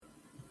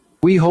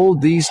We hold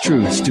these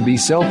truths to be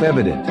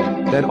self-evident,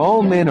 that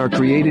all men are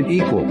created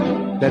equal,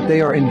 that they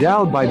are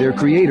endowed by their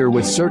Creator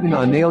with certain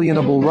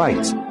unalienable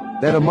rights,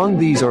 that among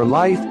these are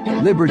life,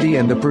 liberty,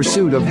 and the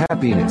pursuit of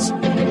happiness.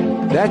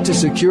 That to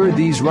secure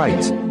these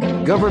rights,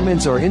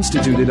 governments are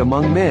instituted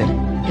among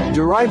men,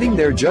 deriving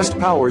their just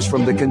powers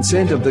from the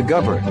consent of the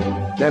governed,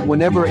 that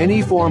whenever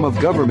any form of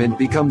government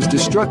becomes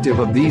destructive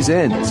of these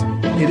ends,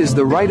 it is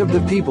the right of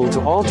the people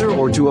to alter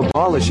or to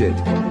abolish it,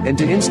 and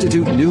to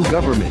institute new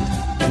government,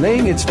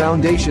 laying its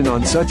foundation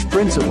on such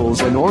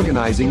principles and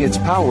organizing its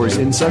powers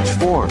in such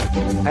form,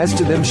 as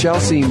to them shall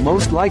seem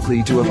most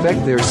likely to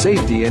affect their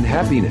safety and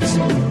happiness.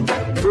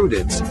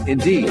 Prudence,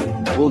 indeed,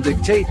 will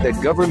dictate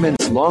that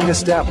governments long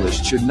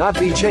established should not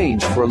be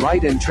changed for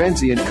light and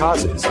transient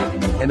causes,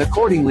 and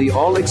accordingly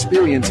all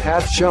experience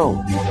hath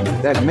shown,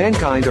 that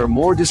mankind are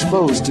more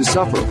disposed to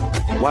suffer,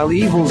 while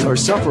evils are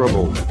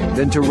sufferable,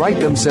 than to right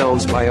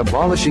themselves by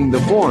abolishing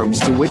the forms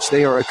to which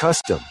they are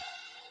accustomed.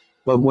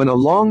 But when a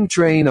long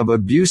train of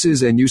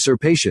abuses and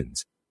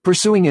usurpations,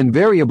 pursuing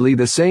invariably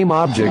the same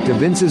object,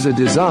 evinces a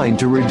design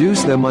to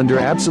reduce them under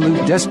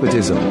absolute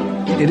despotism,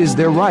 it is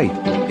their right,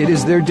 it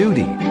is their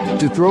duty,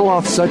 to throw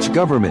off such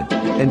government,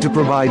 and to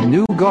provide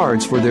new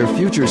guards for their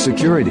future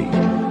security.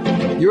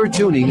 You're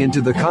tuning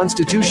into The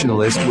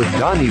Constitutionalist with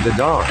Donnie the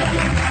Don.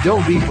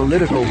 Don't be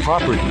political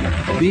property.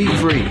 Be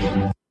free.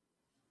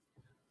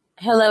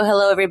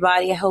 Hello,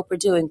 everybody. I hope we're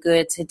doing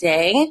good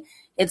today.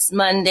 It's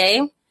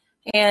Monday,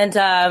 and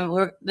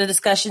the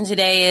discussion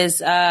today is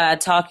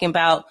talking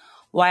about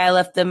why I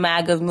left the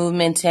MAGA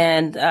movement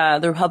and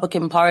the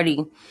Republican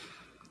Party.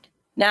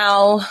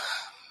 Now,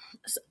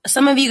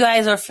 some of you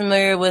guys are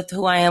familiar with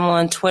who I am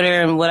on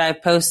Twitter and what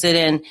I've posted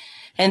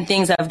and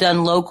things I've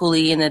done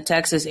locally in the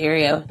Texas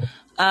area.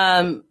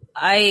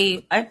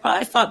 I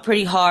probably fought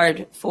pretty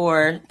hard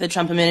for the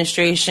Trump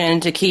administration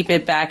to keep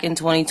it back in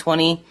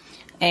 2020.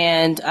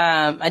 And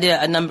I did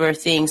a number of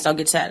things. So I'll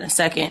get to that in a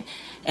second.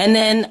 And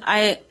then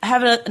I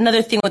have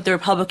another thing with the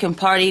Republican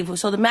Party.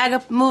 So the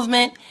MAGA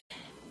movement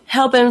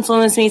helped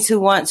influence me to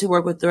want to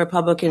work with the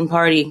Republican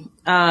Party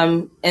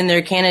and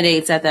their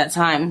candidates at that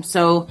time.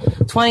 So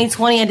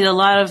 2020, I did a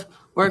lot of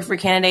work for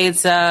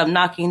candidates,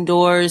 knocking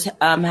doors,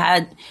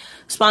 had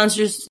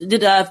sponsors,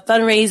 did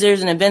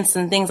fundraisers and events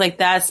and things like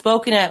that,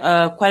 spoken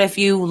at quite a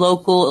few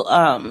local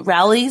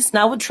rallies,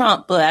 not with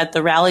Trump, but at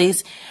the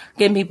rallies,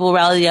 getting people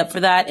rallied up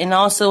for that. And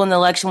also when the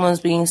election was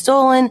being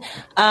stolen,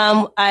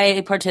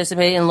 I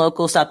participated in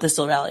local Stop the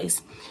Steal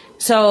rallies.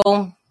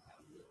 So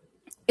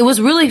it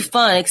was really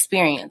fun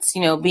experience,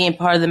 being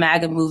part of the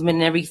MAGA movement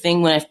and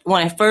everything when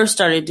I first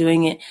started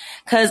doing it,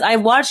 because I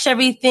watched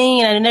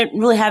everything and I didn't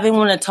really have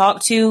anyone to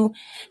talk to.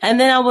 And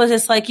then I was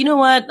just like, you know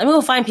what? I'm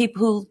going to find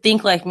people who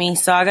think like me.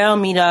 So I got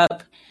on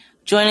Meetup,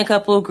 joined a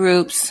couple of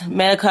groups,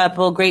 met a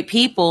couple of great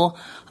people,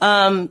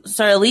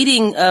 started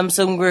leading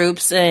some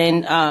groups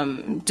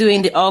and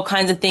doing all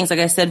kinds of things, like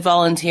I said,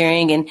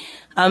 volunteering and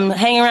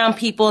hanging around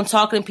people and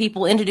talking to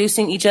people,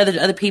 introducing each other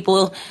to other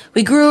people.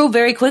 We grew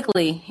very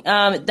quickly.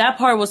 That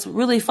part was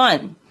really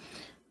fun.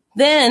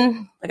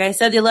 Then, like I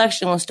said, the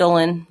election was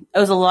stolen. It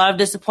was a lot of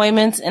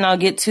disappointments, and I'll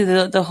get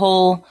to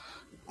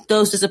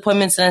those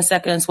disappointments in a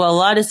second as well. A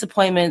lot of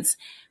disappointments.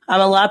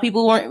 A lot of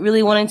people weren't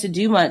really wanting to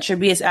do much or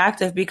be as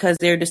active because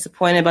they're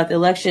disappointed about the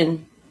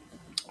election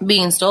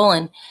being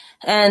stolen.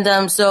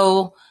 And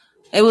so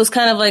it was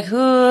kind of like,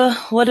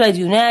 what do I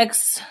do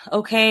next?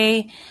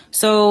 Okay,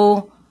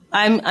 so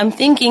I'm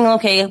thinking,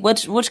 okay,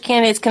 which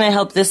candidates can I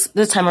help this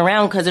time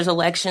around, because there's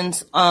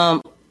elections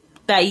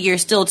that year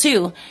still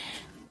too.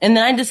 And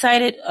then I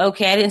decided,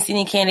 okay, I didn't see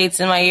any candidates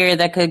in my area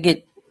that could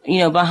get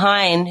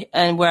behind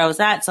and where I was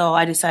at, so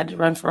I decided to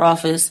run for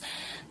office.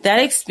 That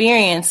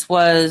experience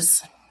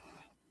was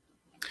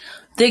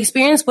the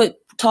experience with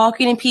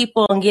talking to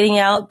people and getting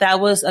out. That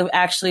was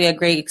actually a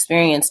great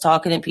experience,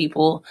 talking to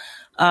people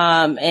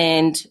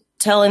and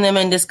telling them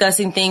and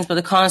discussing things about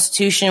the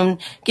Constitution,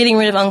 getting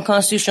rid of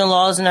unconstitutional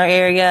laws in our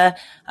area,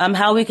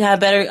 how we can have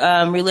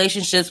better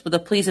relationships with the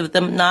police with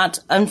them not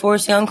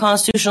enforcing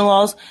unconstitutional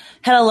laws.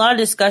 Had a lot of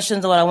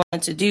discussions on what I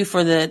wanted to do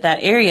for that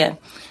area.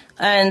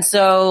 And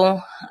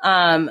so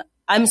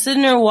I'm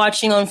sitting there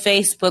watching on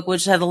Facebook,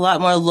 which has a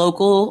lot more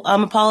local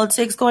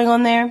politics going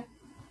on there.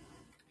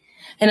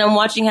 And I'm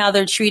watching how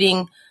they're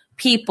treating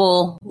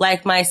people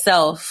like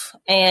myself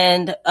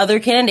and other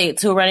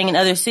candidates who are running in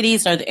other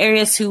cities or other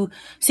areas who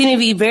seem to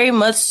be very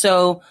much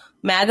so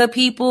MAGA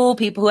people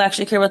who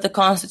actually care about the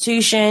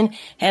Constitution.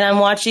 And I'm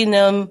watching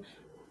them,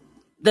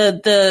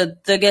 the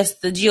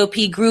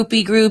GOP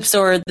groupie groups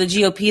or the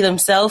GOP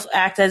themselves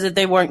act as if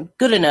they weren't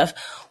good enough.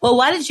 Well,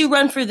 why did you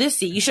run for this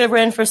seat? You should have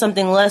run for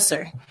something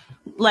lesser.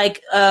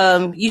 Like,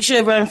 you should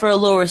have run for a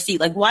lower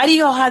seat. Like, why do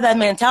you all have that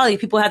mentality?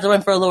 People have to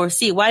run for a lower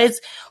seat. Why is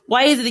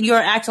it that you're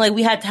acting like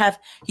we had to have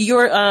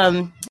your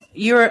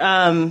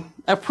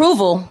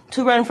approval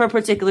to run for a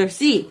particular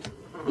seat?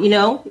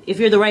 If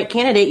you're the right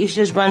candidate, you should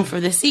just run for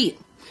the seat.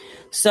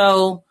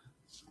 So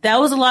that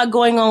was a lot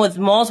going on with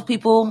multiple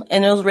people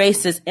in those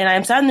races. And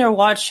I'm sitting there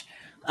watch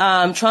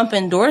Trump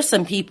endorse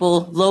some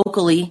people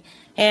locally.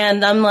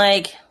 And I'm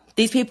like,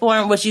 these people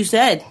aren't what you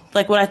said,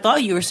 like what I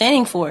thought you were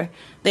standing for.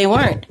 They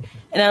weren't.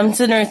 And I'm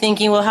sitting there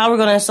thinking, well, how are we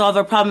going to solve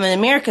our problem in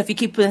America if you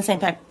keep putting the same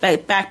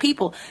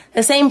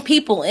the same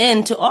people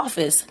into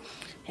office?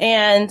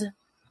 And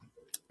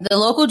the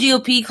local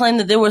GOP claimed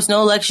that there was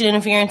no election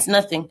interference,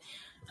 nothing.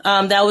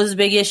 That was a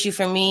big issue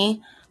for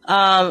me.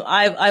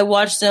 I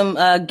watched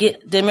them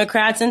get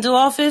Democrats into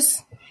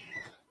office,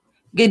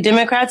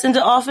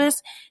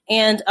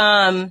 and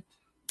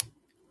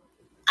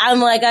I'm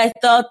like, I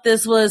thought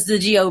this was the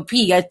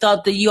GOP. I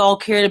thought that you all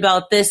cared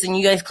about this, and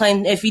you guys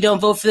claim if you don't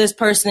vote for this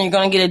person, you're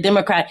going to get a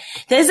Democrat.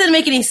 That doesn't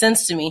make any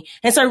sense to me.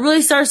 And so I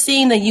really start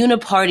seeing the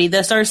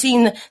uniparty, start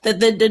seeing that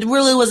there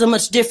really wasn't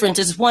much difference.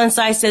 It's one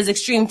side says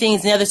extreme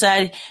things, and the other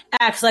side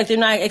acts like they're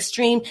not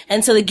extreme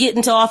until they get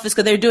into office,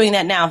 because they're doing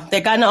that now.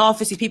 They got into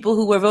office, these people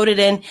who were voted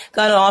in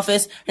got into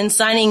office and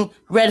signing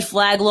red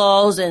flag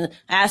laws and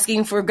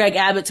asking for Greg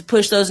Abbott to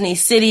push those in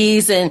these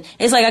cities. And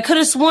it's like, I could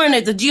have sworn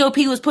that the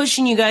GOP was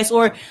pushing you guys,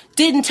 or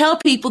didn't tell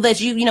people that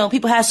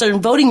people have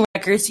certain voting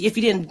records if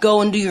you didn't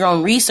go and do your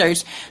own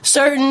research.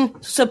 Certain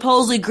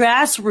supposedly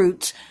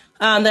grassroots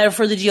that are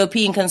for the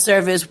GOP and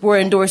conservatives were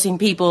endorsing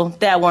people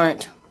that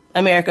weren't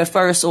America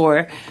First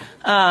or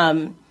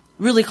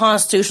really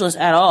constitutionalists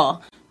at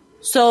all.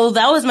 So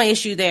that was my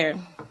issue there.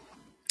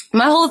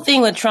 My whole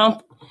thing with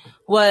Trump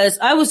was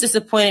I was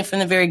disappointed from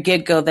the very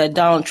get-go that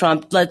Donald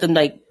Trump let them,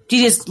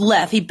 he just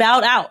left. He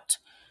bowed out.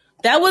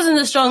 That wasn't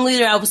the strong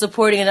leader I was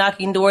supporting and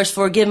knocking doors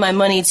for, giving my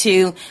money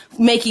to,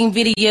 making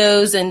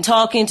videos and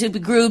talking to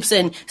groups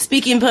and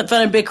speaking in front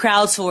of big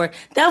crowds for.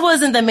 That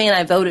wasn't the man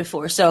I voted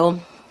for. So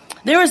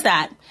there was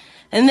that.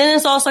 And then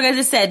it's also, like I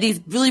just said,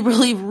 these really,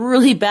 really,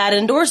 really bad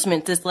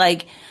endorsements. It's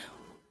like,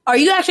 are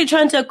you actually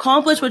trying to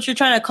accomplish what you're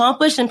trying to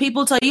accomplish? And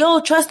people tell you,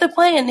 oh, trust the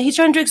plan. He's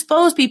trying to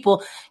expose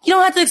people. You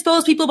don't have to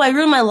expose people by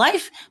ruining my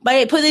life,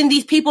 by putting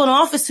these people in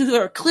office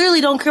who clearly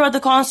don't care about the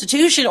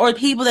Constitution or the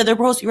people that they're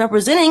supposed to be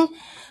representing.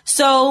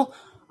 So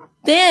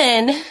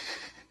then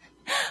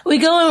we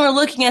go and we're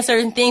looking at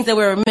certain things that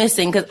we're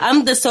missing, because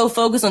I'm just so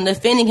focused on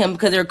defending him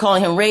because they're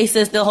calling him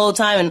racist the whole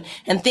time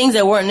and things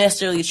that weren't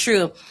necessarily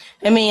true.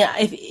 I mean,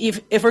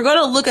 if we're going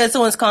to look at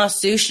someone's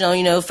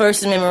constitutional,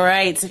 First Amendment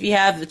rights, if you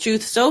have the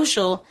Truth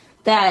Social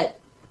that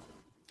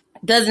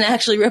doesn't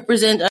actually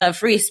represent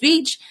free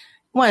speech,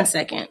 one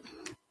second.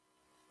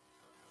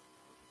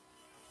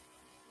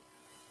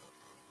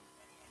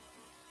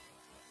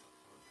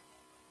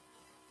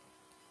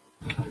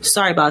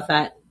 Sorry about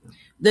that.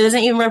 That doesn't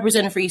even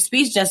represent free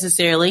speech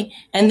necessarily.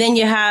 And then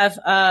you have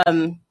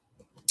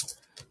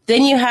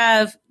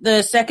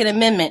the Second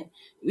Amendment,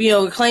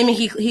 claiming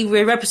he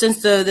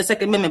represents the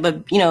Second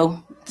Amendment,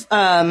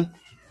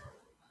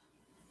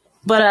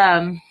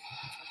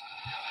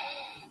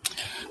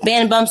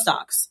 ban bump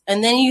stocks.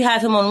 And then you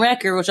have him on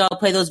record, which I'll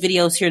play those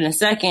videos here in a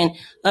second,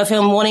 of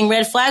him wanting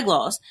red flag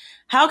laws.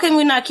 How can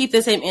we not keep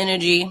the same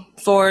energy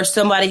for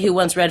somebody who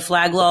wants red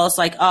flag laws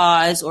like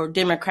Oz or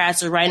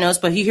Democrats or rhinos,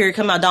 but you hear it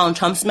come out Donald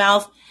Trump's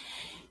mouth?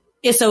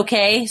 It's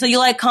okay. So you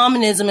like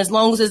communism as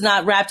long as it's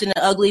not wrapped in an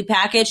ugly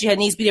package. It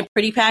needs to be a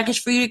pretty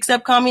package for you to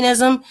accept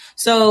communism.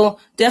 So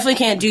definitely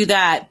can't do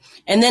that.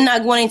 And then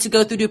not wanting to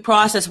go through due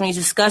process when he's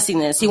discussing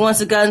this. He wants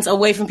the guns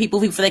away from people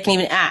before they can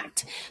even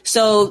act.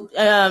 So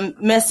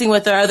messing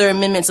with our other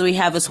amendments that we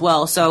have as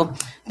well. So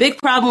big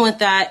problem with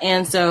that.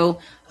 And so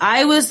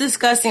I was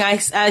discussing, I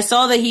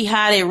saw that he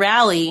had a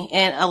rally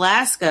in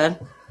Alaska,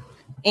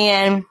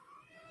 and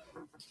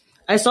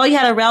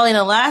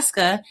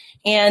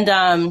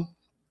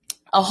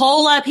a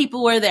whole lot of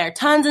people were there,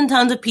 tons and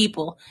tons of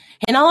people.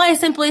 And all I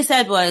simply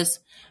said was,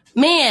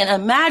 man,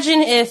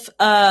 imagine if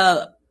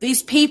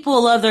these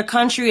people love their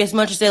country as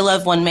much as they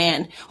love one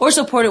man, or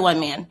supported one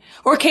man,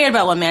 or cared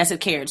about one man. I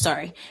said cared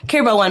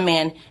about one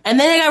man. And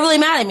then they got really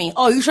mad at me.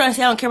 Oh, you trying to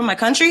say I don't care about my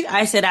country?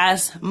 I said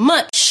as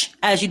much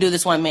as you do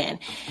this one man.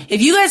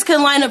 If you guys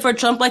can line up for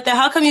Trump like that,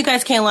 how come you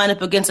guys can't line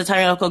up against a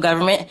tyrannical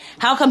government?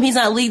 How come he's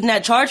not leading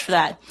that charge for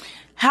that?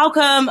 How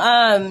come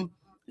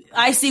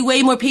I see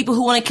way more people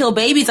who want to kill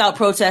babies out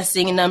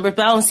protesting in numbers,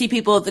 but I don't see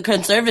people at the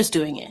conservatives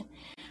doing it?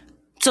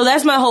 So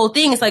that's my whole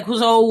thing. It's like,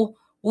 so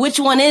which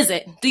one is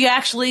it? Do you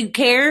actually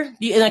care?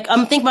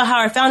 I'm thinking about how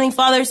our founding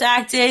fathers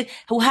acted,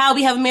 how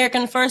we have America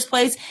in the first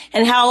place,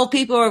 and how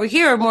people over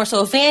here are more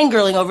so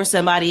fangirling over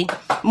somebody,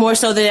 more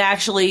so than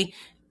actually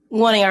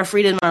wanting our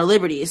freedom and our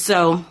liberties.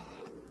 So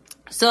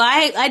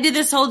I did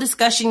this whole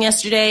discussion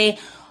yesterday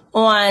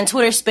on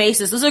Twitter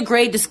Spaces. It was a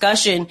great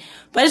discussion,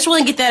 but I just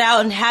want to get that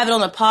out and have it on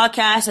the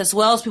podcast as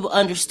well as people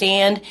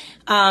understand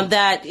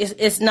that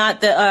it's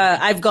not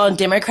that I've gone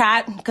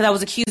Democrat, because I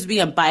was accused of being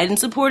a Biden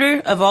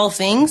supporter of all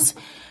things.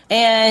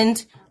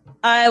 And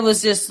I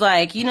was just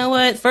like, you know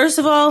what? First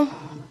of all,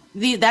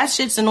 that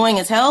shit's annoying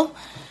as hell,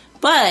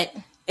 but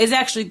it's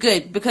actually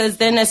good, because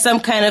then there's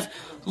some kind of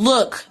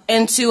look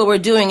into what we're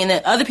doing, and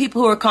that other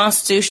people who are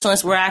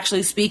constitutionalists were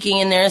actually speaking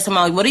in there, and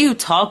somehow, like, what are you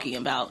talking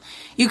about?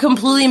 You're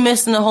completely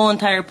missing the whole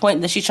entire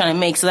point that she's trying to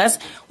make. So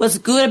that's what's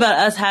good about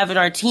us having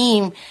our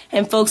team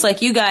and folks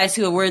like you guys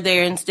who were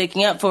there and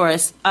sticking up for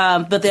us.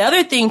 But the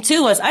other thing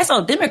too was I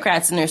saw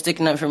Democrats in there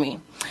sticking up for me.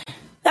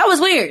 That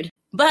was weird,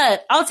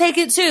 but I'll take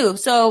it too.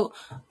 So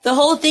the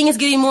whole thing is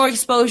getting more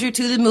exposure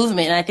to the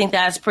movement, and I think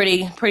that's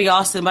pretty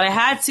awesome. But I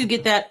had to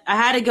get that. I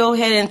had to go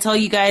ahead and tell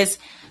you guys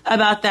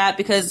about that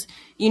because,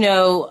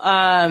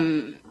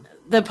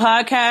 the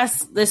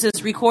podcast, this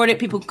is recorded.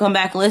 People can come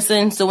back and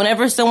listen. So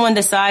whenever someone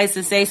decides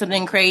to say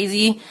something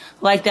crazy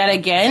like that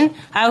again,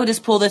 I would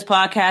just pull this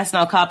podcast and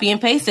I'll copy and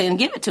paste it and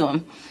give it to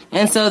them.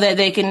 And so that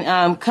they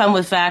can come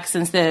with facts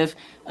instead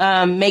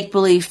of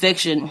make-believe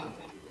fiction.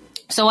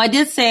 So I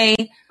did say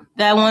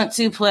that I want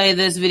to play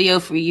this video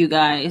for you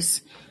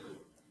guys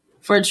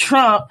for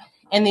Trump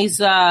and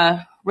these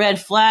red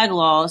flag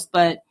laws,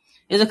 but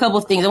there's a couple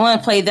of things. I want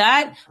to play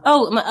that.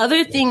 Oh, my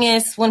other thing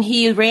is when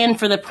he ran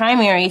for the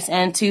primaries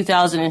in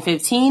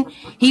 2015,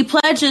 he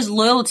pledged his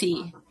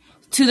loyalty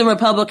to the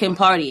Republican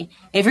Party.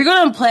 If you're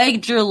going to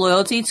pledge your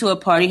loyalty to a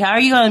party, how are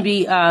you going to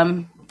be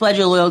pledge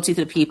your loyalty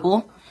to the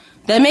people?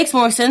 That makes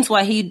more sense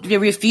why he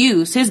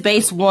refused. His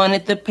base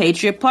wanted the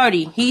Patriot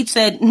Party. He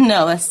said,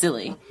 no, that's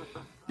silly.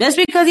 That's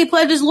because he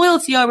pledged his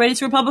loyalty already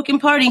to the Republican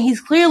Party.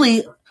 He's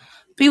clearly...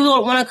 People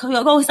don't want to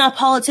go, oh, he's not a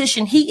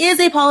politician. He is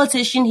a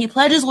politician. He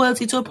pledges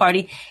loyalty to a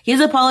party. He's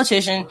a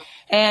politician.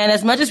 And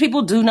as much as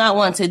people do not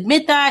want to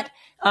admit that,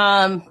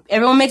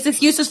 everyone makes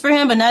excuses for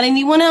him, but not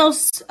anyone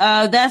else.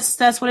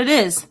 That's what it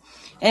is.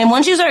 And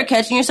once you start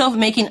catching yourself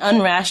making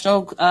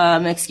unrational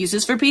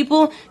excuses for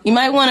people, you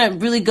might want to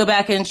really go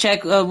back and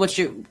check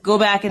go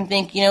back and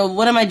think,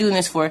 what am I doing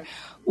this for?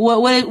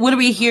 What are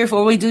we here for?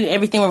 What are we doing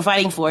everything we're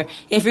fighting for?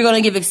 If you're going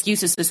to give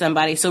excuses to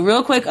somebody. So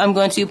real quick, I'm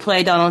going to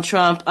play Donald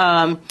Trump.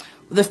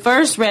 The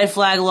first red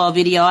flag law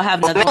video, I'll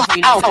have another one for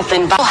you.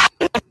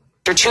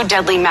 After two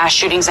deadly mass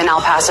shootings in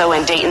El Paso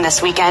and Dayton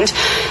this weekend,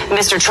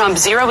 Mr. Trump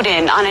zeroed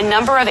in on a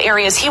number of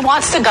areas he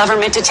wants the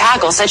government to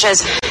tackle, such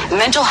as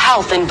mental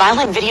health and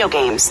violent video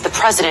games. The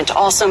president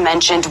also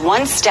mentioned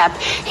one step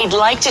he'd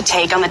like to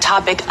take on the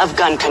topic of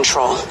gun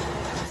control.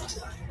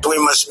 We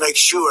must make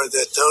sure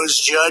that those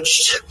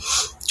judged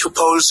to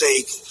pose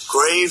a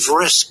grave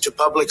risk to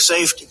public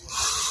safety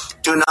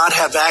do not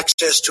have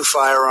access to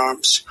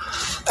firearms,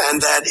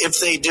 and that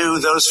if they do,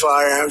 those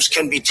firearms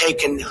can be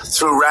taken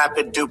through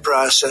rapid due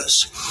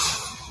process.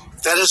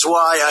 That is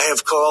why I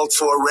have called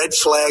for red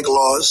flag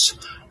laws,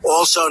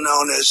 also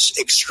known as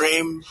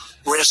extreme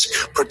risk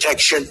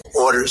protection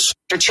orders.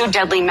 After two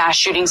deadly mass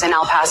shootings in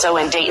El Paso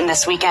and Dayton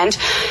this weekend,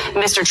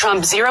 Mr.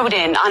 Trump zeroed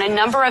in on a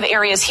number of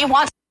areas he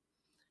wants.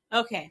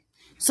 Okay,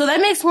 so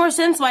that makes more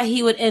sense why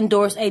he would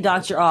endorse a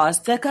Dr. Oz,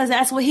 because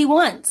that's what he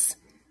wants.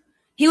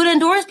 He would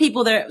endorse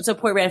people that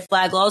support red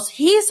flag laws.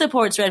 He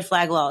supports red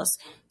flag laws.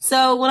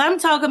 So when I'm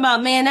talking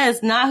about, man, that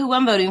is not who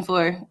I'm voting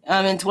for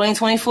in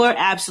 2024.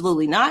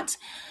 Absolutely not.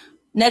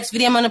 Next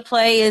video I'm going to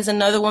play is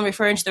another one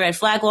referring to the red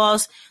flag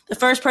laws. The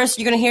first person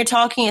you're going to hear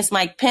talking is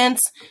Mike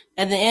Pence.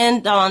 At the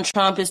end, Donald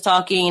Trump is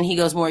talking, and he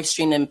goes more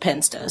extreme than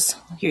Pence does.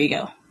 Here you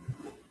go.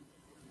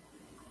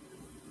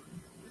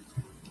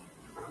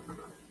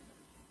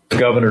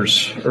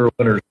 Governors or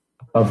winners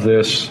of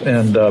this,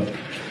 and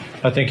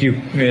I think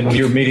in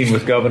your meeting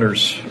with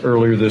governors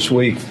earlier this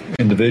week,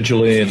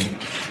 individually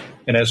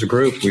and as a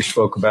group, we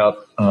spoke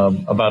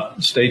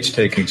about states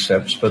taking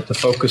steps. But the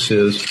focus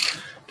is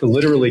to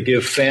literally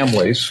give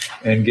families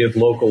and give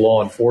local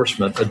law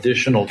enforcement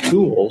additional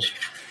tools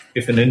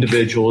if an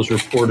individual is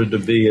reported to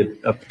be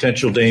a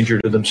potential danger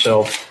to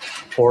themselves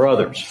or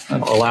others.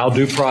 And allow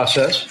due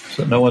process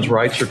so that no one's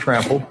rights are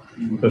trampled,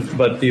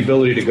 but the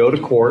ability to go to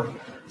court,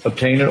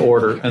 obtain an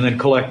order, and then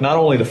collect not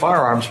only the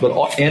firearms,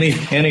 but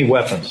any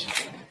weapons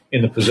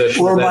in the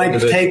possession or of that might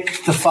individual.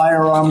 Take the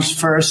firearms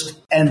first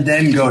and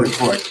then go to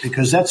court,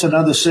 because that's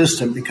another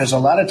system. Because a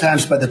lot of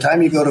times by the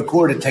time you go to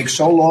court, it takes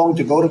so long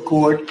to go to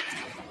court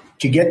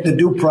to get the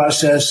due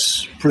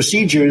process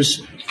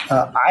procedures.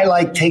 I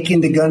like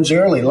taking the guns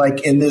early,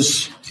 like in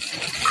this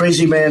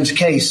crazy man's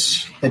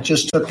case that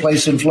just took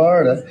place in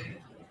Florida.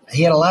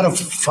 He had a lot of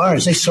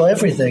firearms. They saw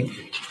everything.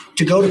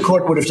 To go to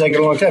court would have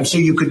taken a long time. So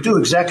you could do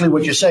exactly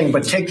what you're saying,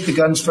 but take the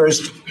guns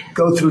first,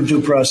 go through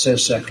due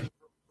process second.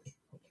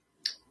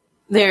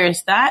 There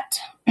is that.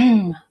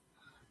 And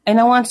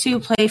I want to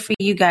play for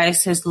you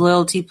guys his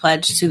loyalty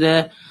pledge to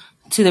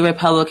the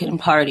Republican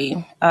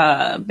Party.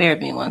 Bear with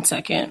me 1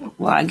 second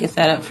while I get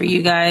that up for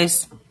you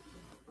guys.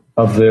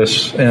 Of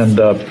this, and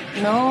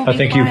no, I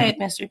think quiet,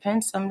 Mr.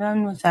 Pence. I'm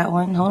done with that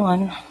one.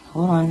 Hold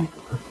on.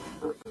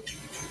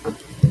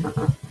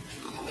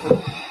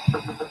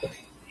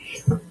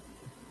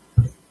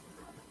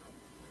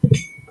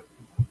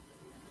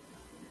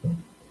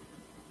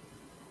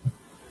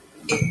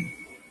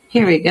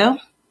 Here we go.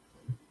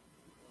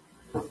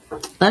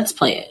 Let's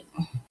play it.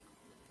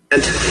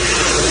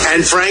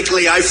 And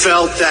frankly, I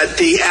felt that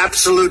the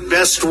absolute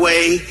best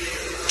way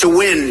to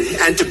win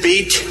and to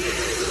beat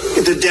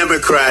the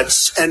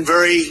Democrats, and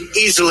very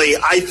easily,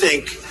 I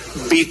think,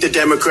 beat the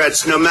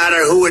Democrats, no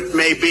matter who it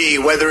may be,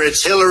 whether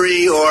it's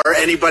Hillary or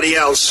anybody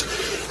else.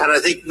 And I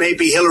think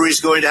maybe Hillary's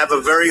going to have a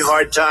very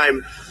hard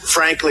time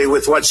frankly,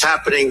 with what's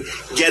happening,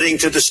 getting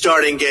to the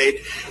starting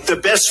gate. The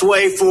best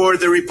way for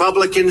the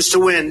Republicans to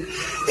win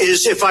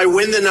is if I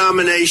win the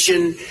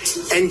nomination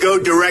and go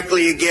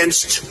directly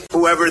against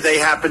whoever they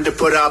happen to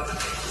put up.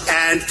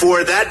 And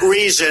for that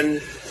reason,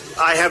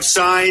 I have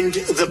signed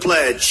the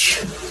pledge.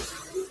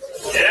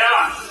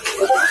 Yeah.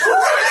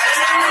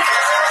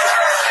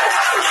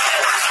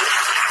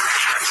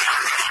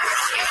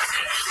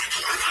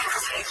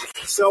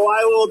 So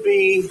I will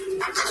be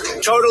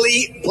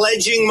totally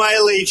pledging my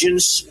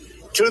allegiance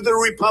to the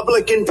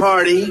Republican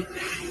Party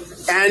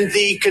and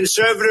the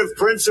conservative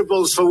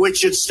principles for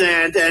which it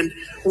stands. And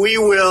we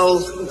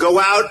will go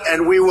out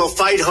and we will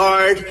fight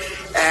hard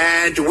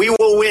and we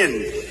will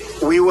win.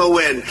 We will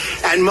win.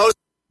 And most.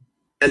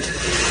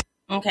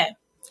 Okay.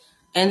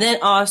 And then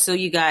also,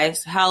 you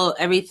guys, how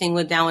everything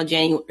went down with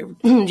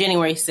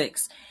January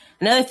 6th.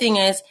 Another thing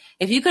is,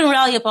 if you can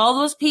rally up all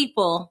those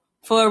people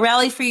for a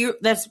rally for you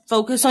that's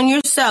focused on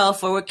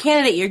yourself or what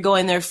candidate you're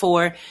going there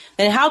for,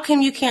 then how come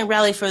you can't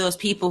rally for those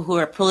people who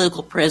are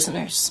political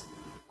prisoners?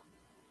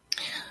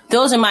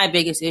 Those are my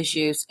biggest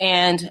issues,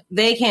 and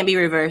they can't be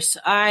reversed.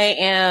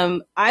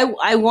 I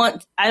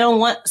don't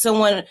want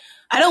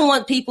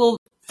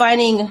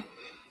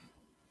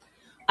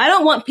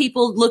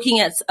people looking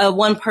at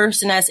one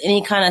person as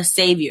any kind of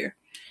savior.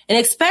 And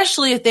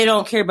especially if they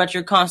don't care about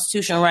your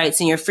constitutional rights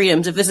and your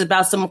freedoms. If it's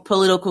about some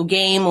political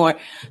game or,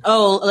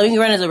 oh, let me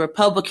run as a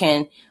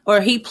Republican,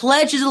 or he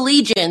pledges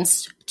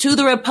allegiance to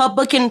the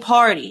Republican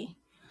Party.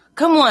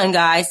 Come on,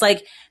 guys.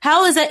 Like,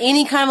 how is that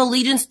any kind of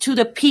allegiance to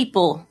the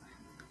people?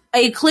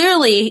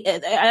 Clearly,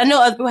 I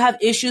know other people have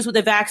issues with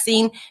the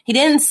vaccine. He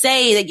didn't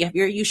say that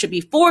you should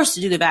be forced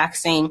to do the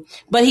vaccine,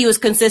 but he was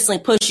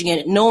consistently pushing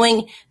it,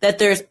 knowing that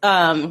there's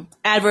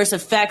adverse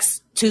effects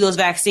to those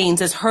vaccines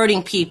that's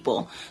hurting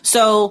people.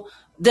 So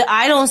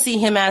I don't see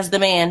him as the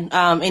man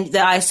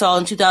that I saw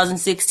in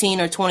 2016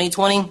 or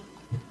 2020.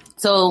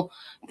 So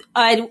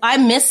I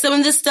missed some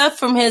of this stuff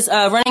from his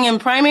running in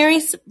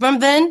primaries from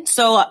then.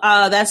 So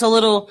that's some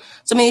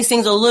of these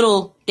things are a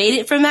little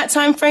dated from that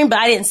time frame, but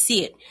I didn't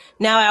see it.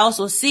 Now I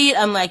also see it.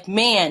 I'm like,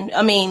 man,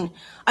 I mean,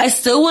 I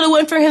still would have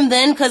went for him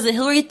then because of the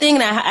Hillary thing,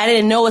 and I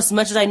didn't know as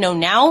much as I know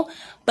now.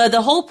 But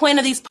the whole point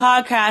of these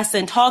podcasts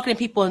and talking to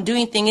people and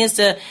doing things is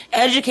to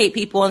educate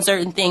people on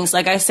certain things.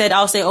 Like I said,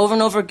 I'll say over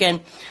and over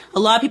again, a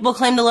lot of people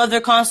claim to love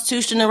their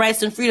Constitution, their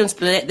rights and freedoms,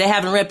 but they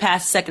haven't read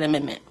past the Second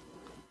Amendment.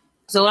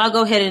 So what I'll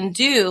go ahead and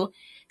do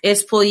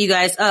is pull you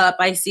guys up.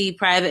 I see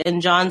Private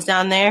and John's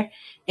down there.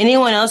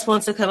 Anyone else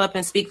wants to come up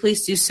and speak,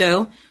 please do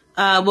so.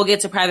 We'll get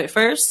to Private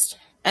first,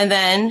 and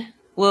then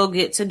we'll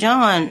get to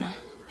John.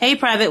 Hey,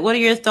 Private, what are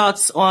your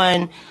thoughts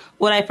on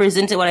what I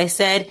presented, what I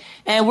said?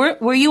 And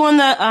were you on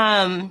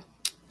the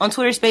on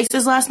Twitter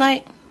Spaces last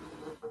night?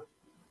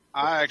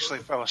 I actually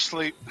fell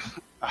asleep.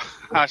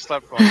 I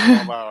slept for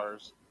 12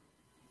 hours.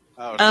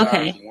 I was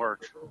tired from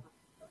work.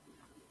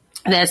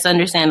 That's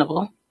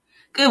understandable.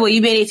 Good. Well,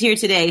 you made it here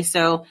today.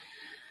 So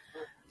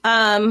what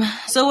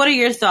are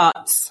your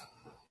thoughts?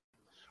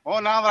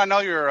 Well, now that I know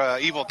you're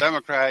an evil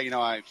Democrat,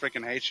 I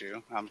freaking hate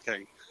you. I'm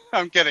kidding.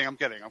 I'm kidding.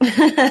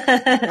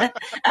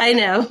 I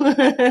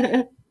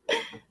know.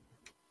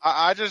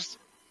 I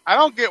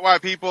don't get why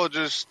people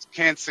just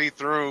can't see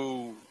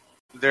through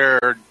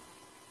their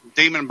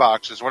demon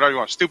boxes, whatever you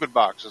want, stupid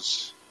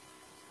boxes.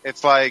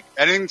 It's like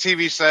anything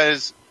TV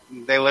says,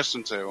 they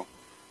listen to.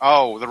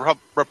 Oh, the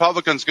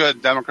Republicans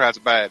good, Democrats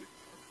bad.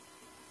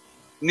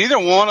 Neither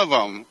one of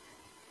them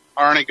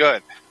are any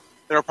good.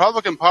 The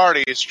Republican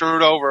Party is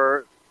screwed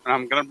over, and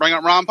I'm going to bring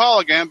up Ron Paul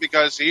again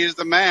because he's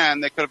the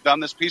man that could have done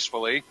this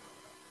peacefully.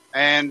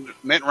 And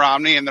Mitt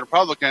Romney and the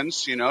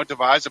Republicans,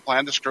 devised a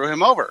plan to screw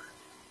him over.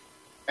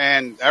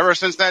 And ever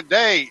since that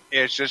day,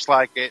 it's just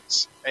like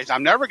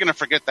I'm never going to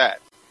forget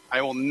that.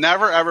 I will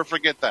never, ever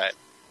forget that.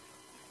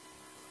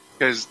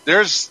 Because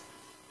there's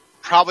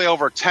probably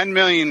over 10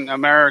 million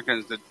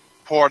Americans that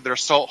poured their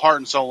heart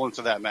and soul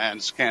into that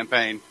man's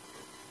campaign.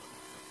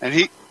 And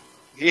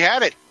he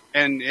had it.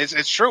 And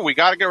it's true. We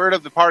got to get rid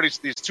of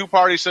these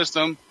two-party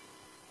system.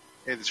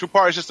 The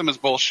two-party system is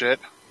bullshit.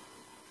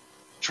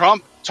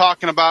 Trump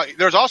talking about,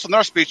 there's also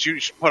another speech you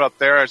should put up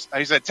there.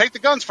 He said, take the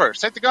guns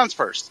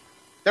first.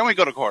 Then we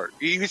go to court.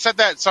 He said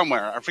that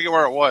somewhere. I forget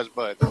where it was,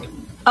 but.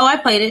 Oh, I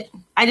played it.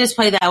 I just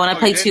played that one. I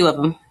played two of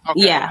them.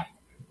 Okay. Yeah.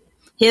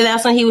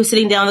 That's when he was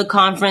sitting down at the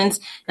conference,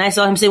 and I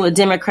saw him sitting with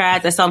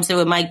Democrats. I saw him sitting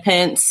with Mike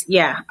Pence.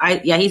 Yeah,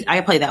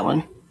 I played that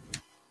one.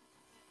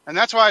 And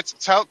that's why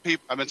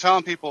I've been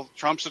telling people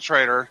Trump's a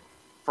traitor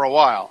for a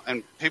while,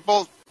 and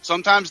people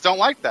sometimes don't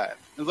like that.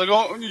 It's like,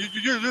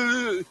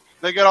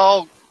 they get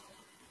all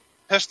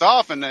pissed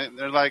off, and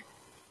they're like,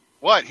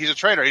 what? He's a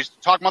traitor. He's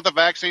talking about the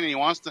vaccine, and he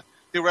wants to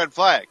do red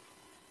flag.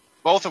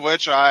 Both of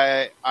which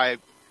they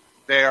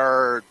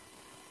are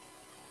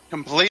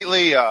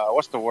completely,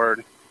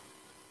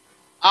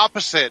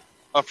 opposite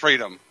of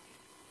freedom.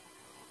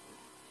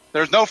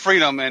 There's no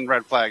freedom in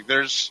red flag.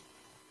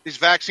 These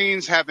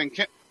vaccines have been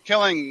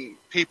killing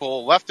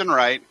people left and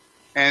right,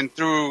 and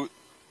through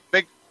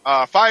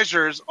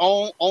Pfizer's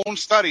own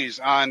studies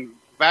on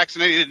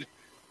vaccinated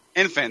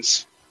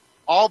infants,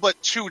 all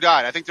but 2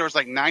 died. I think there was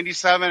like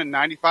 97 and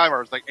 95, or it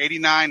was like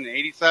 89 and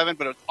 87,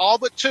 but it was all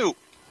but 2.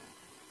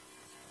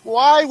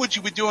 Why would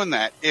you be doing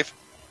that if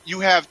you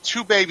have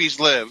 2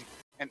 babies live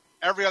and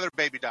every other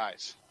baby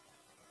dies?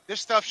 This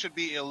stuff should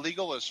be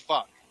illegal as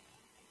fuck.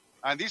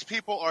 And these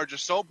people are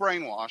just so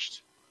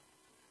brainwashed.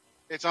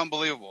 It's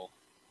unbelievable.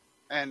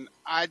 And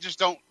I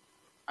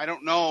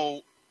don't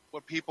know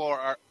what people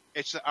are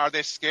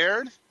they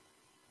scared?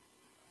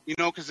 You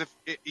know, because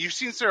you've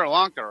seen Sri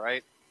Lanka,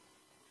 right?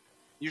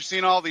 You've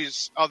seen all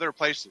these other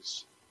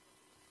places.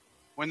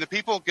 When the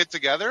people get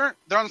together,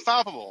 they're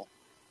unstoppable.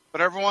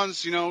 But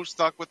everyone's, you know,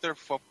 stuck with their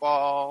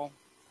football.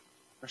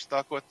 They're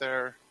stuck with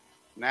their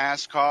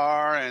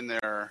NASCAR and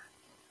their,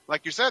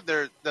 like you said,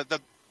 they're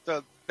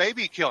the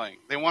baby killing.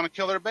 They want to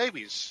kill their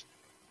babies,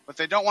 but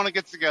they don't want to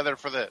get together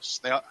for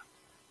this.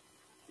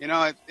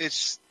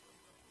 It's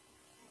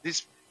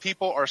these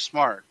people are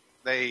smart.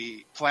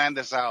 They plan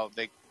this out.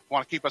 They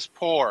want to keep us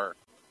poor,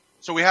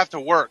 so we have to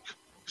work.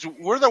 Because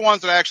we're the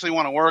ones that actually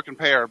want to work and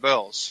pay our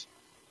bills.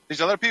 These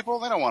other people,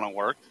 they don't want to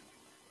work.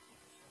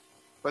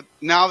 But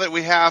now that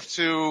we have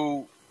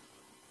to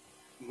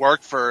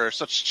work for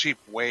such a cheap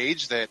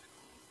wage that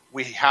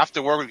we have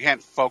to work, we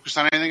can't focus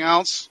on anything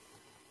else.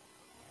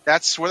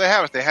 That's where they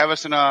have it. They have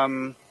us in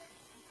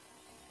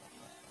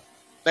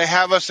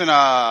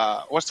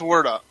what's the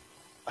word? A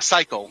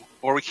cycle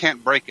where we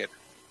can't break it.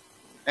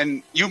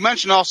 And you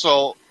mentioned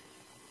also,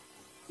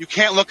 you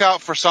can't look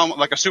out for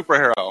like a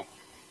superhero,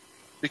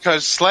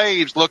 because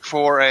slaves look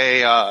for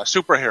a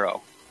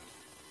superhero.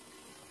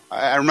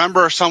 I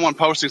remember someone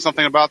posting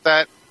something about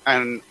that,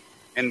 and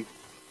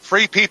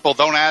free people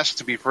don't ask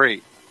to be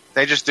free.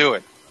 They just do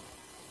it.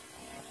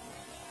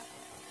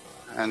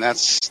 And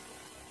that's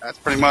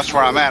pretty much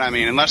where I'm at. I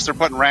mean, unless they're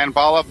putting Rand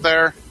Paul up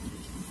there.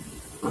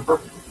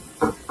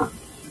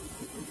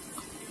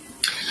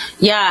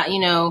 Yeah, you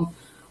know,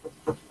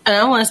 and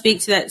I want to speak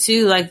to that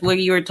too, like what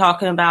you were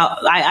talking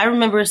about. I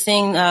remember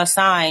seeing a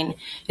sign.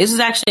 This was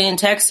actually in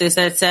Texas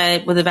that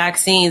said, with the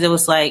vaccines, it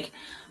was like,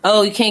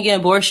 oh, you can't get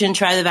an abortion,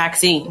 try the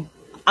vaccine.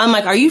 I'm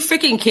like, are you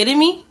freaking kidding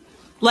me?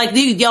 Like,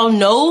 do y'all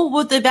know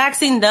what the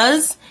vaccine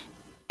does?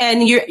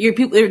 And your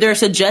people, they're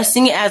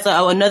suggesting it as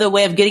another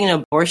way of getting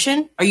an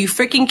abortion? Are you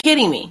freaking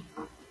kidding me?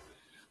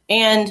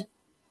 And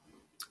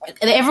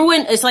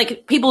everyone, it's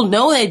like people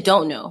know they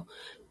don't know.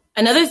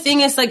 Another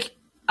thing is like,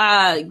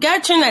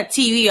 gotta turn that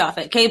TV off,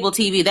 that cable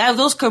TV. They have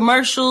those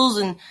commercials,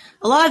 and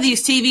a lot of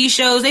these TV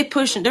shows, they're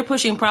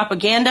pushing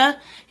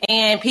propaganda,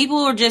 and people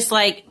are just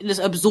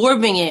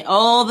absorbing it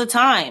all the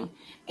time.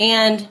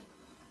 And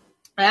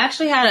I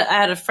actually I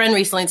had a friend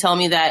recently tell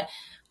me that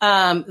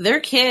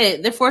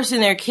they're forcing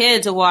their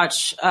kid to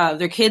watch,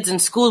 their kids in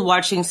school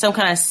watching some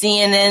kind of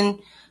CNN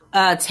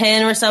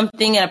 10 or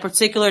something at a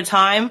particular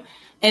time.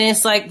 And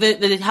it's like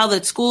how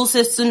the school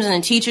systems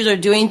and the teachers are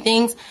doing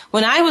things.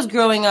 When I was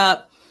growing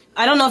up,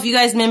 I don't know if you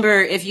guys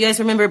remember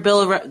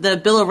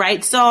the Bill of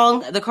Rights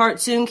song, the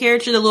cartoon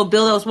character, the little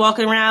Bill that was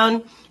walking around,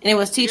 and it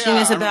was teaching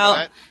us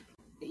about.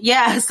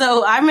 Yeah,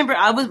 so I remember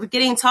I was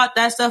getting taught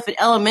that stuff in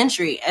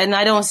elementary, and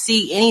I don't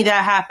see any of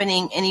that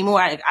happening anymore.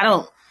 I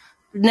don't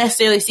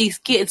necessarily see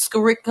kids'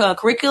 curriculum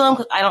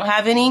because I don't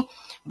have any,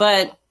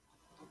 but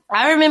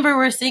I remember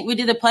we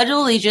did the Pledge of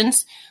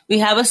Allegiance. We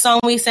have a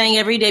song we sang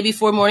every day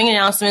before morning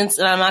announcements,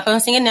 and I'm not going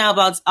to sing it now,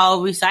 but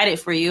I'll recite it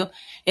for you.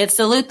 It's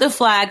salute the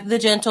flag, the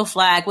gentle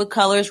flag, with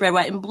colors red,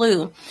 white, and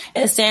blue.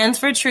 It stands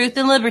for truth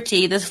and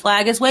liberty. This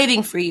flag is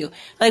waving for you.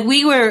 Like,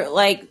 we were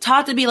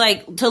taught to be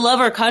to love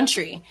our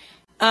country.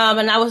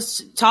 And I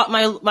was taught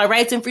my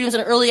rights and freedoms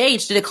at an early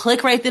age. Did it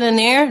click right then and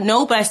there?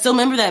 No, but I still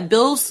remember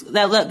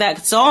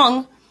that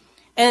song.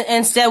 And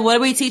instead, what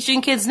are we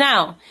teaching kids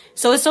now?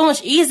 So it's so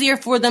much easier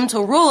for them to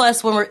rule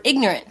us when we're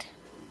ignorant.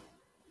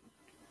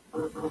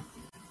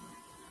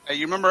 Hey,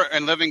 you remember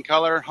in Living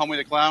Color, Homie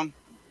the Clown?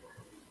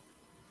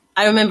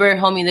 I remember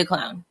Homie the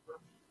Clown.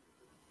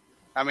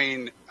 I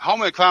mean,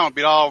 Homie the Clown would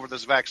be all over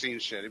this vaccine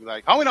shit. He'd be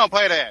like, Homie, don't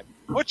play that.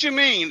 What you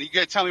mean? You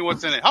gotta tell me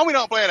what's in it. Homie,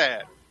 don't play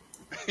that.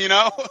 You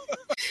know?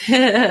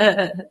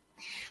 That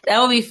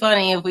would be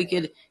funny if we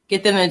could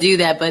get them to do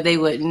that, but they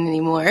wouldn't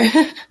anymore.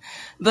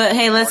 But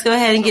hey, let's go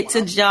ahead and get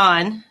to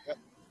John.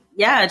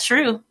 Yeah,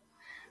 true.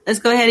 Let's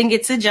go ahead and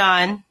get to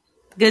John.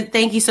 Good.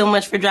 Thank you so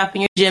much for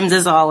dropping your gems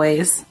as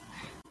always.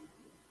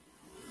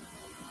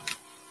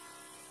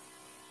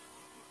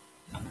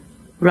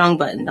 Wrong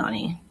button,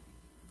 Donnie.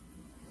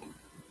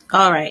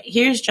 All right.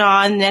 Here's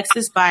John. Next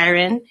is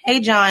Byron. Hey,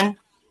 John.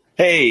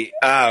 Hey,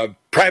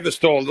 Private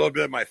stole a little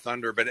bit of my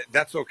thunder, but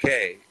that's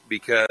okay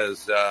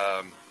because,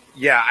 I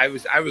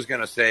was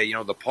going to say,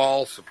 the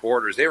Paul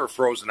supporters, they were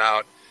frozen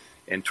out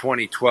in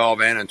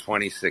 2012 and in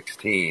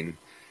 2016.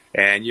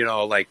 And,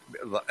 like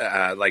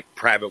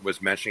Private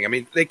was mentioning, I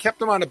mean, they kept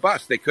them on a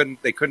bus. They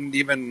couldn't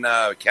even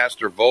cast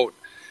their vote.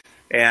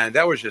 And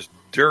that was just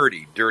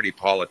dirty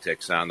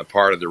politics on the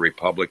part of the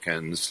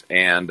Republicans.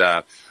 And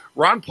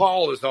Ron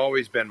Paul has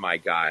always been my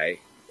guy.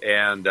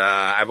 And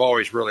I've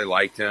always really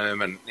liked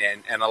him, and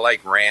I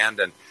like Rand.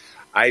 And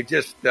I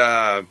just,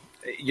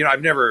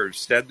 I've never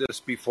said this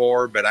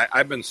before, but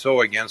I've been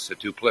so against the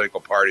two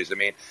political parties. I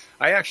mean,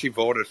 I actually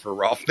voted for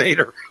Ralph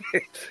Nader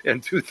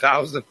in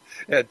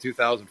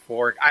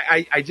 2004.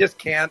 I just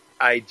can't.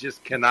 I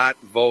just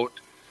cannot vote.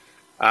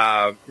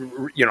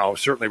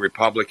 Certainly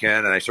Republican,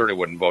 and I certainly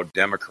wouldn't vote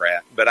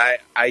Democrat. But I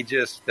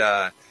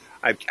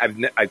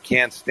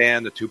can't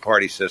stand the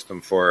two-party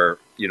system for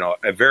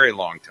a very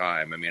long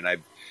time. I mean,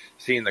 I've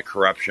seen the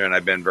corruption.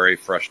 I've been very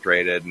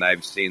frustrated, and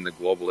I've seen the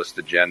globalist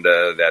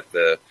agenda that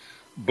the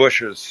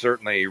Bush has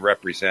certainly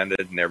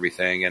represented and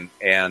everything.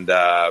 And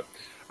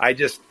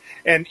this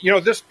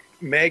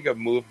MAGA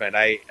movement,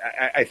 I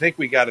think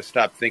we got to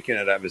stop thinking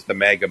of it as the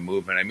MAGA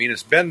movement. I mean,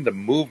 it's been the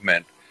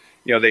movement.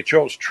 They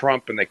chose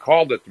Trump and they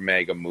called it the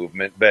MAGA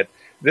movement, but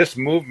this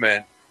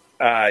movement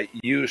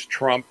used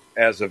Trump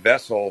as a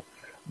vessel.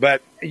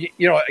 But,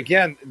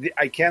 again,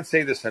 I can't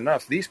say this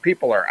enough. These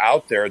people are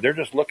out there. They're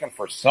just looking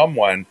for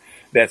someone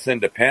that's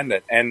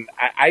independent. And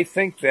I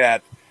think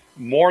that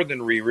more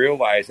than we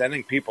realize, I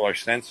think people are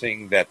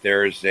sensing that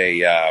there's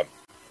that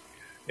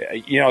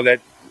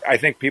I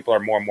think people are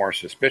more and more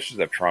suspicious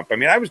of Trump. I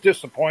mean, I was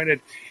disappointed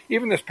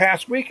even this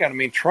past weekend. I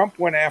mean, Trump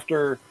went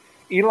after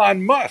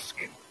Elon Musk,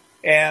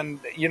 and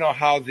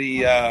how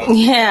the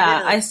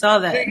I saw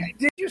that.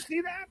 Did you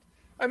see that?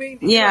 I mean,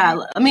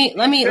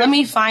 let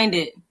me find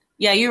it.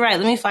 Yeah, you're right.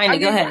 Let me find it.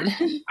 Go ahead.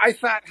 I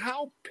thought,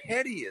 how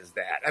petty is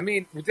that? I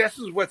mean, this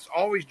is what's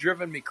always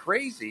driven me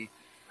crazy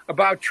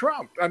about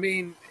Trump. I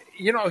mean,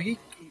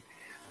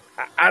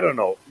 I don't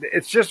know.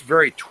 It's just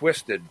very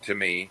twisted to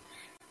me,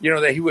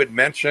 that he would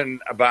mention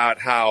about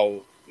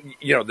how,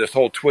 this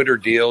whole Twitter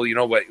deal,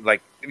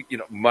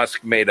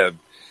 Musk made I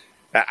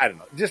don't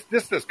know, just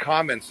this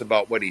comments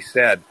about what he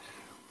said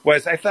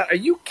was, I thought, are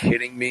you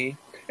kidding me?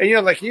 And,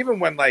 even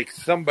when,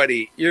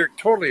 somebody, you're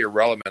totally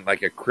irrelevant,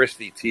 like a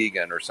Christy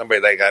Teigen or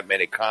somebody like that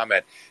made a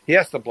comment, he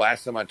has to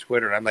blast them on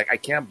Twitter. And I'm like, I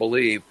can't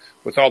believe,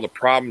 with all the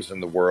problems in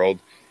the world,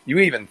 you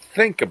even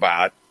think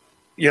about,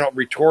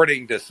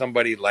 retorting to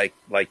somebody like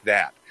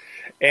that.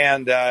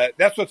 And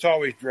that's what's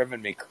always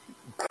driven me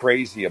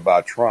crazy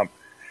about Trump.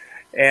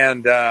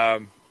 And,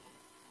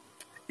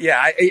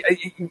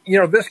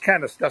 this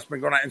kind of stuff's been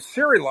going on in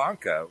Sri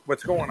Lanka.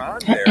 What's going on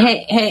there?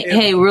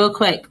 Hey, real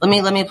quick. Let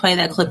me play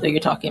that clip that you're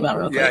talking about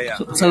real quick.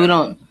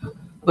 So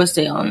we'll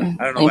stay on.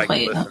 I don't know if I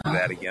can listen to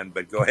that again,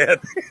 but go ahead.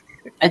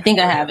 I think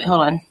I have it. Hold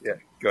on. Yeah,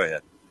 go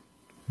ahead.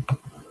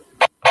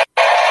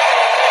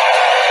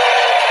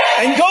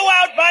 And go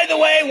out, by the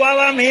way, while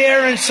I'm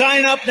here, and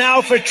sign up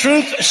now for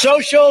Truth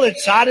Social.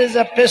 It's hot as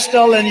a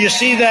pistol, and you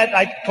see that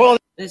I pull.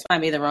 This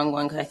might be the wrong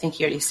one because I think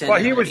he already said. Well,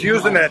 he was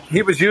using it.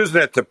 He was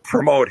using it to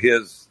promote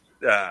his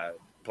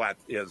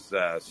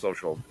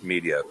social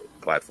media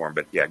platform.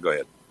 But yeah, go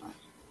ahead.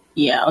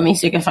 Yeah, let me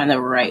see if I can find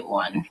the right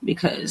one,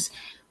 because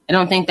I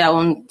don't think that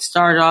one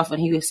started off when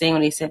he was saying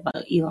what he said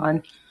about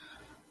Elon.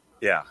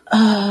 Yeah.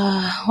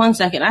 1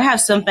 second. I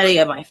have somebody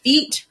at my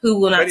feet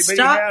who will not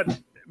stop.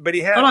 But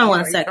he had. Hold on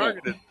 1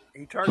 second.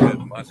 He targeted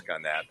Musk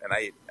on that, and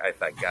I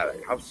thought, God,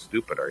 how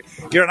stupid are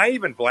you? And I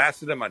even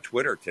blasted him on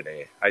Twitter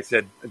today. I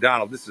said,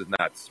 Donald, this is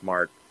not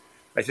smart.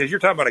 I said, you're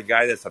talking about a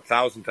guy that's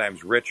 1,000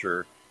 times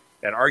richer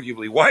and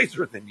arguably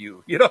wiser than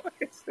you.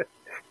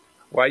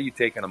 Why are you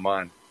taking him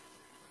on?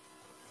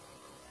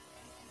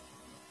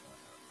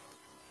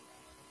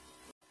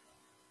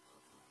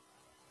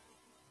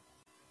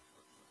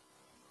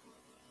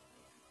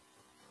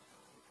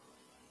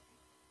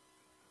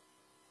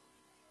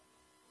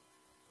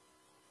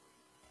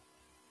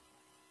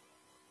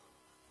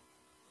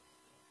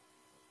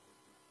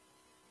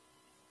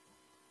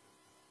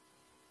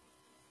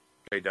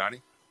 Hey,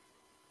 Donnie?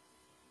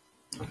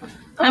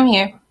 I'm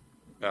here.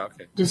 Oh,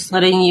 okay. Just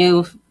letting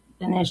you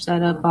finish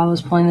that up. I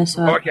was pulling this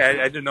up. Oh, okay,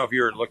 I didn't know if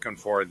you were looking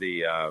for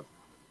the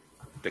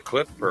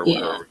clip or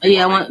whatever.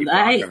 Yeah.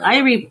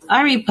 I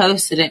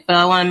reposted it, but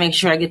I want to make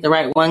sure I get the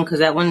right one, because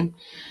that one.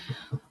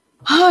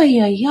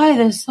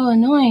 That's so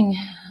annoying.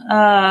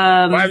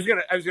 Well, I was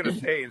gonna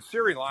say, in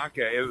Sri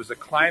Lanka, it was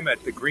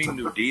the Green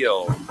New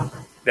Deal,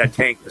 that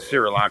tanked the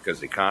Sri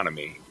Lanka's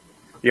economy.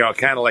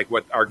 Kind of like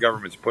what our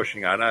government's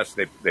pushing on us.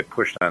 They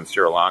pushed on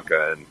Sri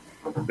Lanka, and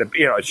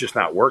it's just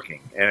not working.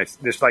 And it's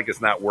just like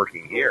it's not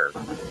working here.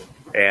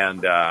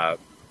 And the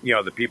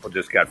people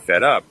just got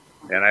fed up.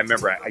 And I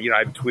remember,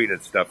 I've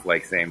tweeted stuff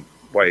like saying,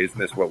 "Boy, isn't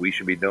this what we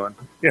should be doing?"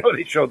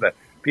 They showed the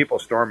people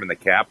storming the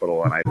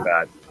Capitol, and I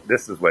thought,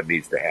 this is what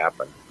needs to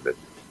happen. But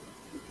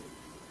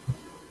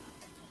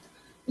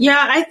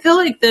yeah, I feel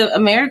like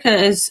America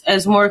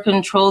is more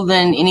controlled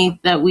than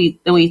that we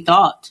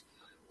thought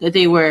that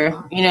they were,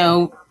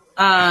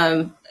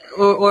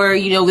 or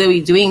they'll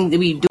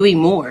be doing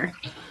more,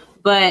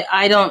 but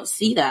I don't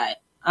see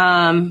that.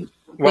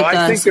 Well,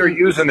 I think they're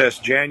using this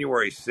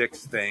January 6th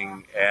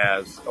thing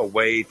as a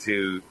way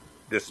to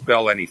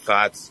dispel any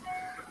thoughts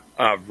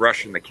of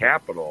rushing the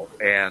Capitol,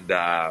 and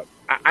I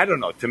don't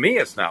know. To me,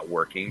 it's not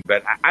working,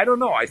 but I don't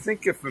know. I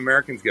think if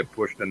Americans get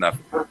pushed enough,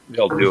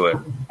 they'll do it.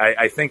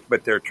 I think,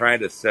 but they're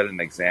trying to set an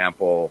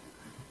example,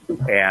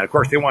 and of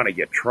course, they want to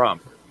get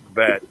Trump,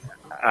 but.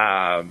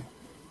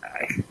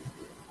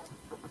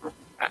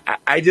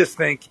 I just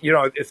think,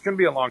 it's going to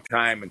be a long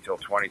time until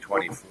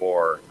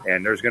 2024,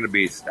 and I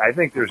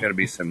think there's going to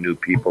be some new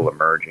people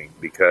emerging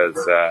because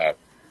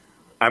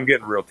I'm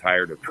getting real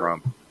tired of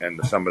Trump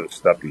and some of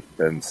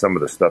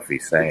the stuff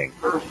he's saying,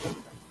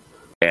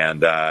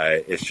 and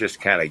it's just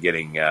kind of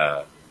getting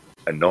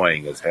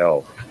annoying as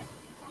hell.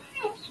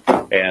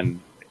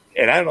 And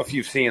I don't know if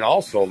you've seen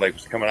also, like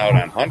what's coming out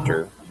on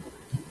Hunter.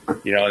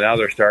 Now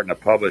they're starting to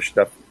publish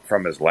stuff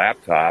from his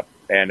laptop,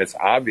 and it's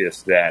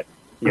obvious that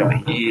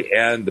he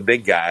and the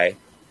big guy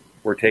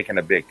were taking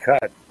a big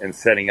cut and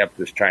setting up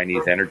this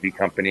Chinese energy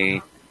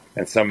company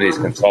and some of these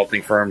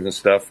consulting firms and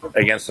stuff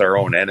against our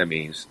own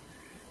enemies.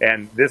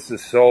 And this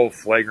is so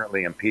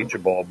flagrantly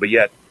impeachable, but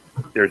yet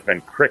there's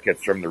been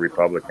crickets from the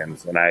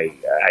Republicans, and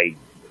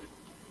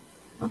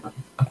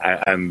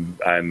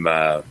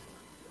I'm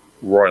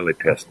royally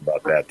pissed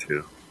about that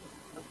too.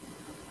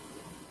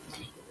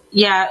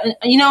 Yeah,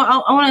 I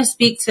want to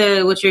speak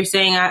to what you're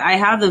saying. I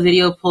have the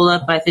video pulled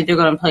up. I think they're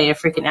going to play a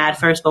freaking ad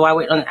first, but why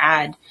wait on the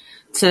ad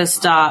to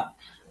stop?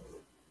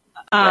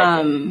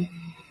 Hold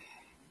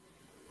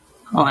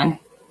on.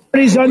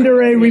 He's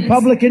under a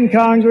Republican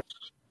Congress.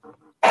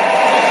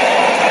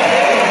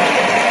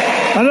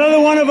 Another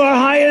one of our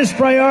highest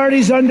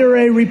priorities under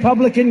a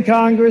Republican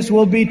Congress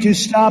will be to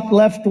stop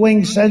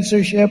left-wing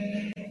censorship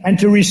and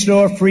to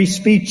restore free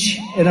speech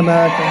in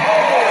America.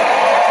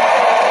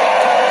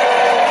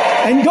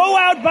 And go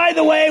out, by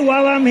the way,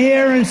 while I'm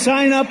here and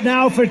sign up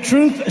now for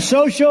Truth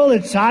Social.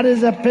 It's hot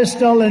as a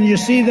pistol, and you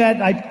see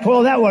that. I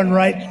pulled that one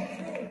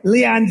right.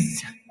 Leon,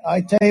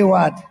 I tell you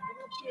what,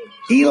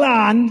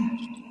 Elon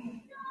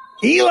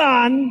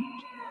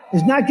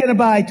is not going to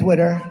buy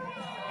Twitter.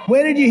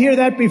 Where did you hear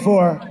that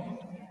before?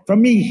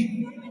 From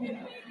me.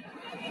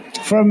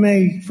 From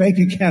a fake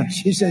account.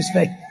 She says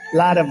fake. A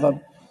lot of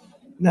them.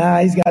 Nah,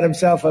 he's got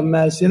himself a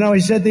mess. He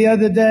said the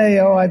other day,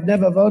 I've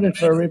never voted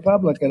for a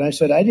Republican. I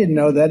said, I didn't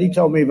know that. He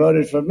told me he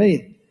voted for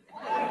me.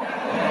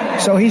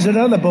 So he's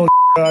another bullshit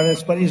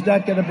artist, but he's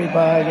not going to be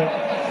buying it.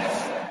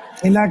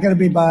 He's not going to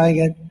be buying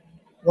it.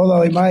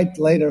 Although he might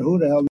later. Who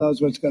the hell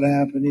knows what's going to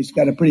happen? He's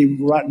got a pretty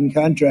rotten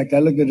contract. I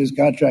looked at his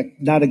contract.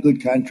 Not a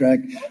good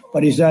contract.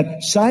 But he's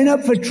not. Sign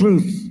up for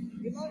Truth.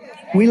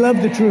 We love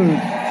the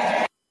truth.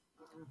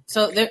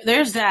 So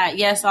there's that.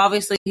 Yes,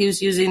 obviously he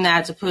was using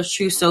that to push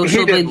True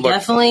Social, but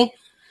definitely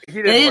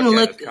he didn't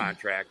look at his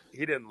contract.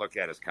 He didn't look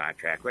at his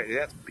contract. Wait,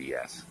 that's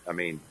BS. I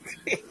mean,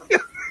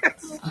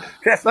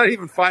 that's not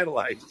even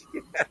finalized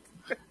yet.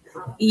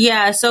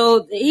 Yeah,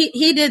 so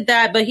he did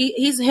that, but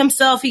he's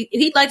himself.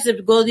 He likes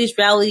to go to these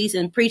rallies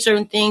and preach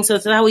certain things. So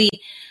it's how we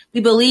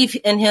believe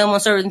in him on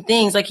certain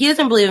things. Like he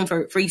doesn't believe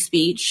in free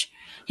speech.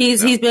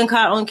 He's been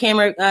caught on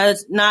camera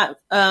not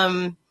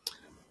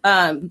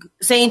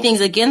saying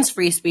things against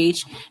free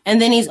speech,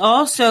 and then he's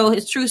also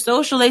his True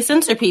Social. They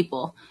censor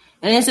people,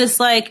 and it's just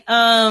like,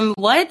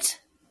 what?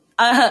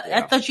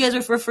 I thought you guys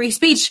were for free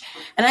speech,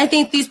 and I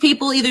think these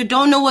people either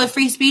don't know what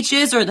free speech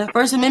is, or the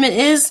First Amendment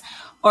is,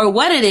 or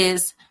what it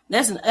is.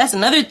 That's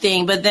another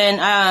thing. But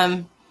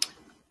then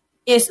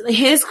it's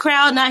his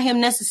crowd, not him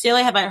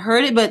necessarily. Have I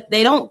heard it? But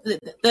they don't.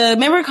 The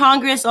member of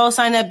Congress all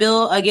signed that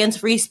bill against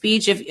free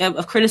speech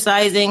of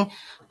criticizing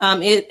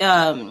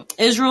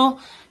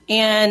Israel.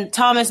 And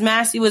Thomas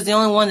Massey was the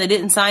only one that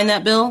didn't sign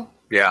that bill.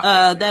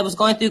 Yeah. That was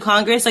going through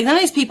Congress. Like, none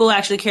of these people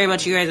actually care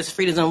about you guys'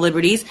 freedoms and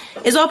liberties.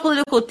 It's all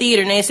political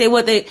theater, and they say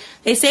what they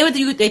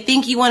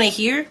think you want to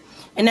hear,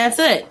 and that's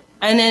it.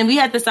 And then we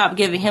have to stop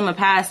giving him a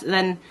pass. And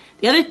then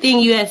the other thing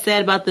you had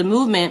said about the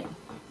movement,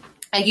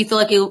 like you feel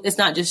like it's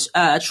not just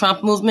a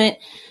Trump movement.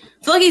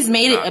 I feel like he's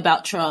made it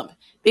about Trump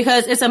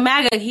because it's a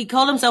MAGA. He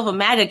called himself a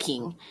MAGA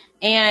king.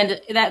 And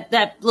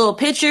that little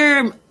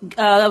picture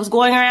that was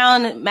going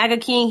around, MAGA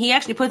King, he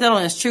actually put that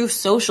on his Truth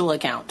Social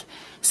account.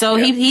 So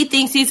he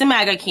thinks he's a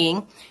MAGA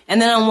King. And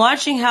then I'm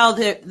watching how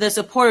the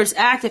supporters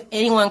act if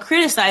anyone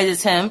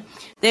criticizes him.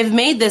 They've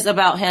made this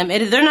about him.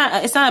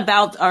 It's not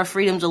about our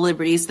freedoms or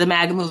liberties. The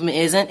MAGA movement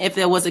isn't. If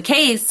there was a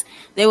case,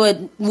 they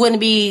wouldn't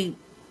be,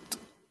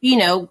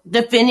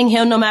 defending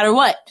him no matter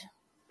what.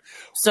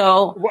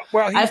 So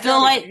I feel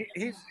like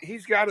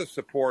he's got his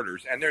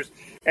supporters, and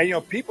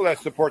people that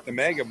support the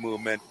MAGA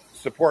movement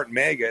support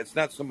MAGA. It's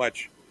not so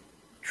much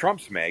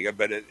Trump's MAGA,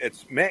 but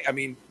it's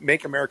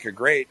Make America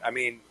Great. I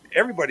mean,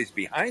 everybody's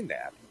behind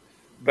that,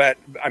 but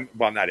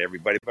not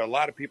everybody, but a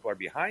lot of people are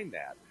behind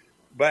that.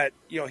 But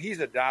he's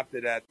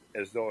adopted that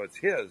as though it's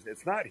his.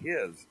 It's not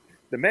his.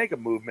 The MAGA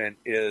movement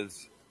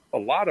is a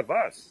lot of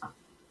us,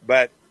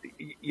 but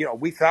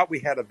we thought we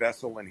had a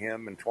vessel in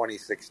him in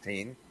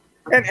 2016,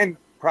 and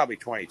probably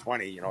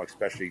 2020,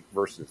 especially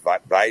versus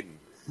Biden.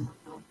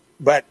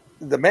 But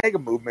the MAGA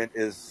movement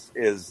is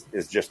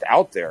just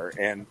out there,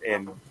 and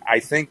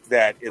I think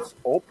that it's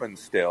open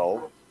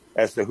still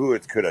as to who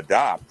it could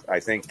adopt.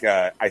 I think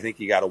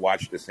you got to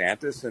watch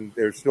DeSantis, and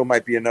there still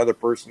might be another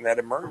person that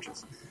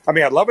emerges. I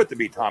mean, I'd love it to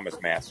be Thomas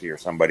Massey or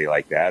somebody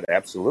like that,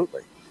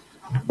 absolutely.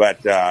 But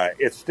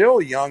it's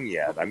still young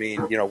yet. I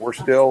mean, we're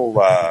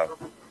still a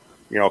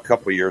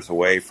couple of years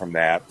away from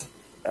that,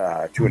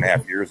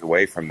 2.5 years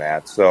away from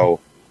that. So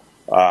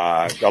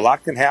A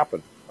lot can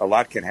happen. A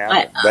lot can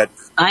happen. But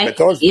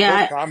those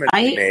comments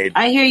you made,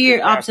 I hear your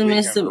last weekend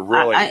optimism. were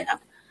really.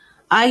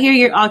 I hear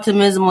your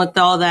optimism with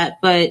all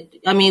that, but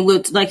I mean,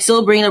 with like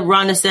still bringing up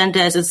Ron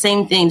DeSantis, it's the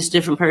same thing, just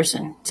different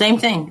person. Same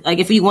thing. Like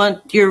if you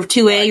want your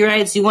 2A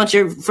rights, you want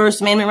your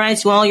First Amendment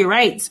rights, you want all your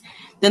rights,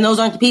 then those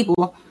aren't the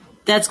people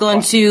that's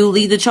going to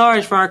lead the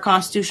charge for our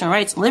constitutional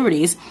rights and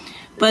liberties.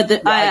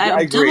 But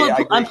I agree.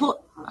 I'm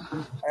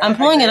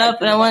pulling it up,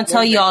 and I want to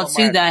tell you all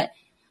too that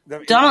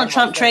Donald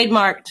Trump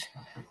trademarked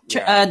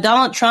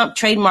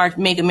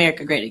 "Make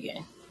America Great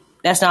Again."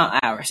 That's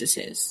not ours; it's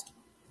his.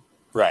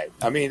 Right.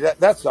 I mean,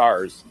 that's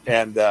ours.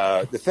 And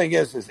the thing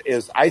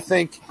is I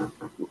think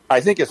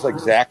it's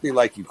exactly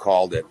like you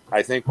called it.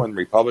 I think when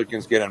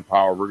Republicans get in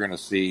power, we're going to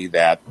see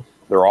that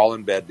they're all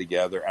in bed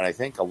together. And I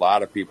think a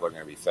lot of people are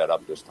going to be fed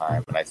up this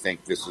time. And I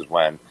think this is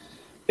when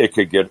it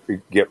could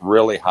get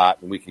really hot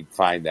and we could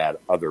find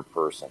that other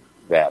person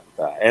that,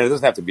 and it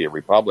doesn't have to be a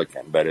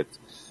Republican, but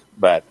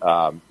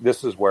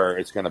this is where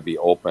it's going to be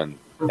open.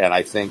 And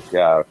I think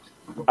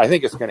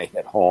it's going to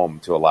hit home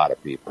to a lot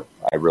of people.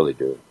 I really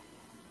do.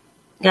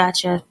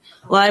 Gotcha.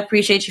 Well, I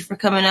appreciate you for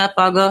coming up.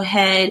 I'll go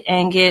ahead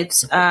and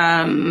get,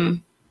 where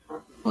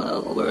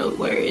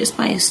is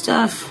my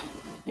stuff?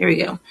 Here we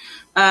go.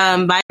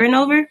 Byron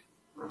over.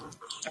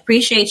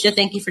 Appreciate you.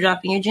 Thank you for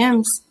dropping your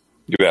gems.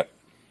 You bet.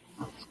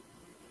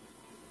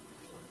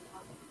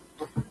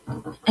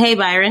 Hey,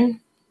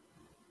 Byron.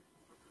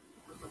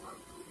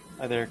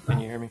 Hi there. Can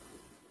you hear me?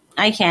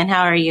 I can.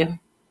 How are you?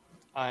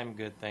 I'm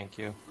good, thank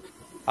you.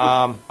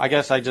 I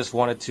guess I just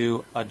wanted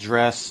to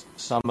address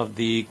some of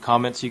the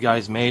comments you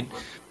guys made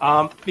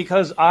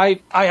because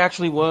I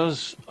actually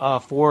was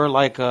for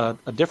like a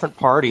different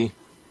party,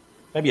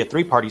 maybe a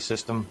 3-party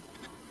system.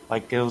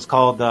 Like it was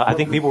called, I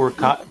think people were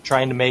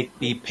trying to make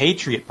the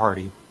Patriot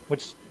Party,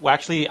 which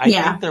actually I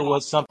think there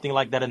was something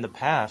like that in the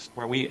past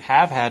where we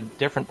have had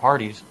different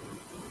parties.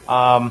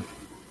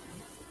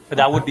 But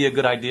that would be a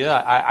good idea.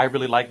 I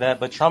really like that.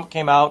 But Trump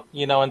came out,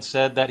 and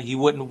said that he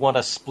wouldn't want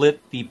to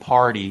split the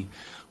party,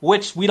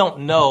 which we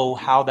don't know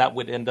how that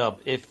would end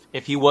up.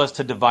 If he was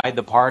to divide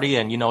the party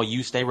and,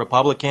 you stay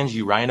Republicans,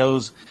 you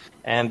rhinos,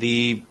 and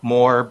the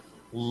more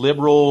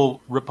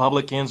liberal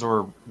Republicans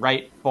or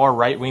far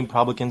right-wing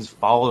Republicans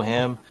follow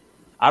him,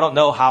 I don't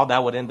know how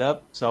that would end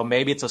up. So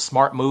maybe it's a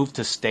smart move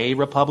to stay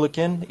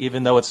Republican,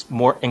 even though it's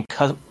more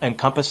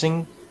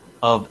encompassing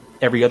of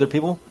every other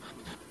people.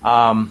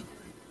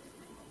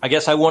 I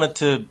guess I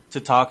wanted to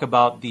talk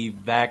about the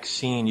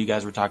vaccine you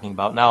guys were talking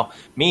about. Now,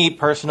 me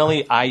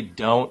personally, I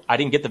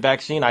didn't get the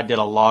vaccine. I did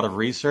a lot of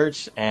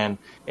research, and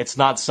it's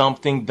not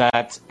something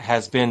that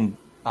has been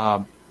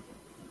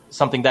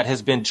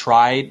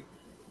tried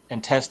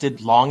and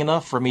tested long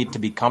enough for me to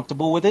be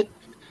comfortable with it.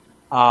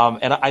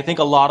 And I think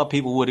a lot of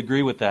people would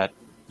agree with that.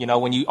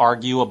 When you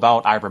argue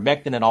about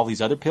ivermectin and all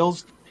these other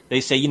pills, they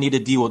say you need to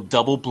deal with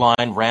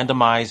double-blind,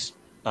 randomized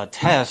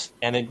test,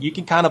 and then you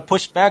can kind of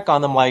push back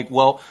on them like,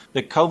 well,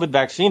 the COVID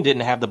vaccine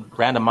didn't have the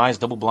randomized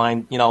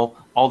double-blind,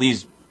 all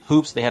these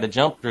hoops they had to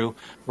jump through.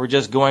 We're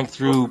just going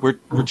through,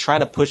 we're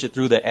trying to push it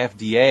through the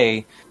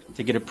FDA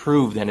to get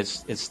approved, and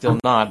it's still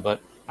not.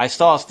 But I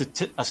saw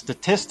a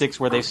statistics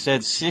where they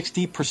said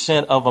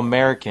 60% of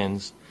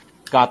Americans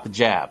got the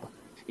jab.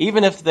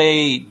 Even if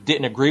they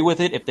didn't agree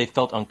with it, if they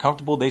felt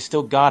uncomfortable, they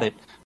still got it.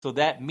 So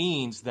that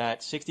means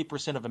that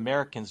 60% of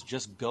Americans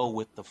just go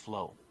with the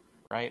flow,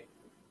 right?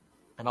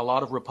 And a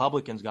lot of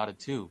Republicans got it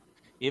too,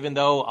 even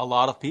though a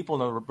lot of people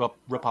in the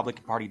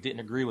Republican Party didn't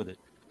agree with it.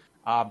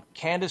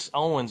 Candace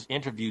Owens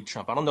interviewed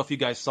Trump. I don't know if you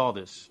guys saw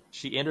this.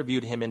 She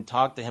interviewed him and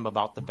talked to him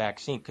about the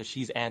vaccine because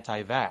she's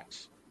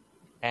anti-vax.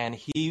 And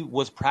he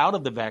was proud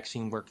of the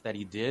vaccine work that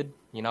he did.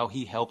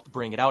 He helped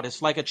bring it out.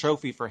 It's like a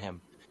trophy for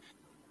him.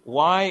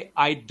 Why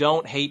I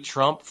don't hate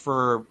Trump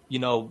for,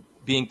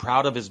 being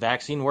proud of his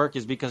vaccine work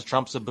is because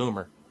Trump's a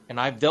boomer. And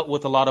I've dealt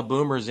with a lot of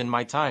boomers in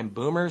my time.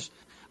 Boomers,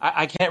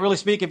 I can't really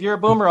speak if you're a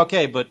boomer,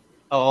 okay, but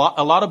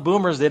a lot of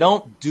boomers, they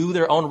don't do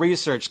their own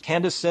research.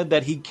 Candace said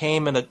that he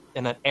came in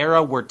an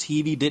era where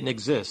TV didn't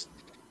exist.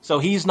 So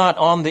he's not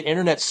on the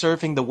internet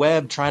surfing the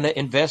web trying to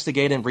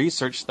investigate and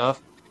research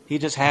stuff. He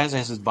just has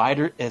his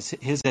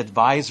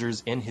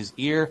advisors in his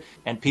ear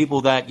and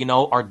people that,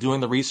 are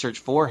doing the research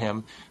for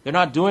him. They're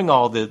not doing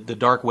all the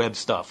dark web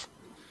stuff.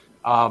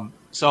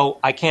 So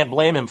I can't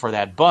blame him for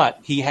that. But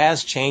he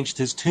has changed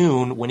his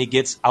tune when he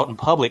gets out in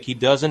public. He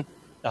doesn't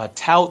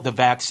tout the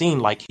vaccine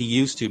like he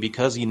used to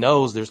because he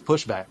knows there's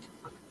pushback.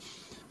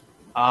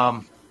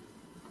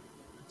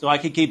 So I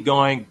could keep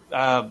going.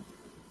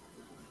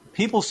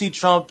 People see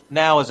Trump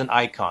now as an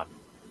icon.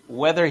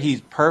 Whether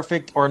he's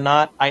perfect or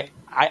not,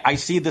 I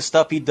see the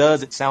stuff he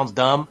does. It sounds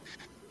dumb.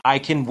 I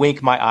can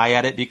wink my eye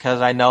at it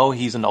because I know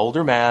he's an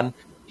older man.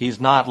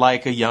 He's not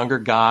like a younger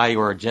guy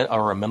or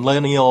a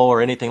millennial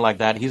or anything like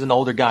that. He's an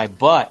older guy,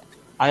 but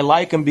I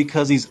like him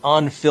because he's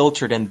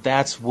unfiltered, and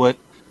that's what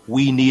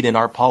we need in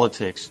our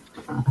politics.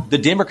 The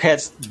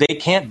Democrats, they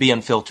can't be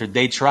unfiltered.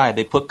 They tried.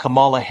 They put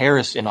Kamala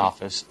Harris in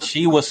office.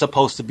 She was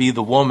supposed to be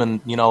the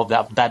woman,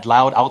 that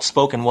loud,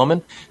 outspoken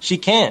woman. She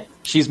can't.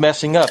 she's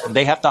messing up and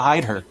they have to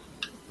hide her,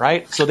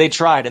 right? So they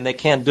tried and they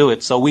can't do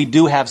it. So we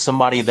do have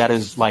somebody that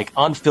is like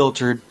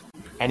unfiltered,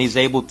 and he's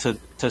able to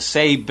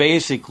say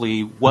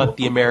basically what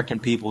the American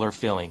people are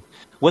feeling.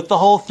 With the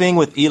whole thing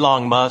with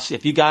Elon Musk,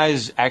 if you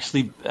guys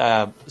actually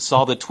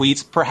saw the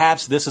tweets,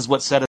 perhaps this is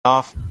what set it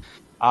off.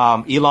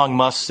 Elon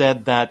Musk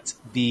said that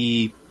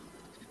the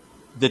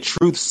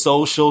Truth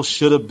Social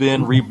should have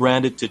been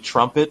rebranded to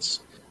Trumpets,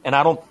 and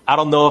I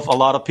don't know if a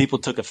lot of people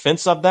took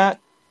offense of that,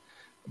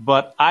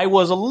 but I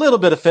was a little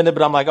bit offended.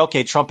 But I'm like,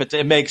 okay, trumpet,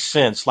 it makes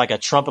sense, like a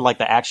trumpet, like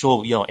the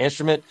actual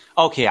instrument.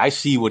 Okay, I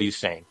see what he's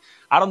saying.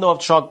 I don't know if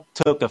Trump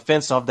took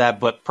offense of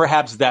that, but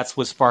perhaps that's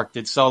what sparked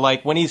it. So,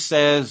 like when he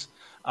says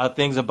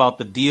things about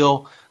the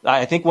deal,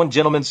 I think one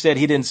gentleman said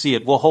he didn't see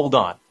it. Well, hold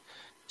on.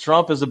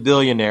 Trump is a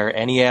billionaire,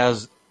 and he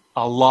has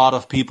a lot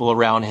of people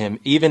around him,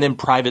 even in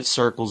private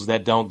circles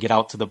that don't get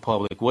out to the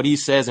public. What he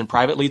says and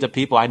privately to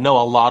people, I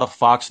know a lot of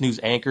Fox News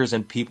anchors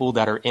and people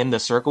that are in the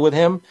circle with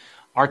him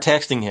are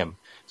texting him.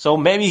 So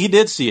maybe he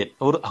did see it.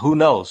 Who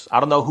knows? I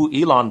don't know who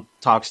Elon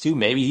talks to.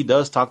 Maybe he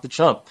does talk to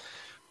Trump.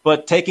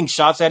 But taking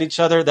shots at each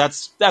other,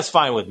 that's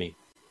fine with me.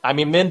 I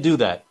mean, men do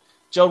that.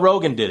 Joe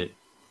Rogan did it,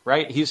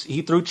 right?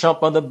 He threw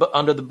Trump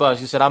under the bus.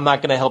 He said, I'm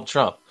not going to help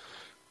Trump.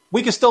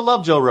 We can still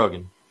love Joe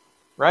Rogan,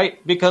 right?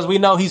 Because we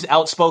know he's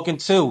outspoken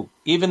too.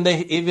 Even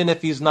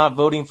if he's not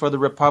voting for the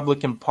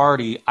Republican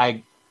Party,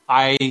 I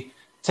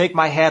take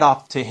my hat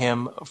off to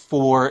him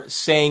for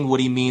saying what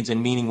he means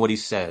and meaning what he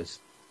says,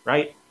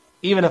 right?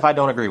 Even if I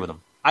don't agree with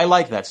him. I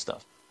like that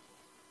stuff.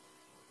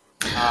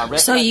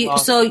 So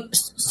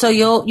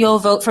you'll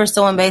vote for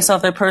someone based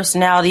off their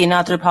personality and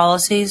not their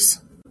policies?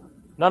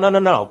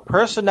 No.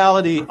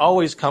 Personality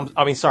always comes.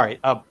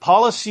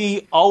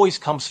 Policy always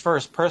comes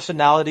first.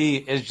 Personality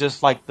is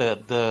just like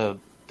the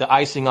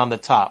icing on the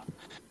top.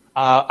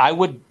 I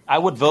would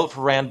vote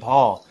for Rand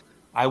Paul.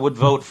 I would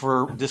vote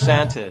for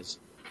DeSantis.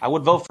 I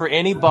would vote for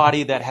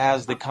anybody that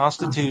has the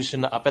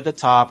Constitution up at the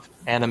top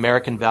and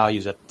American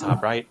values at the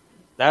top. Right?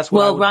 That's what.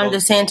 Well, Ron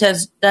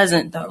DeSantis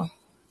doesn't, though.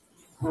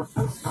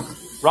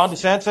 Ron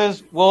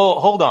DeSantis? Well,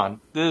 hold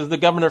on. This is the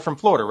governor from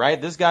Florida,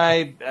 right? This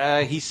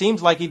guy, he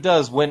seems like he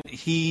does. When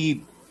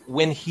he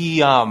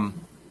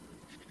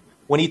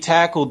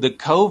tackled the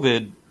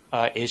COVID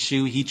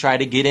issue, he tried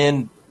to get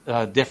in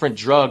different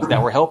drugs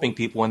that were helping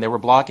people, and they were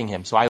blocking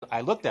him. So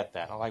I looked at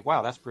that. I'm like,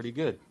 wow, that's pretty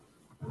good.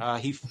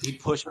 He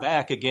pushed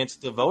back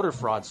against the voter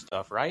fraud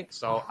stuff, right?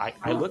 So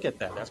I look at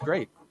that. That's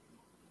great.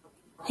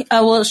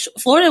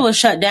 Florida was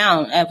shut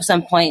down at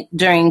some point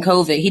during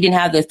COVID. He didn't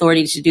have the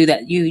authority to do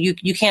that.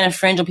 You can't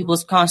infringe on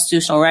people's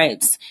constitutional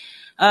rights.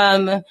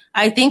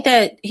 I think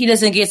that he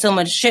doesn't get so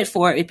much shit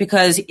for it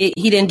because he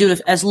didn't do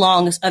it as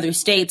long as other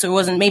states, or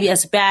wasn't maybe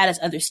as bad as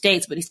other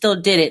states, but he still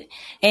did it.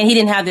 And he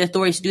didn't have the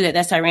authority to do that.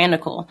 That's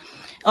tyrannical.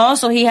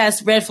 Also, he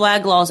has red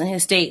flag laws in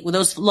his state. With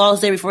those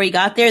laws there before he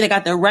got there, they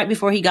got there right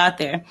before he got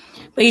there.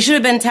 But he should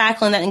have been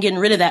tackling that and getting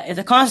rid of that. If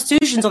the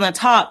Constitution's on the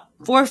top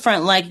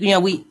forefront, like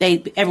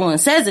everyone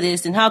says it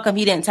is, then how come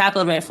he didn't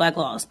tackle the red flag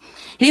laws?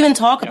 He didn't even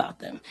talk about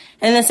them.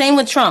 And the same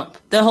with Trump.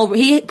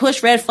 He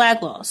pushed red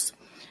flag laws.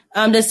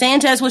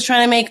 DeSantis was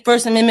trying to make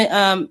First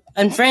Amendment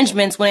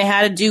infringements when it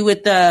had to do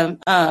with the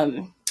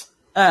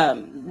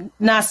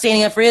not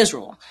standing up for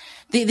Israel.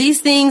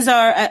 These things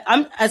are,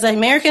 as an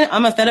American,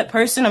 I'm a fed up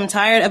person. I'm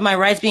tired of my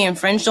rights being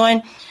infringed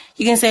on.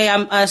 You can say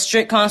I'm a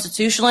strict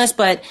constitutionalist,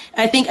 but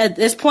I think at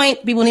this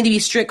point, people need to be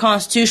strict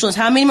constitutionalists.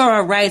 How many more of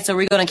our rights are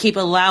we going to keep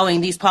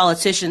allowing these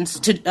politicians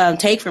to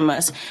take from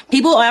us?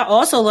 People are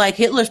also like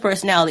Hitler's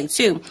personality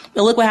too.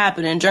 But look what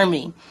happened in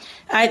Germany.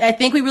 I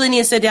think we really need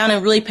to sit down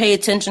and really pay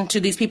attention to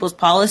these people's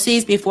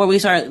policies before we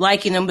start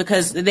liking them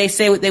because they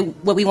say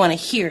what we want to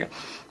hear.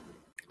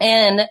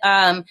 And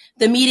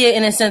the media,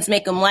 in a sense,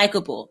 make them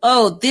likable.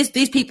 Oh,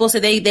 these people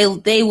say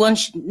they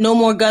want no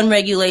more gun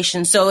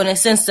regulation. So, in a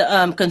sense,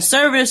 the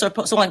conservatives or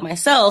someone like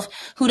myself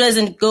who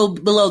doesn't go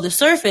below the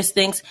surface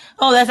thinks,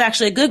 oh, that's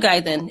actually a good guy.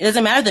 Then it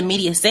doesn't matter the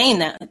media saying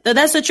that.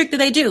 That's the trick that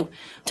they do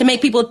to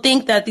make people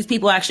think that these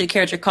people actually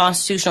care about your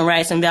constitutional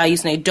rights and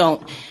values, and they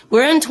don't.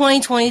 We're in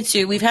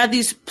 2022. We've had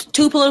these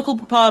two political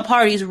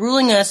parties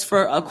ruling us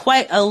for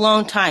quite a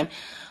long time.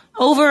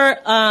 Over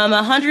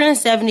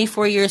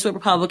 174 years with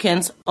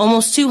Republicans,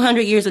 almost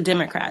 200 years with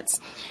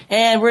Democrats.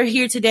 And we're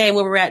here today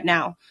where we're at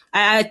now.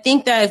 I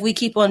think that if we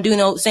keep on doing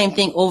the same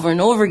thing over and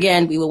over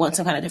again, we will want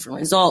some kind of different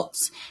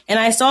results. And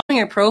I saw in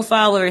your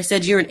profile where it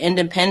said you're an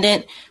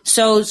independent.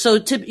 So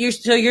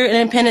you're an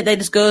independent that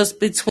just goes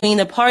between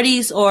the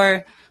parties,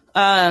 or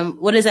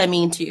what does that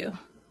mean to you?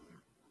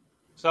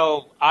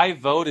 So I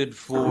voted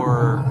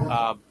for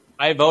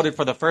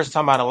the first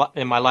time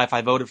in my life,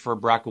 I voted for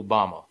Barack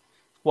Obama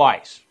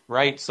twice.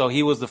 Right. So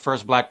he was the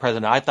first black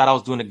president. I thought I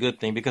was doing a good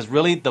thing because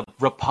really the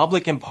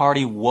Republican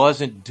Party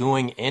wasn't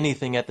doing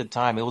anything at the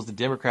time. It was the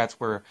Democrats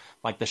were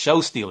like the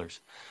show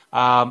stealers.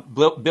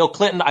 Bill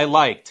Clinton, I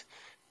liked.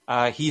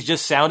 He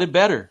just sounded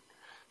better.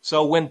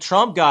 So when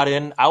Trump got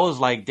in, I was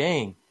like,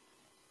 dang,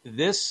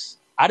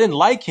 I didn't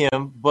like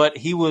him, but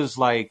he was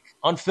like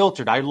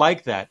unfiltered. I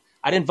like that.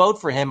 I didn't vote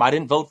for him. I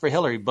didn't vote for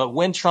Hillary. But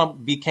when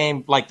Trump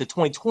became like the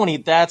 2020,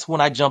 that's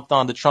when I jumped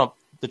on the Trump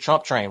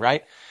train,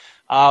 right?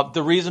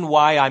 The reason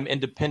why I'm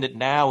independent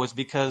now is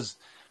because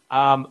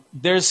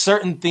there's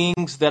certain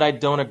things that I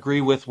don't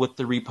agree with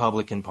the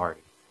Republican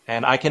Party.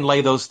 And I can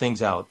lay those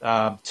things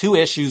out. Two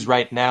issues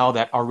right now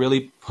that are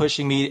really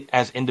pushing me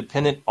as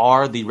independent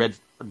are the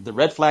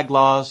red flag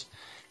laws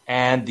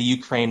and the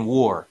Ukraine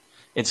war.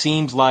 It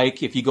seems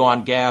like if you go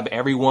on Gab,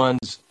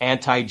 everyone's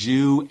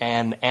anti-Jew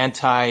and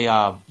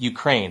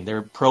anti-Ukraine.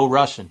 They're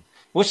pro-Russian,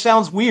 which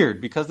sounds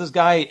weird because this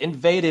guy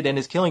invaded and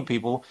is killing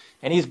people,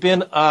 and he's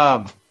been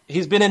a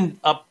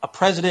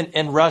president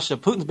in Russia.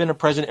 Putin's been a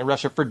president in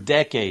Russia for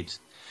decades.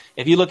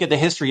 If you look at the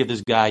history of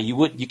this guy,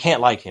 you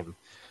can't like him.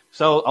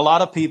 So a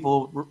lot of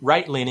people,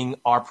 right-leaning,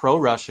 are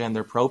pro-Russia and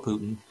they're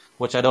pro-Putin,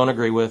 which I don't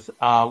agree with.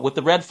 With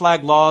the red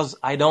flag laws,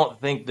 I don't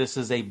think this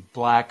is a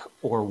black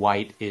or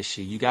white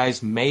issue. You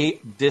guys may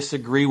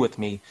disagree with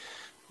me,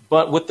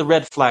 but with the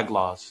red flag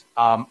laws,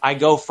 I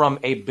go from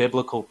a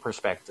biblical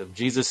perspective.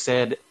 Jesus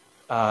said,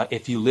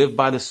 if you live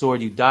by the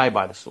sword, you die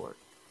by the sword.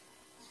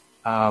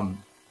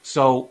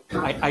 So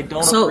I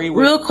don't agree with...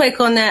 So real quick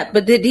on that,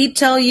 but did he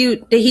tell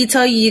you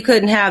you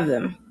couldn't have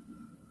them?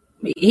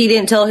 He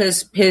didn't tell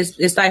his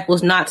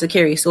disciples not to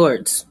carry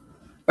swords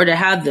or to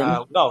have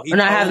them, or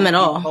not have them at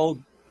all.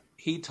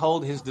 He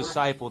told his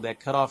disciple that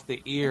cut off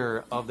the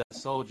ear of that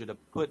soldier to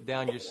put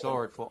down your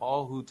sword, for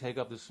all who take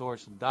up the sword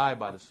shall die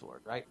by the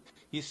sword. Right?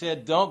 He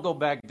said, don't go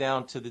back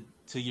down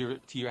to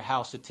your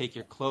house to take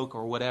your cloak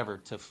or whatever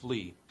to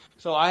flee.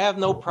 So I have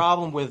no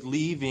problem with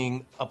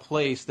leaving a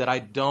place that I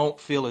don't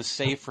feel is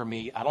safe for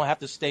me. I don't have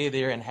to stay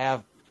there and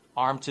have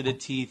armed to the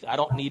teeth. I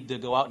don't need to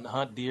go out and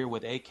hunt deer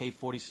with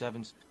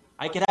AK-47s.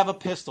 I can have a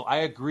pistol. I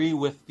agree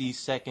with the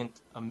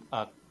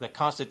the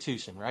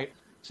Constitution, right?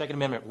 Second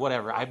Amendment,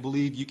 whatever. I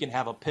believe you can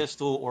have a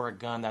pistol or a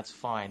gun. That's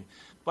fine.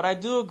 But I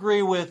do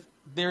agree with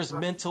there's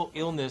mental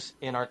illness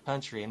in our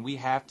country, and we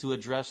have to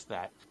address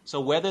that.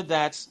 So whether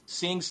that's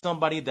seeing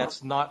somebody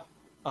that's not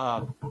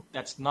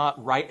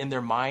right in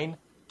their mind,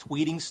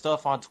 tweeting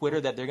stuff on Twitter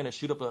that they're going to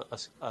shoot up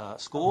a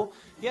school,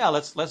 yeah,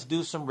 let's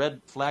do some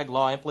red flag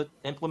law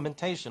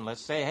implementation.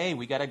 Let's say, hey,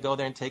 we got to go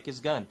there and take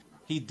his gun.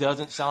 He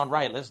doesn't sound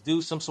right. Let's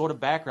do some sort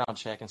of background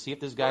check and see if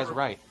this guy's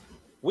right.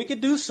 We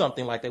could do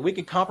something like that. We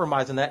could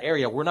compromise in that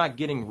area. We're not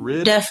getting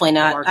rid Definitely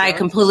not. of our I guns.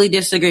 completely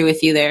disagree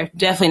with you there.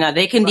 Definitely not.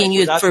 They condemn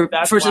you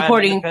for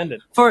supporting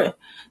for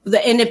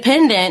the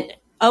independent.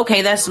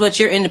 Okay, that's what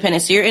your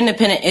independence. So your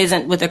independent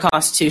isn't with the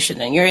Constitution.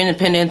 Then your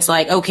independence,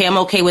 like, okay, I'm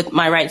okay with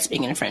my rights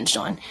being infringed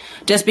on,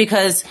 just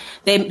because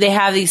they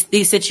have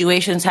these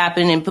situations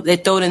happen and they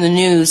throw it in the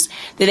news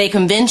that they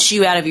convince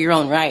you out of your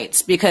own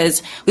rights.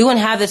 Because we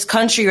wouldn't have this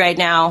country right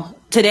now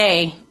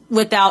today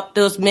without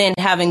those men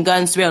having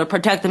guns to be able to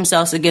protect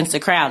themselves against the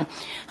crown.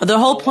 The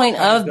whole point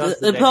of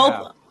the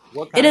Pope.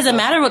 It doesn't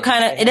matter what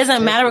kind of. It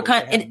doesn't matter what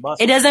kind.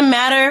 It doesn't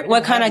matter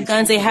what kind of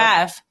guns they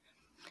have.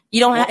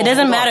 You don't. It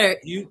doesn't matter.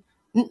 Do you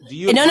No.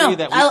 agree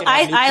that we can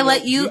have I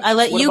let you. I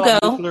let you go.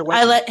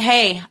 I let.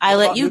 Hey, I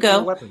let you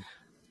go.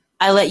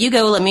 I let you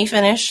go. Let me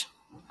finish.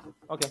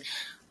 Okay.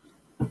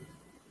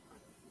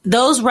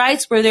 Those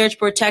rights were there to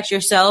protect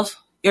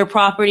yourself, your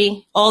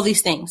property, all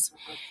these things.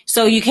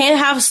 So you can't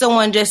have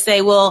someone just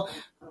say, well,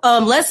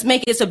 let's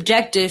make it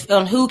subjective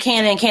on who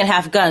can and can't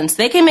have guns.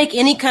 They can make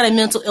any kind of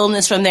mental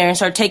illness from there and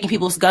start taking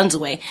people's guns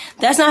away.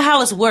 That's not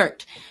how it's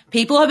worked.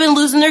 People have been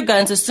losing their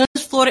guns. As soon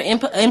as Florida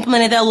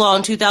implemented that law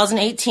in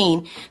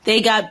 2018,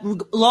 they got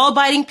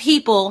law-abiding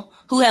people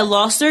who had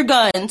lost their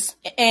guns,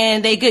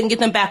 and they couldn't get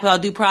them back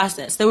without due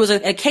process. There was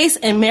a case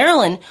in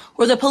Maryland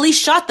where the police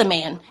shot the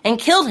man and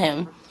killed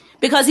him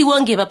because he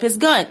wouldn't give up his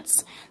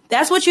guns.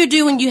 That's what you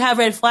do when you have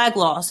red flag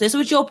laws. This is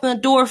what you open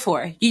the door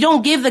for. You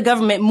don't give the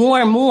government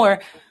more and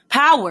more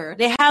power.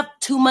 They have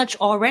too much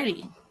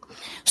already.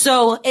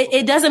 So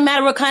it doesn't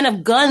matter what kind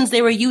of guns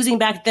they were using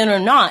back then or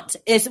not.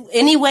 It's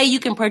any way you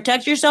can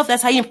protect yourself.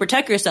 That's how you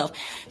protect yourself.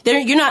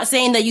 You're not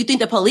saying that you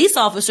think the police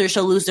officers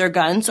should lose their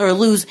guns or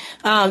lose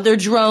their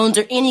drones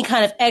or any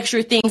kind of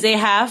extra things they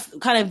have,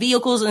 kind of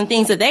vehicles and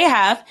things that they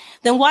have.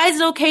 Then why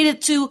is it okay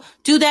to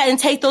do that and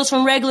take those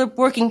from regular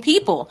working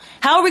people?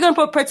 How are we going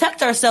to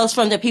protect ourselves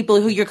from the people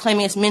who you're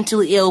claiming is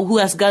mentally ill, who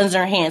has guns in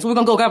their hands? We're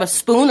going to go grab a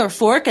spoon or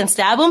fork and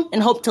stab them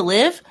and hope to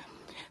live?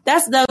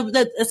 That's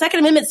the Second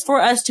Amendment is for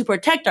us to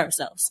protect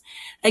ourselves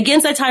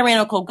against a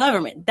tyrannical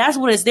government. That's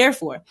what it's there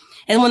for.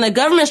 And when the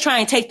government is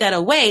trying to take that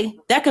away,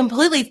 that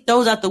completely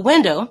throws out the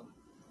window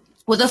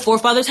what the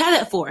forefathers had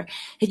it for.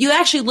 If you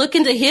actually look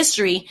into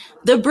history,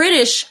 the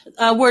British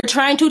were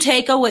trying to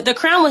take away, the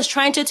crown was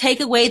trying to take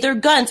away their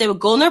guns. They would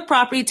go on their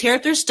property, tear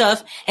up their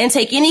stuff, and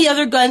take any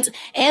other guns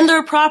and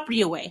their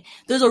property away.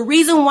 There's a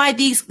reason why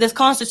this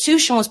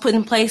Constitution was put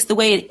in place the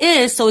way it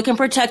is, so it can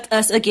protect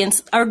us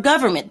against our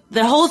government.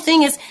 The whole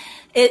thing is,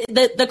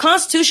 the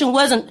Constitution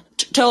wasn't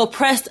to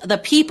oppress the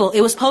people.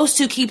 It was supposed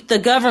to keep the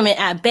government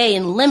at bay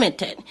and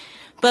limited.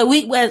 But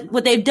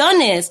what they've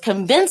done is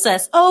convince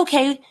us,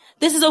 okay,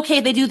 this is okay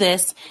if they do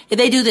this,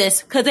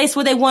 because that's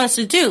what they want us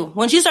to do.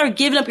 Once you start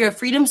giving up your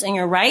freedoms and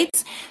your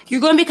rights,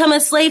 you're going to become a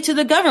slave to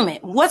the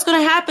government. What's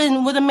going to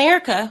happen with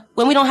America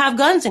when we don't have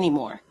guns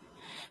anymore?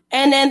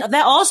 And then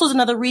that also is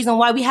another reason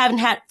why we haven't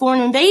had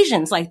foreign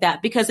invasions like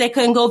that, because they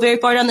couldn't go very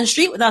far down the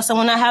street without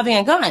someone not having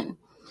a gun.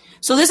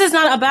 So this is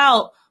not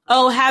about,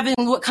 having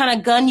what kind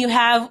of gun you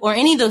have or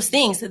any of those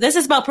things. This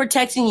is about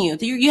protecting you.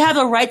 You have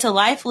a right to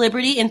life,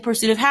 liberty, and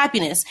pursuit of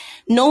happiness.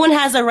 No one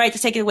has a right to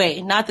take it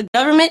away. Not the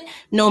government,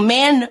 no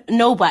man,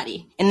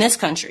 nobody in this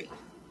country.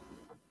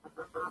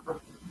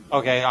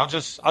 Okay, I'll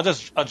just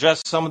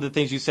address some of the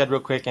things you said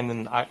real quick, and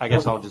then I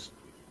guess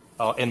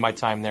I'll end my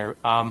time there.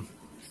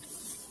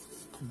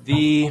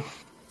 The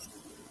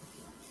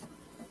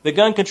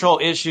gun control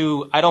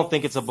issue, I don't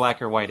think it's a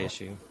black or white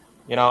issue.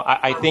 You know,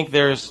 I think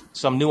there's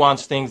some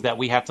nuanced things that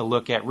we have to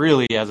look at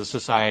really as a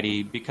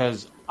society,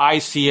 because I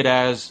see it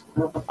as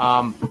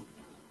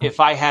if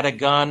I had a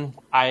gun,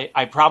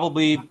 I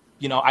probably,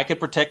 I could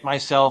protect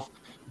myself.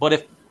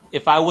 But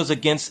if I was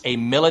against a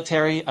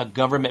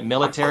government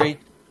military,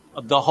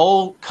 the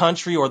whole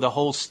country or the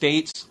whole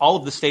states, all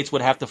of the states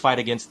would have to fight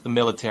against the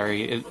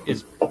military.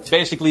 It's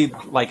basically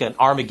like an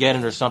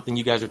Armageddon or something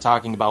you guys are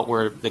talking about,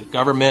 where the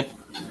government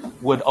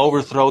would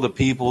overthrow the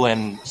people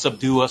and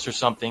subdue us or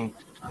something.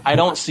 I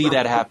don't see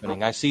that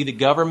happening. I see the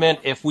government,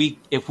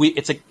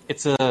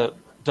 it's a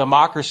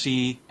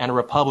democracy and a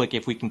republic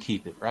if we can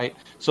keep it, right?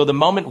 So the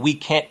moment we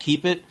can't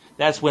keep it,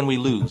 that's when we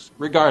lose,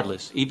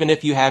 regardless. Even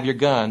if you have your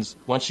guns,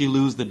 once you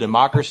lose the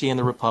democracy and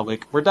the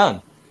republic, we're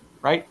done,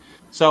 right?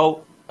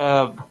 So,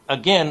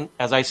 again,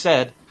 as I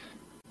said,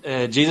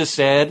 Jesus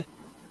said,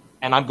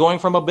 and I'm going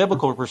from a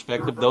biblical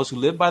perspective, those who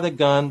live by the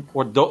gun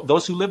or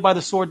those who live by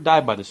the sword die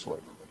by the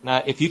sword.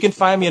 Now, if you can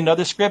find me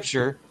another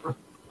scripture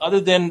other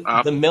than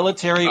the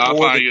military or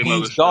the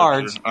king's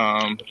guards.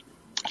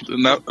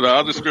 The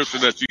other scripture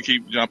that you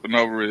keep jumping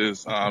over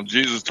is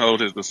Jesus told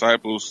his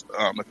disciples,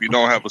 if you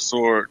don't have a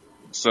sword,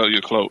 sell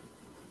your cloak.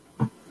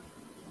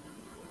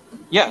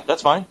 Yeah,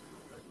 that's fine.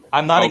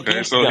 I'm not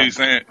against guns.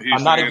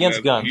 I'm not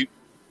against guns.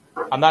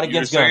 I'm not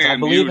against guns. I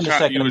believe in the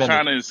Second Amendment. You were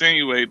trying to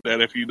insinuate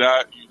that if you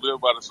live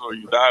by the sword,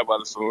 you die by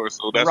the sword.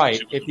 So that's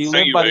right. If you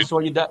live by the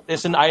sword, you die.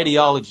 It's an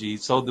ideology.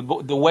 So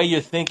the way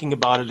you're thinking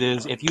about it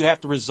is, if you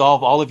have to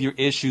resolve all of your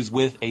issues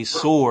with a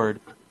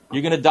sword,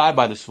 you're going to die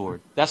by the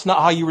sword. That's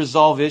not how you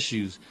resolve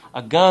issues.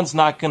 A gun's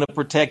not going to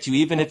protect you,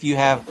 even if you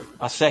have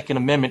a Second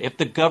Amendment. If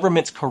the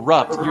government's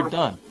corrupt, you're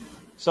done.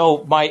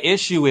 So my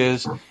issue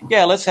is,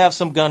 let's have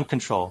some gun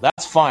control.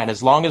 That's fine,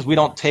 as long as we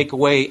don't take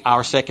away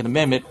our Second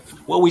Amendment.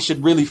 What we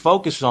should really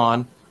focus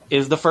on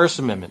is the First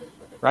Amendment,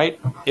 right?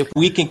 If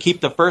we can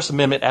keep the First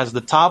Amendment as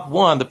the top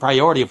one, the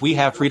priority, if we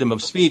have freedom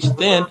of speech,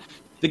 then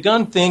the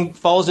gun thing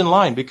falls in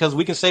line, because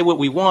we can say what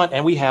we want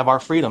and we have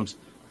our freedoms.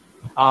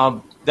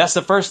 That's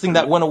the first thing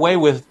that went away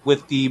with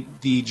the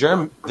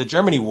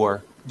Germany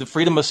war. The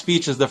freedom of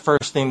speech is the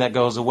first thing that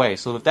goes away.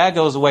 So if that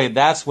goes away,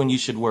 that's when you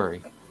should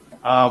worry.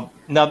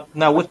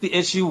 Now with the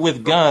issue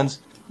with guns,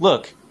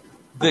 look,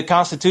 the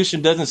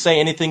Constitution doesn't say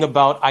anything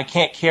about I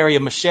can't carry a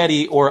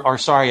machete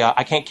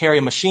I can't carry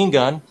a machine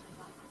gun.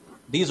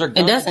 These are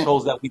gun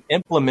controls that we've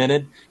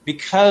implemented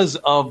because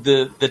of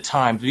the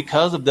times,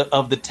 because of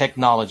the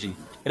technology.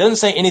 It doesn't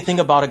say anything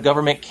about a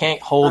government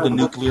can't hold a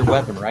nuclear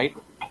weapon, right?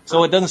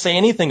 So it doesn't say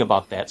anything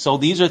about that. So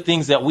these are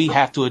things that we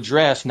have to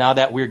address now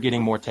that we're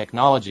getting more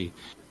technology.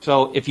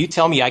 So if you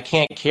tell me I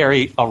can't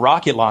carry a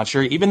rocket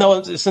launcher, even though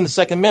it's in the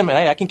Second Amendment,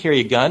 I can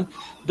carry a gun.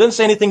 It doesn't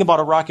say anything about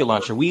a rocket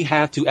launcher. We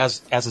have to,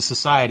 as a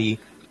society,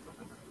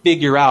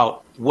 figure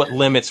out what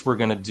limits we're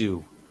going to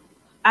do.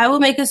 I will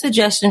make a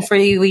suggestion for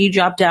you when you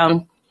drop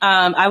down.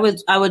 I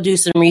would do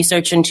some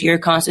research into your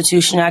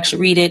Constitution,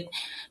 actually read it,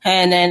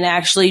 and then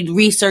actually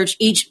research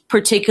each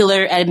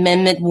particular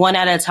amendment one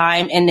at a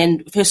time, and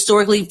then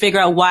historically figure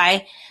out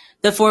why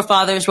the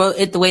forefathers wrote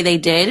it the way they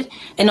did,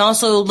 and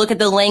also look at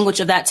the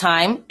language of that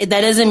time.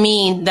 That doesn't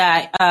mean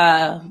that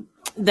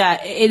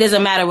that it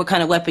doesn't matter what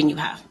kind of weapon you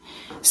have.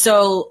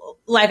 So,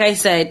 like I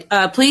said,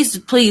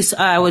 please,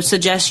 I would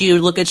suggest you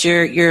look at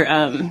your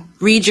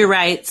read your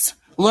rights,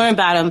 learn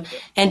about them,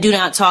 and do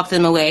not talk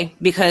them away,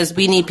 because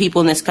we need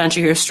people in this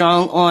country who are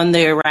strong on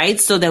their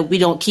rights, so that we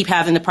don't keep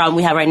having the problem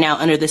we have right now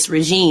under this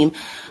regime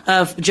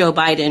of Joe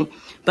Biden.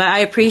 But I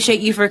appreciate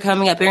you for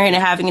coming up here and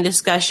having a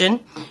discussion.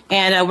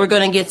 And we're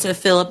going to get to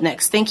Philip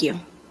next. Thank you.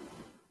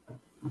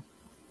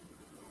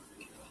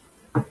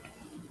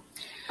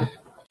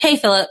 Hey,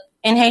 Philip.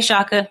 And hey,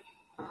 Shaka.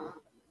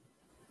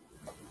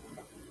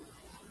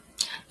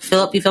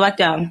 Philip, you fell back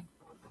down.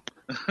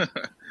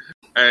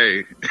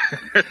 Hey.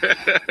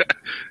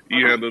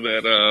 You handle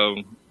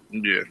that.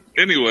 Yeah.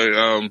 Anyway,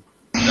 that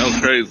was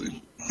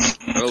crazy.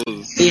 That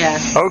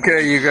was,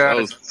 okay, you got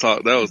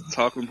that was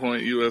Talking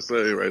Point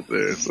USA right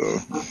there. So,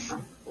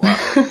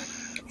 wow.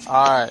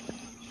 All right,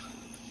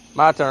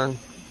 my turn.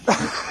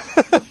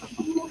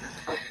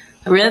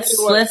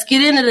 Let's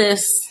get into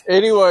this.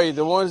 Anyway,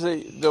 the ones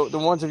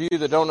of you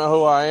that don't know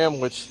who I am,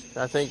 which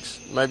I think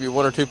maybe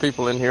one or two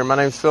people in here. My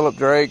name's Philip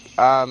Drake.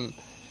 I'm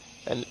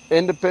an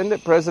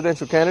independent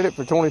presidential candidate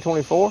for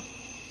 2024.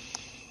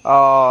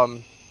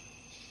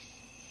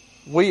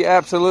 We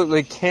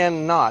absolutely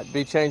cannot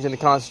be changing the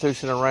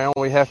Constitution around.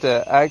 We have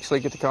to actually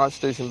get the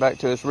Constitution back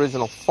to its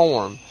original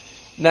form.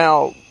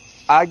 Now,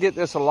 I get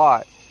this a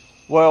lot.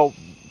 Well,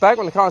 back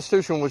when the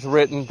Constitution was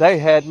written, they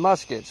had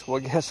muskets. Well,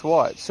 guess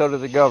what? So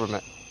did the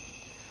government.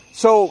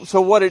 So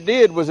what it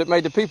did was it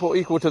made the people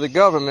equal to the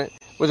government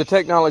with the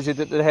technology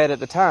that they had at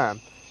the time.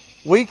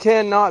 We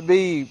cannot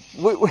be...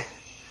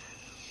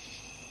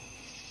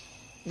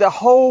 The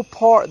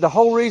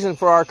whole reason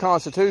for our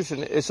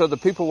Constitution is so the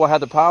people will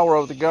have the power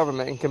over the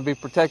government and can be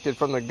protected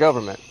from the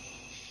government.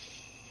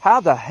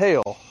 How the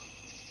hell?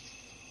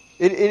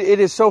 It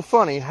is so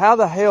funny. How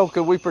the hell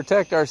could we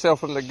protect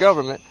ourselves from the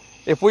government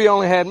if we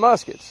only had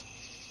muskets?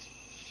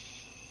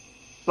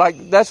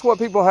 Like, that's what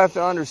people have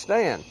to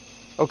understand.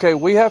 Okay,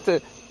 we have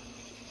to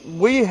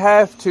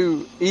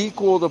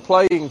equal the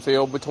playing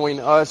field between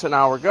us and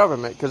our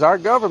government, because our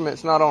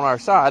government's not on our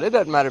side. It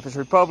doesn't matter if it's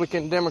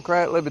Republican,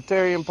 Democrat,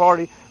 Libertarian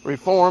Party,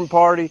 Reform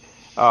Party,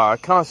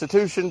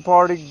 Constitution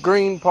Party,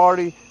 Green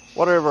Party,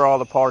 whatever all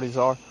the parties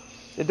are.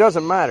 It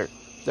doesn't matter.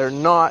 They're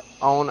not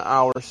on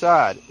our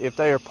side. If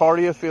they are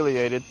party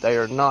affiliated, they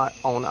are not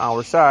on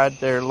our side.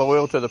 They're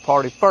loyal to the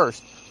party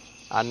first.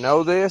 I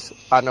know this.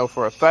 I know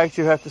for a fact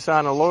you have to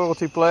sign a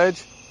loyalty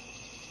pledge.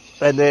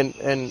 And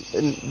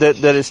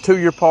that is to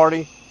your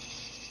party,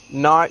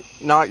 not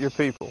your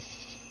people.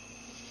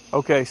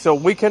 Okay, so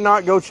we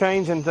cannot go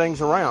changing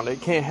things around.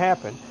 It can't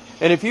happen.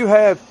 And if you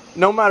have,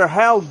 no matter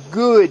how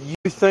good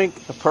you think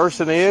the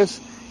person is,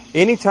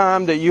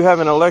 anytime that you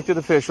have an elected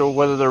official,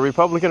 whether they're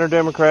Republican or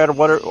Democrat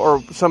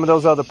or some of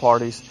those other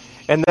parties,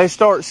 and they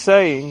start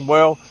saying,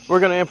 well,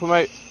 we're going to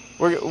implement,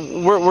 we're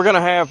going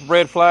to have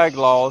red flag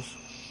laws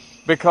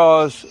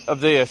because of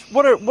this,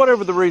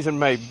 whatever the reason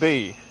may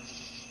be.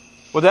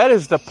 Well, that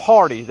is the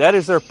party. That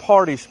is their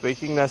party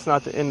speaking. That's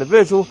not the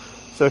individual.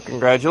 So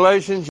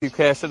congratulations, you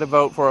casted a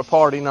vote for a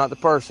party, not the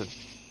person,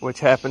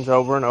 which happens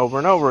over and over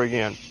and over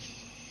again.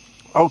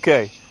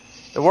 Okay,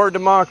 the word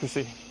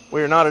democracy.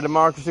 We are not a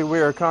democracy. We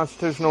are a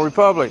constitutional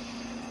republic.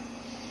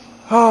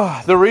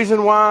 The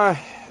reason why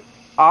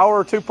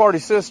our two-party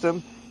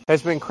system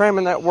has been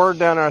cramming that word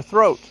down our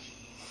throat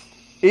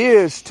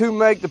is to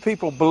make the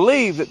people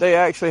believe that they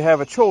actually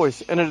have a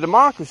choice. In a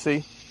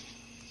democracy,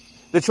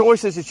 the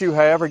choices that you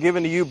have are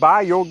given to you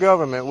by your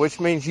government, which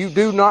means you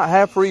do not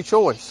have free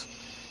choice.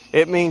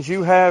 It means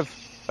you have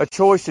a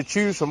choice to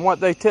choose from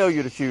what they tell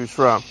you to choose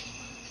from.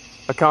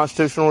 A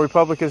constitutional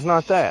republic is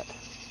not that.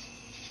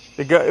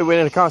 In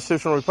a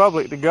constitutional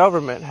republic, the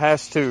government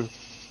has to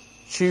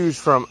choose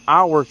from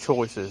our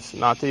choices,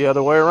 not the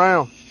other way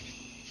around.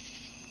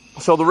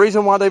 So the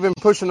reason why they've been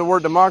pushing the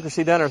word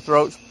democracy down our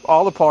throats,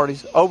 all the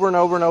parties, over and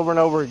over and over and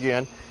over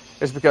again,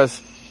 is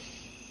because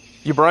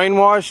you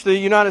brainwash the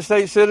United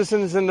States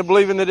citizens into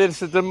believing that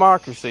it's a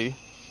democracy.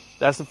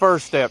 That's the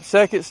first step.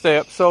 Second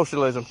step,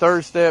 socialism.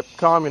 Third step,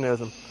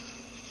 communism.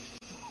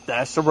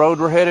 That's the road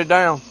we're headed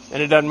down.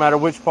 And it doesn't matter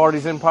which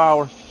party's in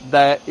power.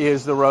 That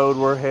is the road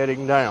we're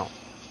heading down.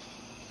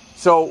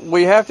 So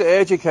we have to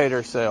educate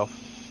ourselves.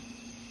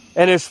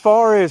 And as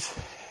far as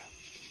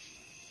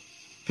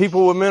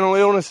people with mental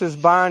illnesses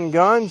buying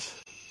guns,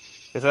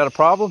 is that a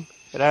problem?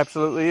 It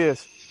absolutely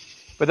is.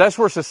 But that's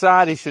where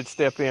society should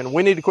step in.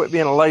 We need to quit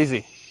being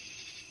lazy.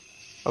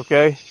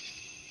 Okay?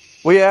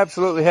 We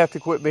absolutely have to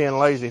quit being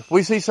lazy. If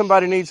we see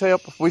somebody needs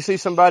help, if we see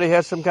somebody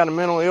has some kind of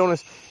mental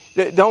illness,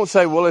 don't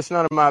say, well, it's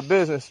none of my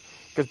business.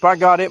 Because by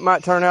God, it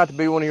might turn out to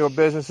be one of your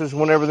businesses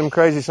whenever them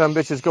crazy son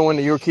bitches go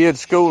into your kid's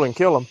school and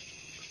kill them.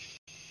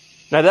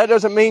 Now, that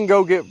doesn't mean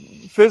go get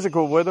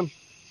physical with them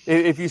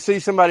if you see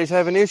somebody's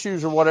having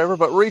issues or whatever,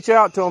 but reach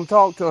out to them,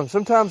 talk to them.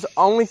 Sometimes the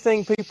only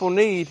thing people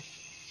need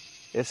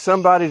is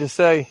somebody to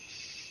say,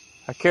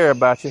 I care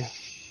about you.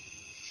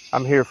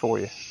 I'm here for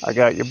you. I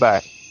got your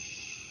back.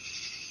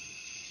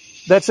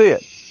 That's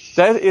it.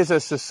 That is a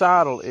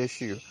societal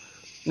issue.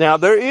 Now,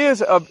 there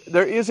is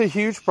a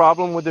huge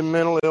problem with the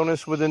mental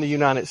illness within the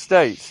United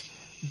States,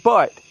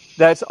 but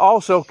that's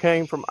also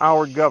came from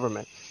our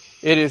government.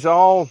 It is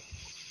all,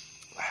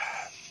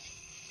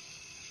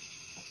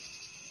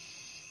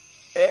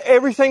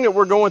 everything that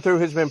we're going through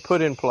has been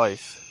put in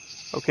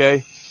place,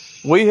 okay?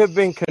 We have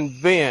been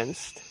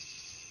convinced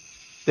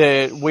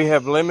that we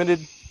have limited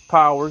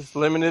powers,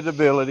 limited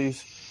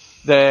abilities,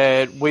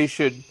 that we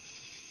should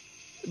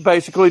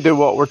basically do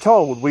what we're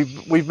told.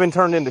 We've been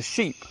turned into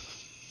sheep,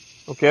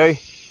 okay?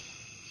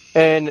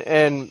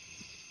 And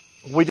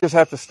we just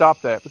have to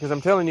stop that, because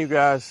I'm telling you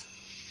guys,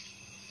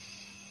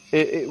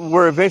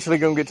 we're eventually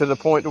going to get to the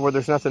point where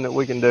there's nothing that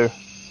we can do.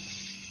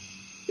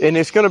 And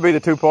it's going to be the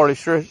two-party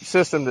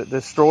system that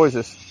destroys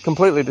us,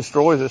 completely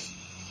destroys us.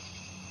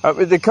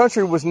 The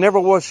country never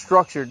was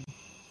structured,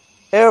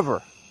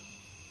 ever,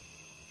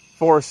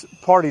 for a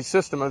party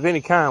system of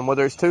any kind,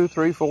 whether it's 2,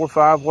 3, 4,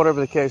 5,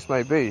 whatever the case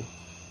may be.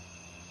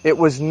 It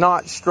was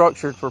not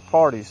structured for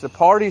parties. The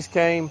parties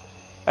came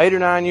 8 or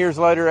 9 years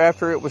later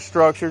after it was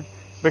structured,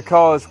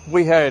 because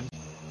we had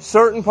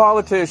certain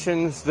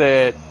politicians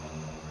that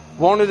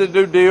wanted to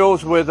do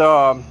deals with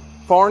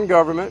foreign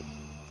government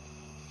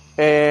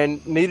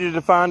and needed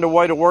to find a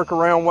way to work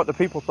around what the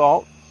people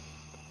thought.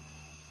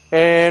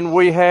 And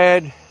we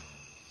had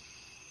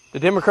the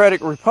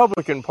Democratic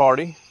Republican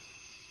Party,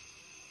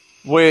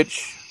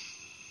 which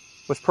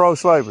was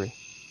pro-slavery.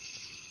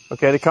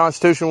 Okay, the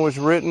Constitution was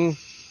written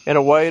in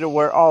a way to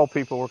where all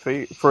people were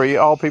free,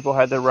 all people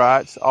had their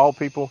rights, all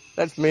people,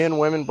 that's men,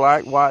 women,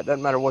 black, white,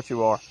 doesn't matter what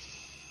you are.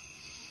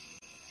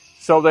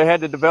 So they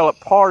had to develop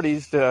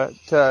parties to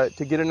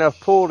get enough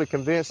pull to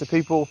convince the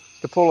people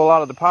to pull a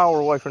lot of the power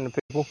away from the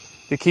people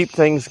to keep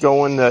things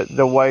going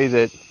the way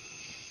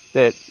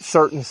that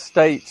certain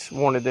states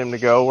wanted them to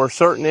go, or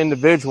certain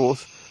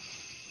individuals.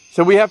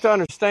 So we have to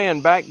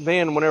understand, back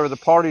then, whenever the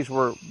parties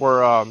were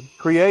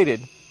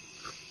created,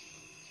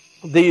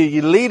 the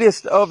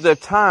elitists of the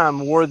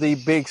time were the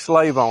big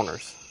slave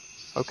owners.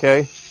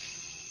 Okay?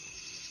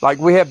 Like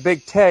we have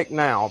big tech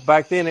now.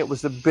 Back then it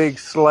was the big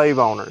slave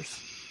owners.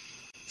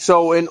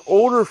 So in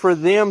order for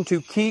them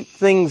to keep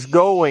things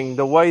going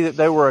the way that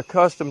they were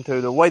accustomed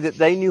to, the way that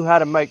they knew how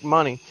to make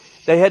money,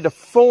 they had to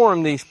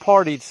form these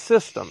party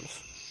systems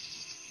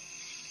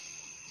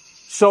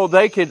so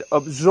they could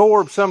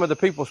absorb some of the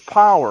people's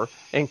power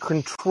and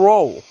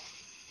control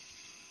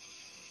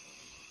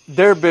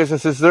their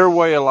businesses, their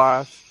way of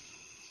life.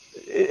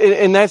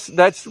 And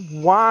that's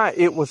why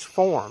it was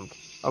formed,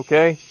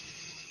 okay?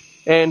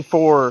 And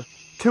for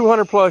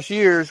 200 plus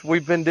years,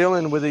 we've been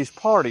dealing with these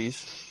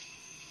parties.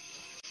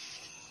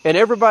 And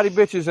everybody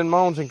bitches and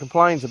moans and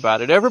complains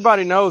about it.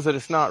 Everybody knows that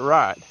it's not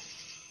right.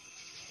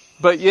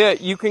 But yet,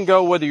 you can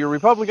go, whether you're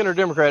Republican or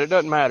Democrat, it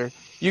doesn't matter.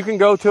 You can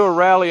go to a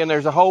rally and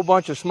there's a whole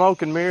bunch of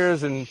smoke and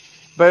mirrors and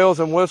bells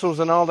and whistles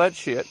and all that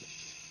shit,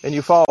 and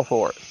you fall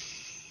for it.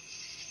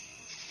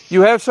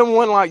 You have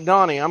someone like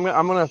Donnie. I'm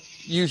going to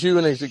use you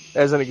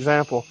as an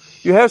example.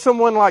 You have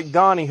someone like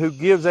Donnie who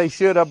gives a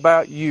shit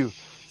about you.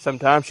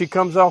 Sometimes she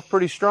comes off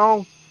pretty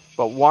strong,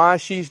 but why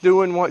she's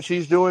doing what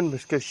she's doing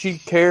is because she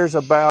cares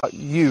about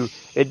you.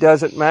 It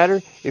doesn't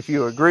matter if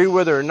you agree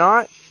with her or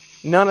not.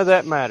 None of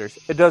that matters.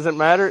 It doesn't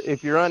matter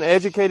if you're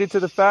uneducated to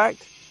the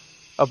fact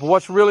of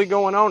what's really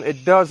going on.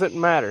 It doesn't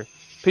matter.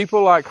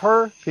 People like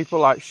her, people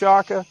like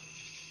Shaka,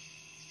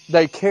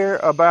 they care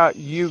about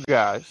you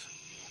guys.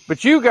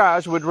 But you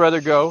guys would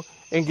rather go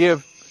and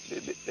give,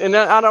 and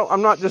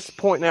I'm not just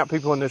pointing out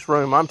people in this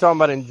room. I'm talking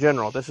about in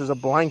general. This is a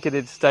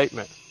blanketed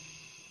statement.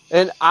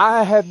 And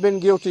I have been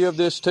guilty of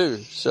this too.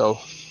 So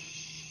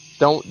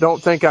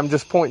don't think I'm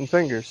just pointing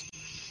fingers.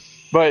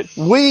 But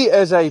we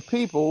as a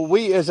people,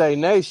 we as a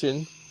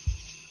nation,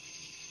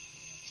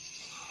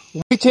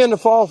 we tend to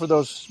fall for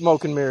those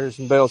smoke and mirrors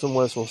and bells and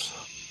whistles.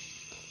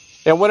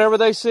 And whenever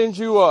they send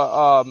you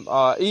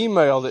a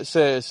email that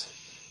says,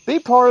 be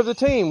part of the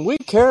team, we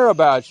care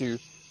about you,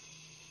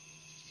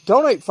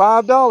 donate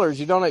 $5,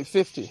 you donate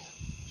 $50.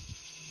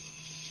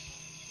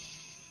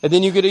 And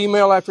then you get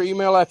email after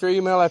email after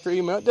email after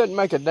email. It doesn't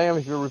make a damn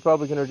if you're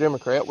Republican or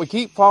Democrat.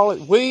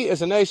 We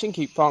as a nation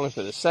keep falling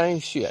for the same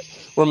shit.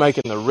 We're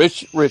making the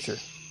rich richer.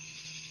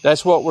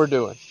 That's what we're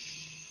doing.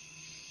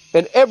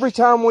 And every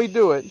time we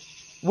do it,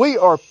 we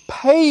are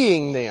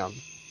paying them.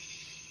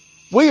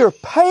 We are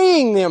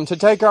paying them to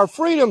take our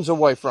freedoms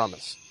away from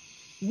us.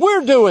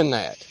 We're doing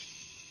that.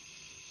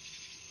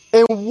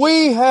 And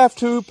we have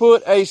to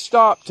put a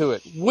stop to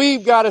it.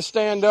 We've got to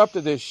stand up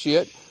to this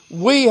shit.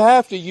 We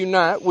have to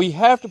unite. We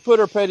have to put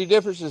our petty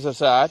differences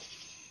aside.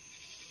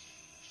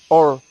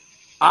 Or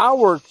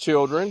our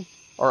children,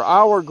 or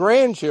our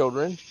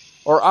grandchildren,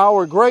 or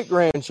our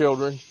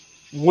great-grandchildren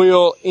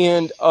will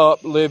end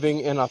up living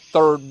in a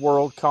third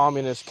world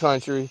communist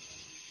country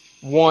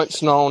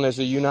once known as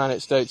the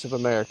United States of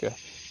America.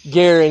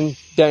 Guarantee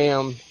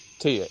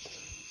it.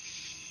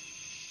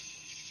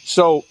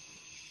 So,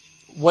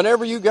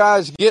 whenever you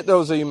guys get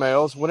those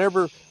emails,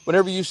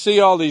 whenever you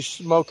see all these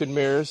smoke and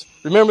mirrors,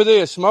 remember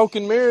this, smoke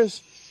and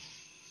mirrors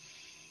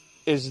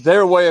is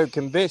their way of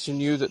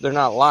convincing you that they're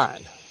not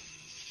lying.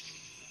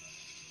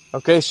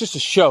 Okay, it's just a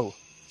show.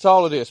 That's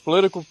all it is.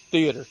 Political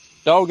theater.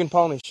 Dog and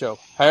pony show.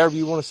 However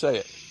you want to say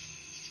it.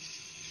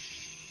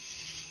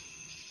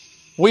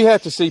 We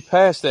have to see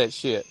past that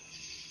shit.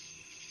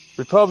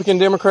 Republican,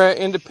 Democrat,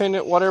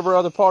 Independent, whatever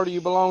other party you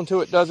belong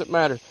to, it doesn't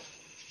matter.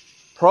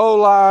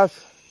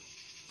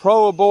 Pro-life,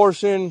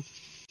 pro-abortion,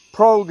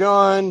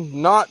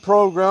 pro-gun, not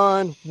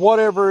pro-gun,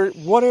 whatever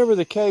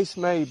the case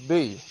may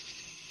be.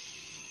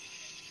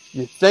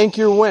 You think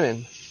you're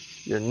winning,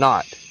 you're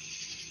not.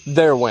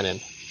 They're winning.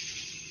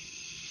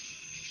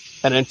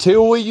 And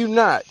until we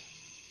unite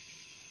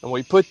and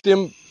we put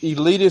them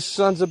elitist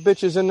sons of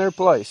bitches in their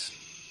place,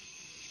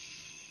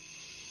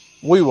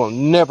 we will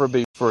never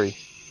be free.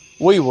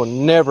 We will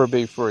never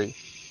be free.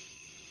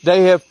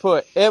 They have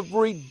put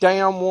every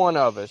damn one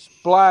of us,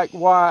 black,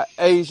 white,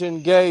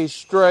 Asian, gay,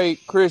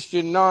 straight,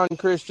 Christian,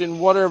 non-Christian,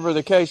 whatever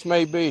the case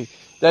may be,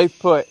 they've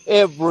put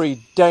every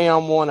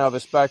damn one of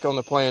us back on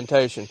the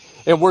plantation.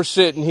 And we're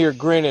sitting here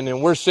grinning,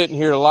 and we're sitting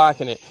here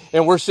liking it,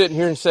 and we're sitting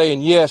here and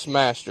saying, yes,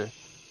 master.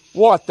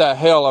 What the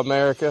hell,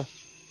 America?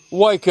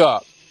 Wake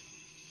up.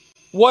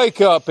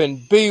 Wake up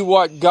and be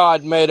what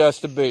God made us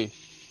to be,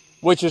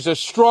 which is the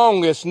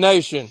strongest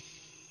nation,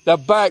 the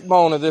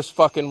backbone of this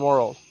fucking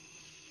world.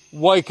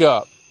 Wake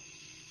up.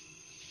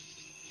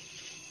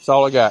 That's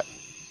all I got.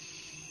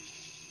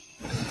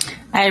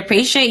 I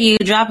appreciate you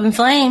dropping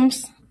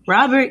flames,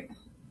 Robert.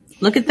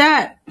 Look at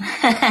that.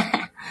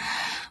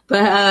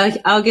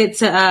 But I'll get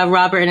to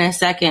Robert in a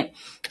second.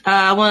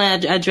 I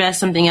want to address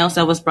something else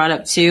that was brought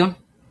up too,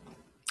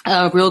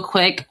 real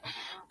quick.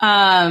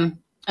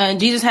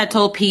 Jesus had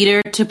told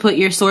Peter to put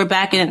your sword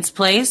back in its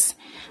place.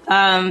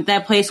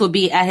 That place will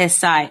be at his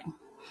side.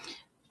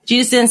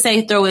 Jesus didn't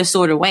say throw his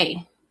sword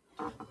away.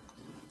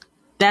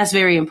 That's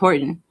very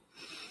important.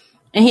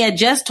 And he had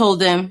just told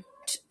them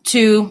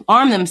to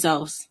arm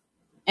themselves.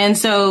 And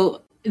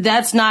so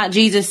that's not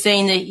Jesus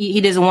saying that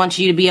he doesn't want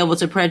you to be able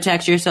to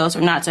protect yourselves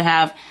or not to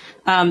have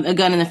a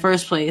gun in the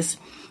first place.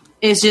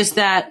 It's just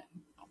that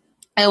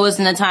it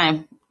wasn't the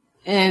time.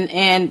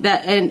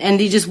 And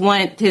he just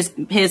wanted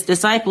his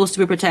disciples to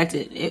be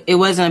protected. It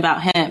wasn't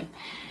about him.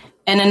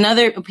 And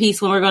another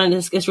piece when we're going to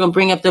discuss, we're going to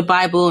bring up the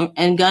Bible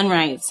and gun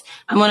rights.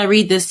 I'm going to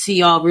read this to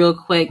y'all real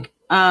quick.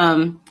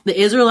 The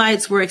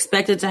Israelites were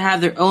expected to have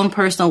their own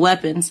personal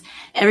weapons.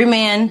 Every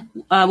man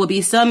would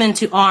be summoned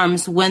to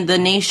arms when the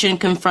nation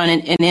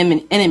confronted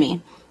an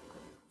enemy.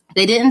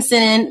 They didn't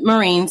send in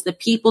Marines. The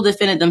people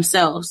defended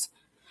themselves.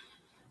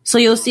 So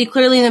you'll see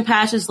clearly in the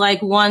passages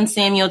like 1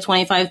 Samuel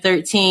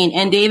 25:13,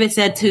 and David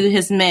said to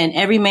his men,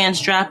 every man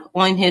strap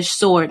on his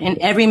sword. And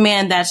every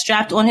man that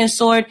strapped on his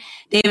sword,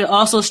 David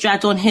also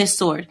strapped on his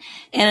sword.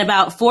 And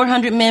about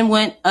 400 men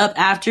went up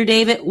after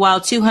David, while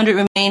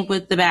 200 remained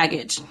with the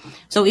baggage.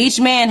 So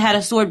each man had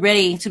a sword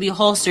ready to be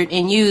holstered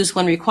and used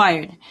when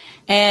required.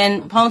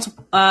 And Psalms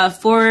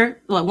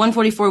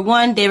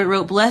 144:1, David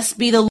wrote, blessed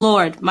be the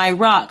Lord, my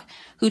rock,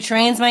 who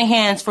trains my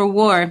hands for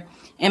war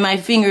and my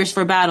fingers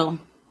for battle.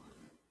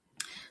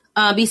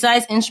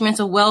 Besides instruments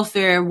of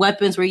warfare,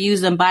 weapons were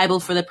used in the Bible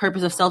for the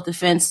purpose of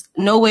self-defense.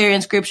 Nowhere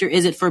in Scripture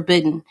is it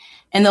forbidden.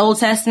 In the Old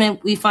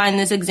Testament, we find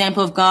this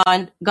example of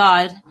God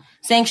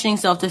sanctioning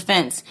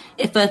self-defense.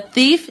 If a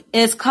thief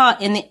is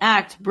caught in the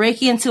act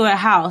breaking into a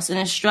house and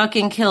is struck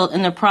and killed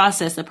in the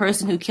process, the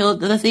person who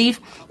killed the thief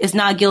is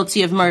not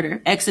guilty of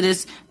murder.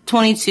 Exodus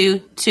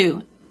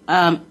 22:2,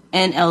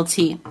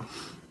 NLT.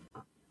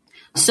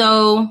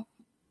 So,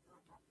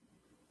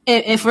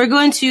 if we're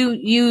going to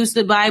use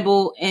the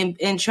Bible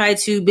and try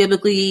to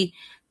biblically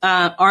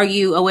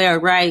argue away our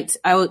rights,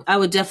 I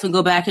would definitely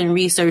go back and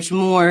research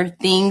more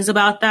things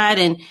about that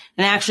and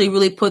actually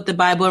really put the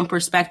Bible in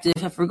perspective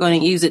if we're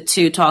going to use it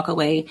to talk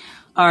away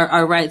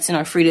our rights and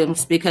our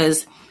freedoms,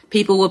 because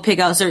people will pick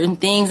out certain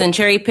things and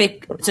cherry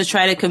pick to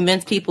try to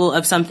convince people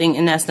of something,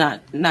 and that's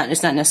not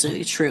it's not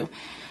necessarily true.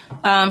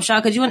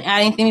 Shaka, do you want to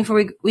add anything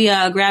before we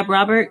grab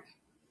Robert?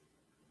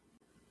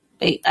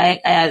 Wait, I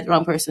added the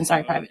wrong person.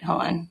 Sorry, private.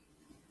 Hold on.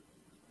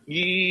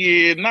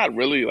 Yeah, not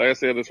really. Like I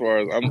said, as far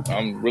as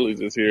I'm really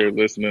just here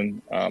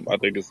listening. I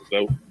think it's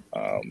a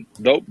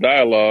dope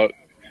dialogue.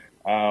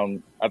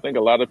 I think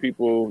a lot of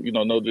people,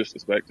 no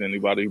disrespect to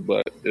anybody,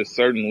 but there's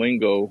certain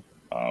lingo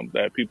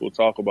that people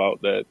talk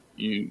about that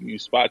you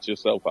spot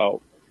yourself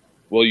out.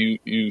 Well,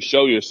 you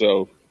show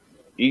yourself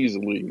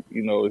easily.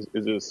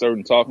 It's just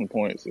certain talking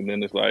points, and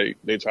then it's like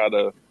they try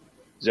to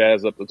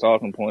jazz up the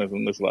talking points,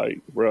 and it's like,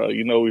 bro,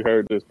 we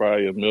heard this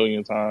probably a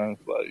million times.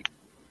 Like,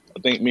 I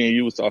think me and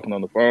you was talking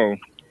on the phone,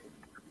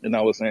 and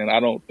I was saying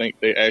I don't think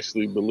they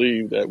actually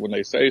believe that when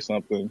they say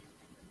something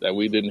that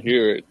we didn't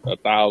hear it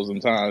 1,000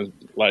 times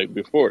like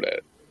before that.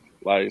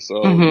 Like,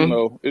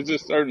 so, it's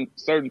just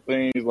certain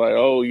things like,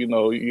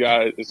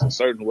 it's a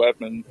certain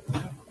weapon.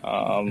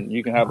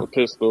 You can have a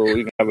pistol,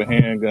 you can have a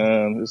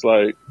handgun. It's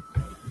like,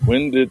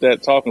 when did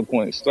that talking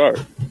point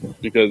start?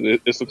 Because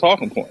it's a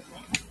talking point.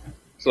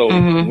 So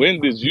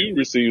when did you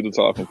receive the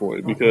talking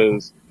point?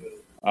 Because,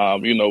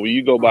 when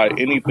you go by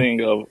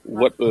anything of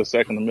what the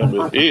Second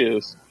Amendment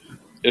is,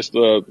 it's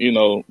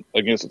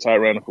against a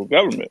tyrannical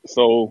government.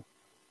 So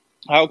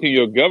how can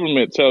your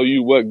government tell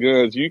you what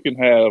guns you can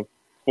have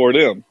for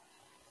them?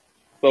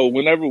 So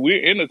whenever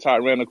we're in a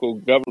tyrannical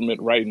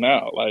government right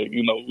now, like,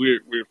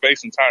 we're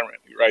facing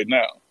tyranny right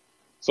now.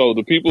 So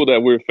the people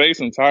that we're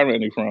facing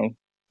tyranny from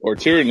or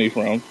tyranny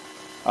from,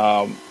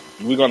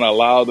 we're going to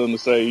allow them to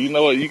say, you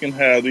know what, you can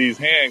have these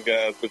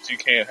handguns, but you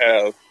can't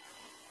have,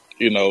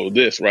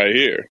 this right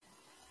here.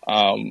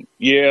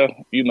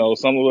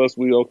 Some of us,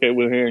 we okay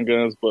with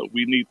handguns, but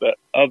we need that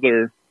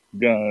other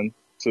gun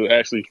to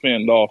actually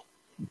fend off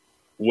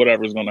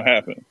whatever's going to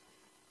happen.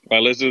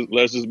 Like,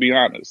 let's just be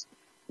honest.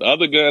 The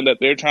other gun that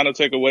they're trying to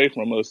take away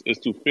from us is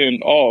to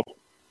fend off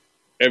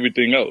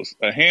everything else.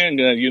 A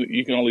handgun,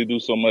 you can only do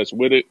so much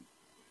with it,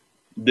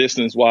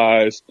 distance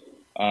wise,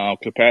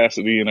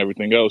 capacity and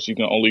everything else. You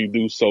can only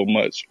do so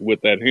much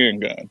with that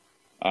handgun.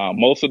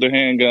 Most of the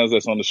handguns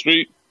that's on the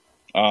street,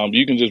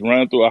 you can just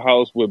run through a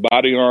house with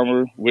body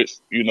armor, which,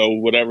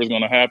 whatever's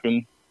going to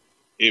happen,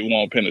 it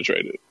won't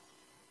penetrate it.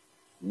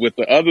 With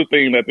the other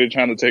thing that they're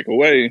trying to take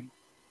away,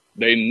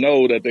 they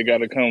know that they got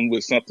to come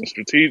with something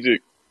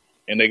strategic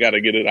and they got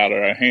to get it out of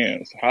our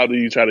hands. How do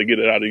you try to get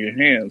it out of your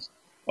hands?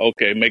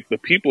 Okay, make the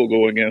people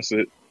go against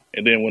it.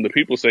 And then when the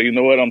people say, you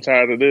know what, I'm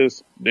tired of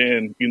this,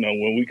 then,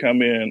 when we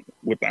come in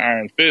with the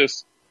iron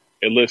fist,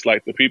 it looks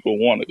like the people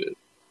wanted it.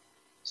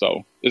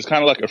 So it's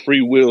kind of like a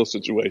free will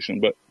situation,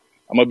 but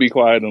I'm going to be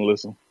quiet and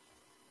listen.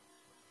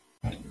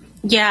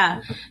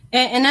 Yeah.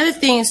 And other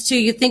things, too,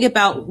 you think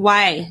about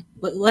why.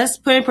 Let's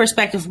put in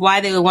perspective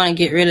why they would want to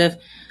get rid of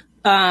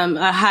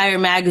a higher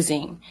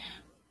magazine.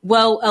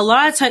 Well, a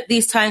lot of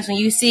these times when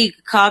you see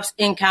cops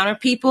encounter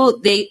people,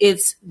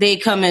 they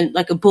come in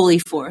like a bully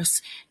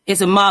force.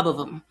 It's a mob of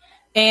them.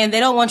 And they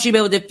don't want you to be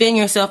able to defend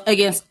yourself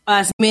against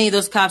as many of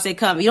those cops they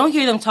come. You don't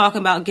hear them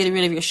talking about getting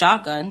rid of your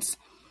shotguns.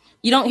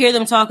 You don't hear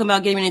them talking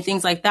about getting rid of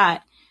things like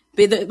that.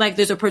 But like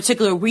there's a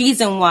particular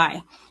reason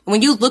why.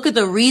 When you look at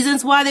the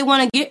reasons why they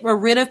want to get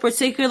rid of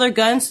particular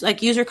guns,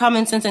 like use your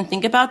common sense and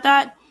think about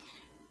that,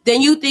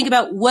 then you think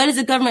about what is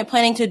the government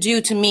planning to do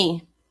to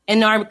me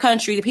in our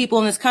country, the people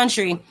in this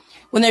country,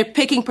 when they're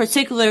picking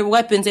particular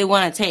weapons they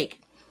want to take.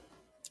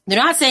 They're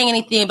not saying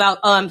anything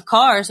about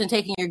cars and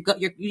taking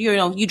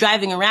you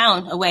driving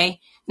around away,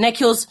 and that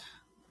kills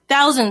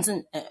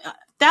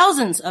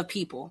thousands of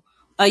people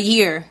a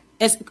year.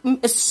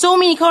 It's so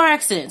many car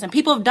accidents, and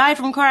people have died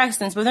from car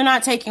accidents, but they're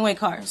not taking away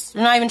cars.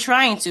 They're not even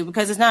trying to,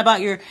 because it's not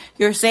about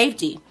your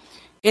safety.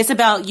 It's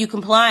about you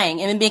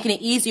complying and making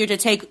it easier to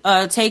take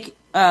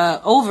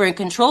over and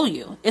control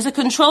you. It's a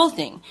control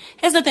thing.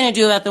 It has nothing to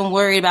do about them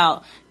worried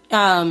about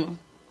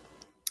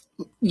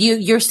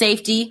your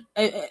safety.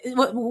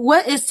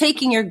 What is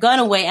taking your gun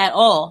away at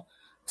all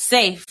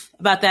safe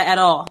about that at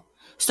all?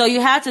 So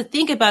you have to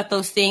think about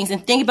those things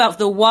and think about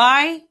the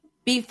why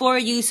before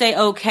you say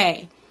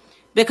okay.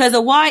 Because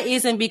the why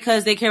isn't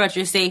because they care about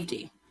your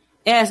safety.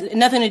 It has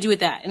nothing to do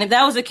with that. And if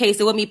that was the case,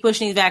 they wouldn't be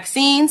pushing these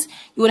vaccines.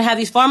 You wouldn't have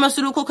these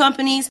pharmaceutical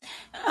companies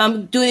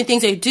doing the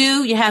things they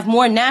do. You have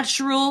more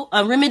natural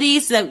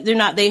remedies that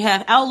they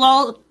have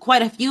outlawed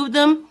quite a few of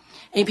them.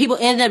 And people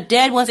end up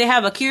dead once they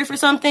have a cure for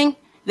something.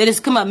 They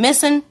just come up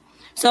missing.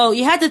 So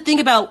you have to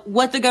think about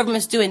what the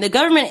government's doing. The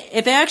government,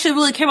 if they actually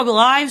really care about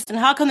lives, then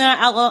how come they're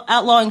not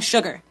outlawing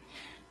sugar?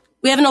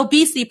 We have an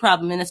obesity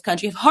problem in this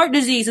country. If heart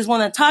disease is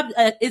one of the top,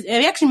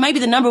 it actually might be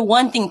the number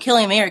one thing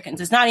killing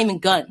Americans. It's not even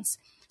guns.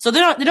 So they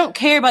don't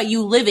care about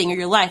you living or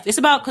your life. It's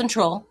about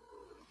control.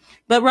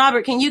 But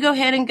Robert, can you go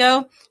ahead and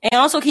go? And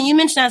also, can you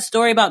mention that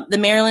story about the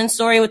Maryland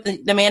story with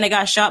the man that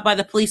got shot by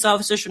the police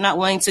officers for not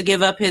wanting to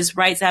give up his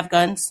rights to have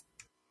guns?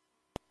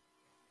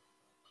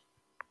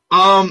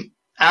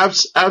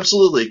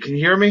 Absolutely. Can you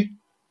hear me?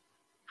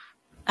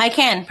 I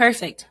can.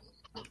 Perfect.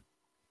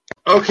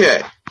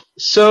 Okay.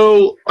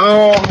 So,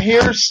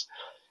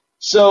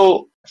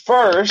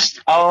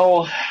 first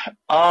I'll,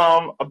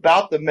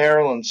 about the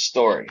Maryland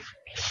story.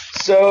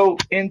 So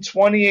in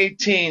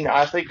 2018,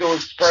 I think it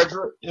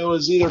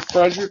was either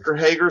Frederick or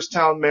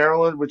Hagerstown,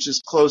 Maryland, which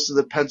is close to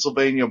the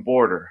Pennsylvania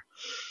border.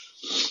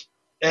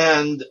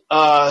 And,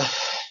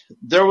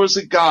 there was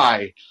a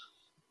guy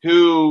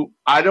who,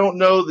 I don't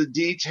know the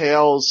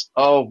details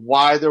of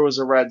why there was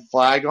a red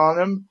flag on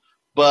him,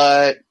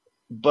 but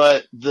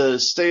the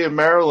state of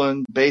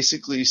Maryland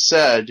basically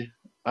said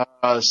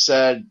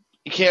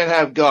you can't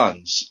have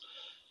guns.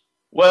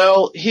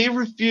 Well, he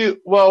refused.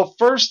 Well,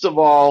 first of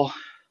all,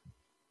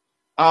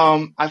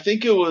 I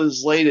think it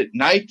was late at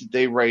night that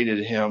they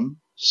raided him.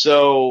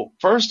 So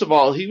first of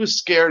all, he was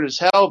scared as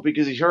hell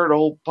because he heard a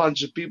whole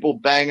bunch of people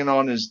banging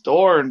on his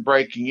door and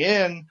breaking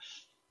in,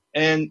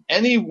 and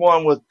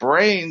anyone with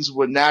brains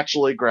would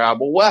naturally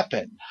grab a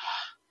weapon.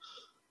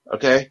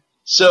 Okay.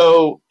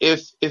 So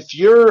if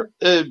you're,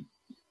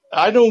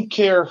 I don't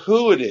care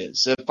who it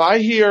is. If I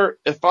hear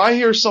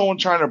someone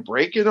trying to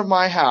break into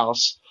my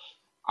house,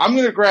 I'm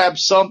going to grab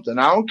something.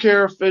 I don't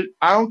care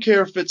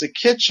if it's a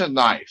kitchen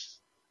knife.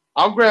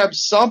 I'll grab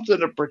something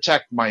to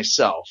protect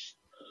myself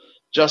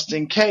just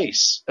in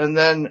case. And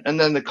then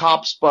the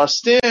cops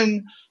bust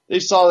in. They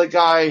saw the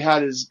guy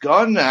had his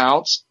gun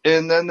out,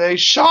 and then they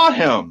shot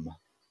him.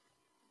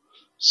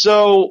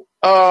 So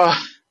the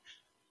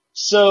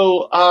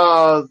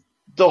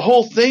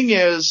whole thing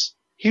is,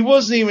 he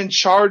wasn't even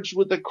charged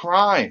with a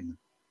crime.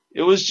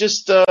 It was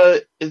just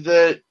the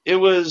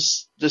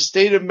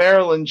state of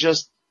Maryland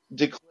just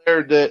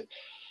declared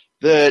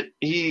that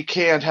he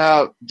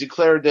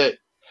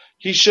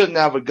shouldn't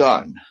have a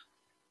gun,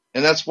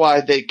 and that's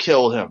why they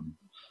killed him.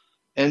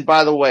 And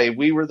by the way,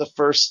 we were the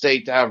first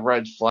state to have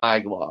red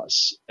flag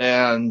laws,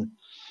 and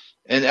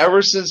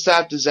ever since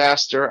that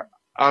disaster,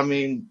 I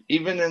mean,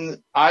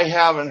 I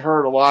haven't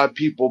heard a lot of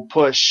people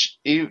push,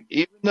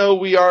 even though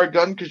we are a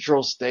gun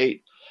control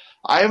state.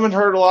 I haven't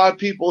heard a lot of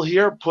people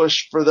here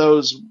push for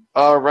those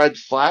red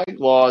flag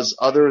laws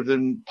other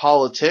than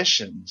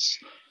politicians.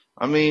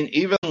 I mean,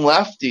 even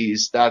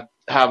lefties that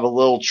have a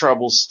little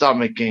trouble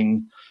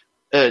stomaching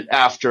it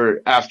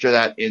after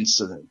that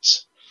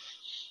incident.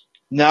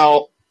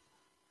 Now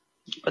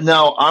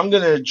I'm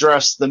going to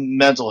address the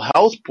mental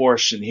health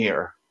portion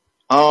here.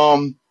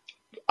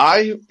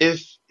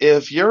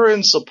 If you're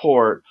in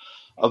support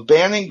of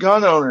banning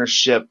gun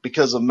ownership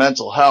because of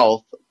mental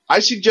health, I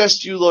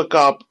suggest you look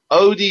up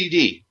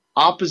ODD,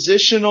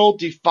 oppositional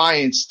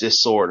defiance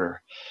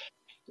disorder.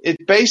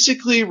 It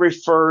basically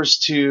refers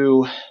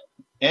to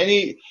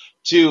anybody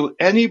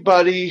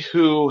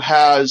who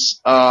has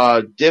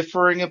a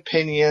differing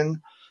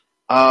opinion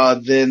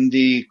than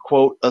the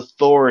quote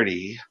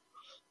authority,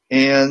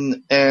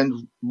 and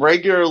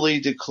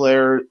regularly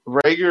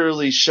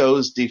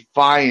shows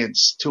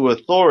defiance to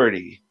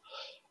authority.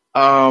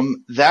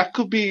 That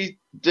could be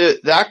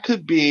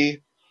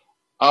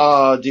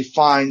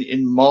defined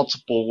in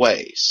multiple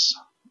ways.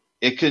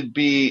 It could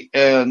be,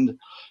 and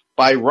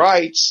by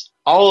rights,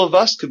 all of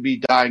us could be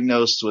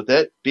diagnosed with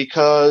it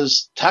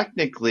because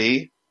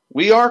technically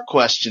we are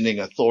questioning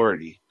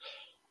authority.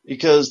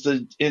 Because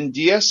in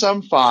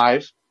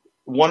DSM-5,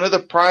 one of the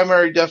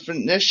primary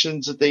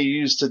definitions that they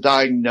use to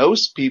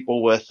diagnose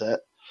people with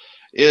it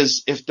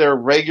is if they're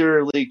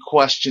regularly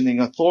questioning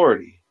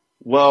authority.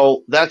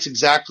 Well, that's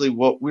exactly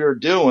what we're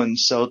doing.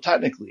 So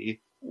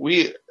technically,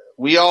 we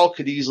all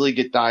could easily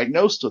get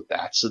diagnosed with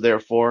that. So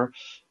therefore,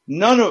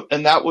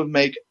 that would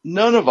make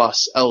none of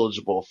us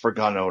eligible for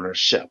gun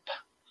ownership.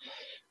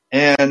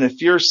 And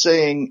if you're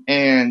saying,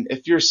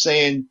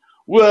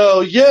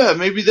 well, yeah,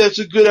 maybe that's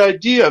a good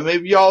idea.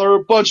 Maybe y'all are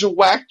a bunch of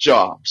whack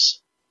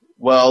jobs.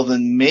 Well,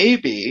 then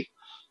maybe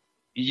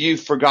you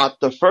forgot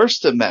the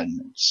First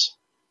Amendments.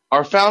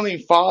 Our founding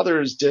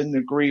fathers didn't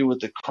agree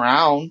with the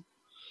Crown,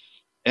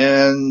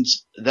 and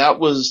that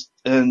was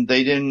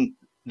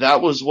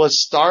what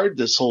started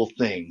this whole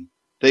thing.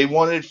 They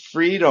wanted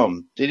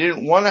freedom. They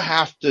didn't want to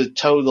have to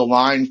toe the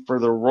line for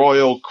the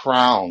royal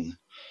crown.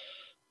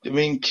 I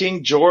mean,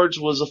 King George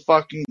was a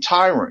fucking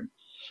tyrant.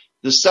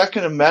 The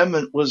Second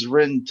Amendment was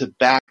written to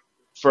back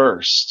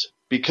first,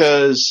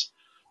 because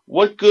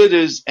what good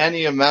is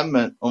any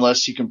amendment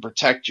unless you can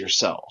protect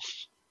yourself?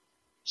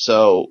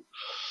 So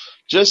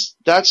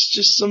that's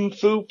just some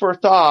food for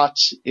thought.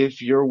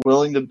 If you're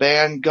willing to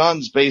ban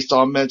guns based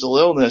on mental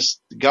illness,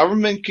 the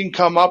government can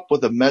come up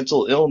with a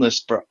mental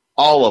illness for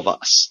all of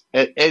us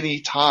at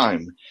any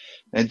time.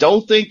 And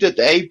don't think that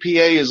the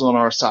APA is on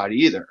our side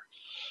either.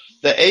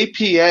 The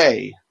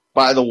APA,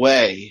 by the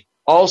way,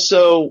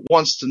 also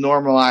wants to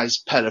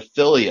normalize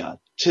pedophilia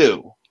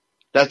too.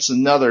 That's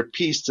another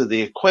piece to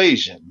the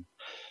equation.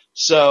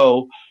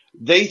 So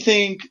they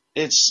think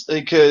it's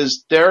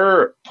because there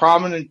are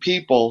prominent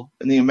people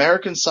in the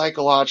American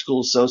Psychological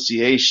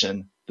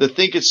Association that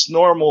think it's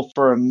normal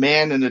for a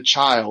man and a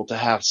child to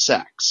have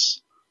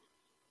sex,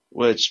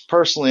 which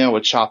personally I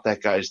would chop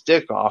that guy's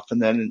dick off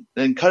and then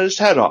cut his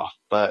head off.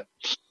 But,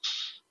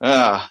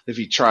 if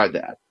he tried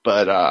that,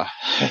 but,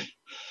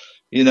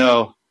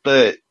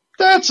 but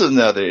that's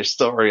another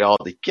story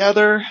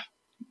altogether.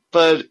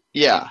 But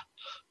yeah,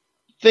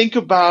 think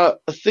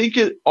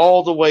it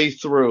all the way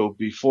through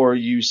before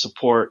you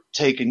support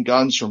taking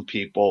guns from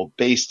people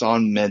based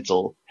on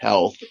mental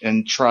health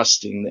and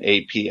trusting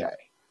the APA.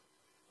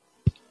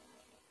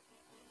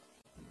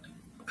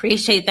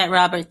 Appreciate that,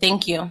 Robert.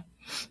 Thank you.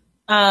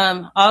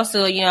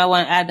 Also, I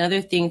want to add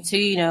another thing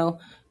too,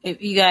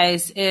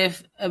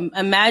 if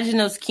imagine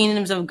those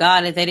kingdoms of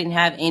God, if they didn't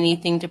have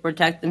anything to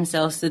protect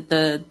themselves, that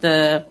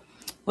the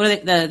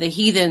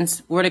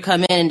heathens were to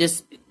come in and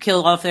just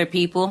kill off their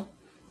people.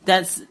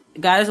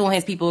 God doesn't want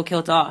his people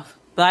killed off.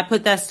 But I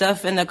put that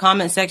stuff in the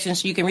comment section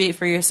so you can read it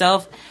for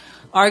yourself.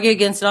 Argue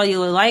against it all you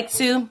would like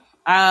to.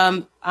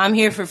 I'm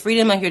here for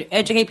freedom. I'm here to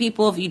educate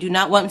people. If you do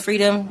not want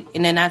freedom,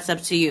 and then that's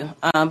up to you.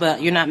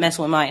 But you're not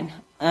messing with mine.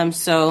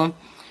 So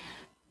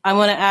I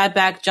want to add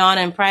back John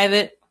in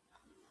private.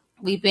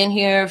 We've been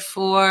here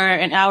for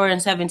an hour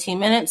and 17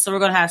 minutes, so we're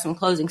going to have some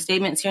closing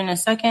statements here in a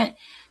second.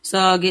 So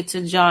I'll get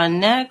to John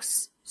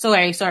next.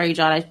 Sorry,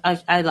 John,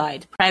 I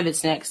lied.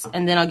 Private's next,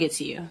 and then I'll get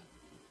to you.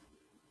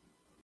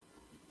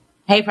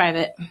 Hey,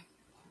 Private.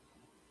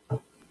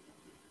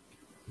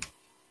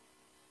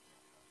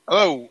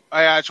 Hello.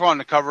 I just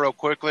wanted to cover real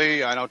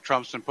quickly. I know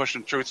Trump's been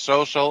pushing Truth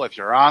Social. If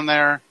you're on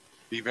there,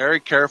 be very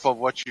careful of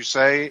what you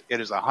say.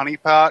 It is a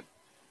honeypot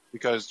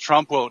because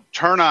Trump will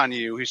turn on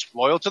you. He's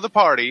loyal to the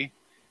party.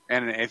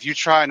 And if you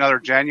try another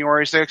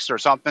January 6th or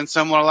something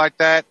similar like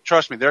that,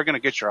 trust me, they're going to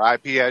get your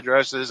IP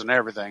addresses and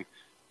everything.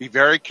 Be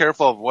very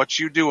careful of what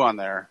you do on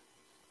there.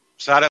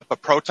 Set up a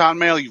Proton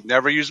Mail you've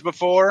never used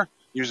before.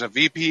 Use a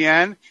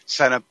VPN.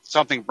 Set up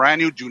something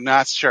brand new. Do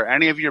not share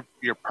any of your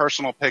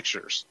personal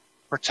pictures.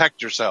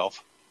 Protect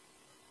yourself.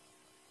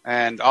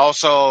 And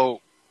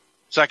also,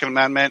 Second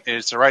Amendment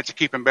is the right to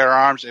keep and bear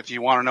arms. If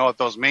you want to know what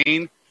those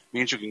mean,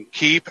 means you can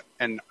keep,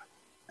 and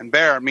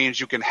bear means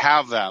you can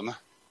have them.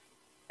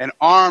 And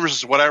arms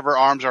is whatever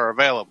arms are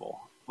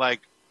available. Like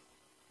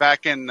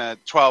back in the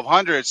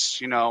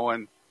 1200s,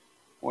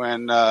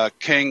 when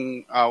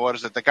King,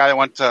 the guy that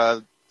went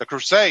to the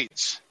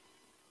Crusades,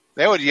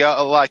 they would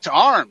yell like to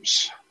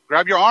arms,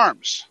 grab your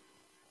arms,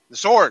 the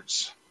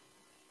swords.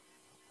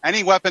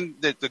 Any weapon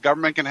that the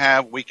government can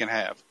have, we can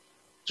have.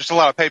 Just a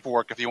lot of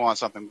paperwork if you want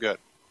something good.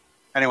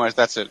 Anyways,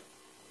 that's it.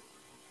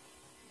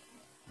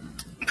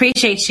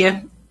 Appreciate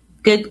you.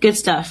 Good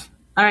stuff.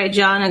 All right,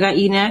 John, I got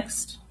you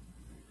next.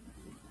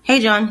 Hey,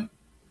 John.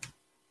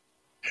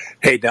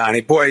 Hey Donnie,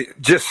 boy,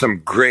 just some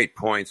great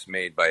points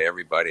made by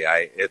everybody.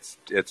 It's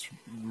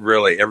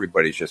really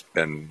everybody's just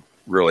been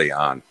really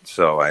on,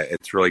 so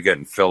it's really good.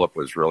 And Philip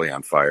was really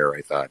on fire,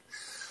 I thought.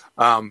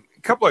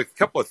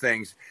 Couple of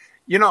things,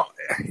 you know,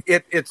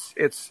 it's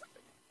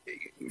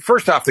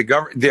first off,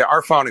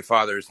 our founding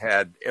fathers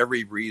had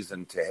every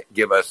reason to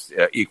give us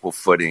equal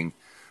footing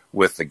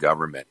with the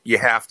government. You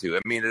have to.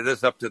 I mean, it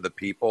is up to the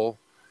people.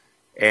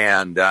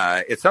 And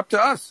it's up to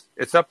us.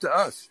 It's up to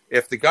us.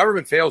 If the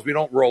government fails, we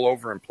don't roll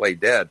over and play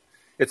dead.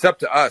 It's up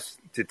to us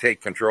to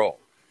take control.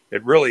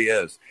 It really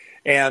is.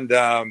 And,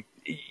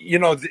 you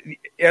know,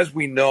 as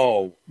we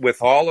know,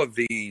 with all of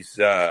these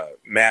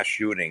mass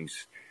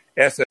shootings,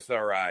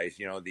 SSRIs,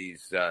 you know,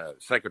 these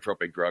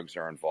psychotropic drugs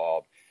are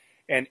involved.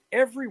 And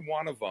every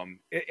one of them,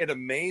 it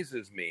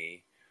amazes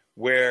me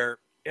where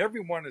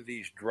every one of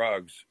these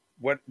drugs,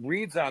 what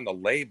reads on the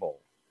label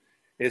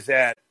is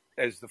that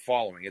as the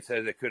following. It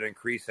says it could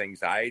increase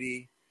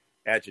anxiety,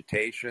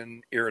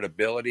 agitation,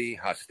 irritability,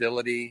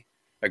 hostility,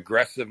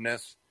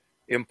 aggressiveness,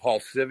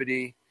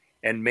 impulsivity,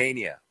 and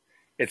mania.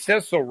 It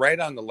says so right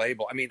on the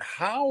label. I mean,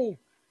 how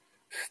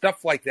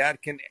stuff like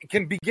that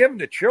can be given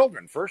to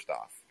children, first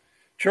off.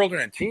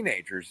 Children and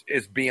teenagers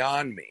is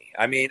beyond me.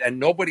 I mean, and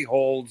nobody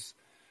holds,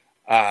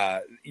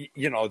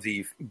 you know,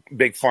 the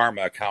big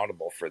pharma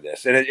accountable for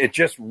this. And it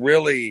just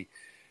really,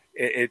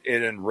 it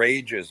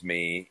enrages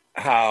me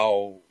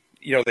how,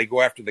 you know, they go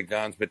after the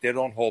guns, but they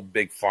don't hold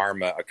big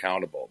pharma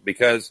accountable,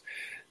 because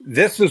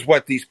this is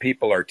what these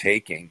people are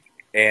taking.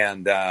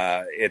 And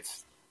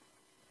this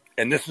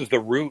is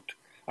the root,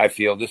 I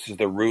feel, this is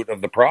the root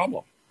of the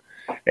problem.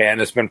 And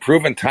it's been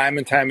proven time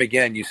and time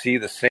again. You see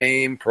the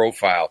same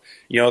profile.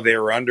 You know, they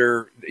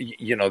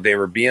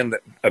were being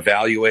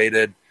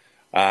evaluated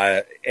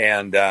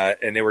and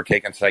they were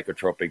taking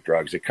psychotropic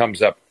drugs. It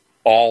comes up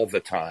all the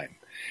time.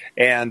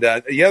 And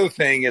the other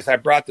thing is, I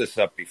brought this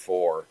up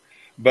before,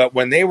 but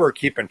when they were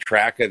keeping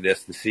track of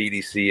this, the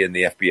CDC and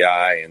the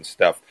FBI and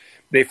stuff,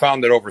 they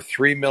found that over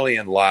 3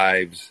 million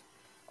lives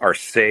are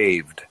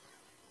saved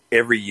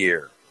every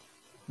year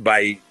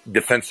by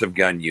defensive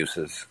gun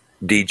uses,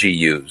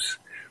 DGUs.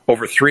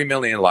 Over 3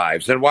 million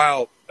lives. And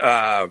while,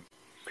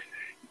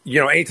 you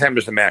know, anytime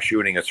there's a mass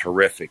shooting, it's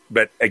horrific.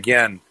 But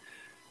again,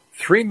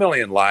 3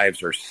 million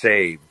lives are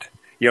saved.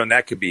 You know, and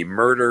that could be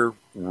murder,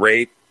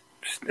 rape,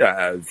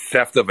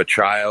 theft of a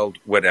child,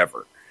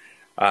 whatever.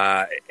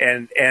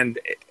 And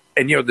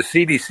you know, the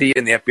CDC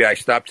and the FBI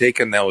stopped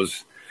taking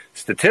those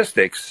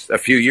statistics a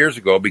few years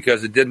ago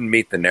because it didn't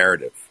meet the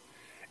narrative.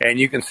 And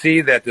you can see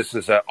that this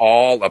is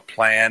all a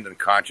planned and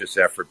conscious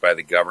effort by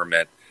the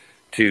government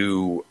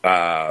to,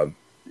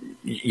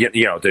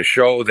 you know, to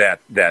show that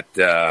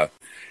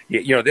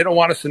you know, they don't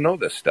want us to know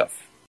this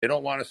stuff. They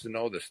don't want us to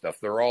know this stuff.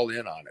 They're all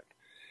in on it.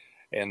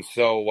 And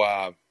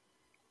so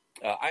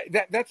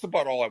that's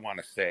about all I want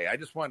to say. I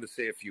just wanted to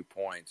say a few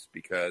points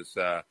because,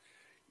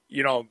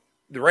 you know,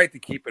 the right to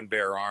keep and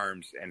bear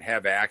arms and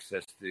have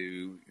access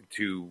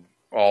to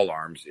all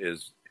arms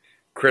is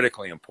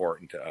critically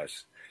important to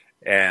us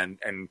and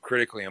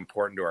critically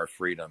important to our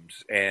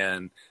freedoms.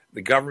 And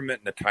the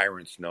government and the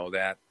tyrants know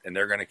that, and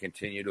they're going to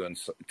continue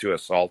to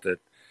assault it.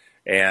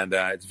 And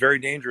it's very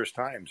dangerous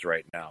times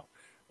right now.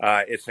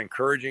 It's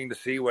encouraging to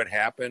see what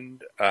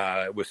happened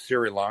with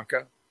Sri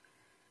Lanka,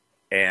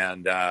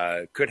 and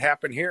could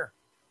happen here.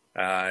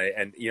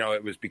 And you know,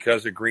 it was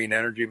because of green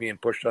energy being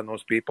pushed on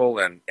those people,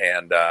 and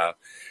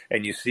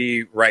you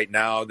see right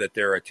now that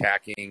they're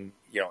attacking,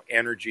 you know,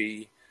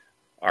 energy,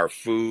 our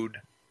food,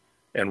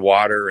 and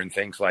water, and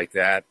things like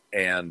that.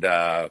 And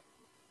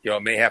you know,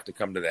 it may have to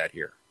come to that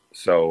here.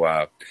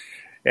 So,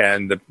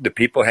 and the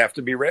people have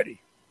to be ready.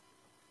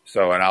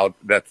 So, and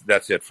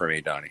that's it for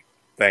me, Donnie.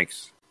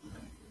 Thanks.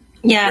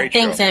 Yeah, Great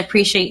thanks. show. I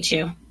appreciate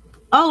you.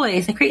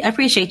 Always, I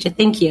appreciate you.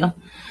 Thank you.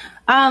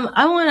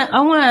 I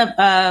want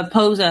to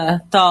pose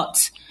a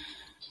thought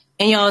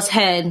in y'all's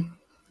head.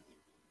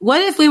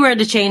 What if we were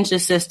to change the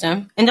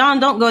system? And Don,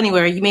 don't go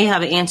anywhere. You may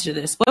have an answer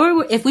to this.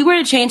 If we were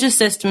to change the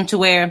system to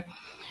where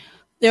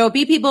there will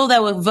be people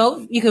that would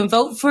vote, you can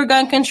vote for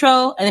gun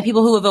control, and then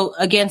people who would vote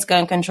against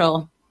gun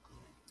control.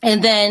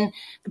 And then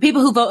the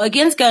people who vote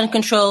against gun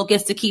control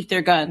gets to keep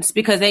their guns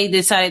because they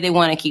decided they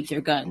want to keep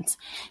their guns.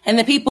 And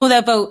the people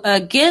that vote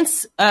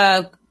against,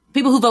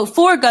 people who vote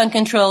for gun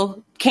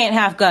control can't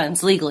have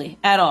guns legally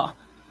at all.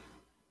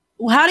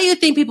 How do you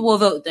think people will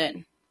vote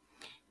then?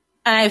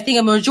 I think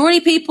a majority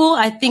of people,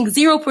 I think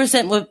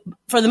 0% would,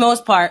 for the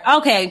most part.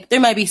 Okay, there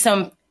might be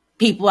some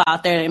people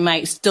out there that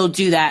might still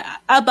do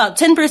that. About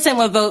 10%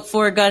 would vote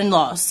for gun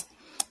laws,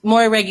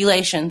 more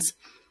regulations.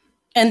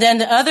 And then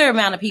the other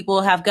amount of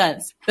people have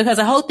guns, because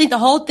the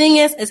whole thing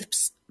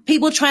is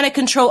people trying to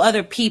control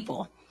other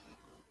people.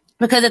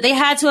 Because if they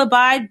had to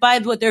abide by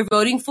what they're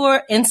voting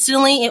for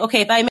instantly,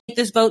 okay, if I make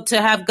this vote to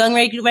have gun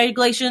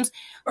regulations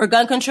or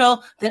gun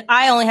control, then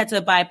I only have to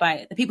abide by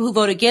it. The people who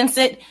vote against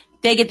it,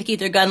 they get to keep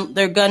their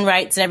gun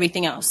rights and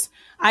everything else.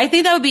 I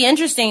think that would be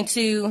interesting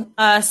to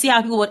see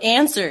how people would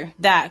answer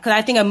that, because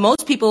I think that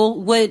most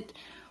people would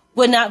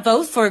not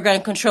vote for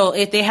gun control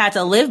if they had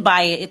to live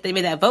by it, if they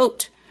made that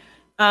vote.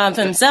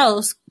 for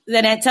themselves,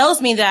 then it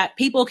tells me that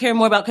people care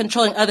more about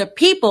controlling other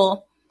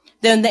people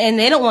and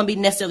they don't want to be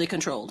necessarily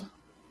controlled.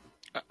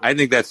 I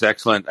think that's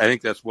excellent. I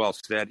think that's well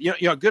said.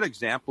 A good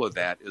example of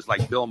that is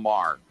like Bill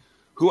Maher,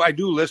 who I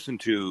do listen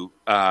to,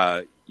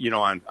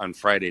 on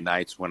Friday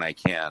nights when I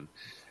can.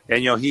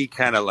 And, he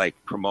kind of like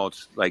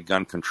promotes like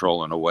gun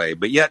control in a way,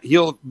 but yet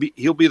he'll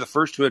be the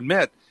first to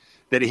admit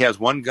that he has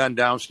one gun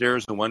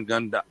downstairs and one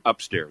gun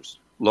upstairs,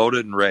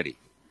 loaded and ready.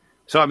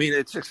 So, I mean,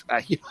 it's just,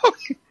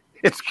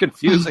 it's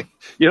confusing,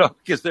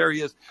 because there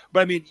he is.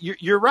 But I mean,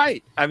 you're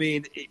right. I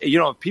mean,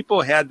 if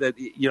people had that,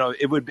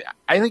 it would be,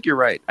 I think you're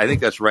right. I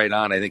think that's right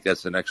on. I think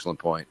that's an excellent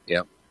point.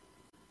 Yeah.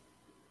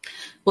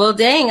 Well,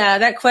 dang,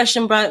 that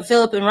question brought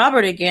Philip and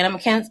Robert again.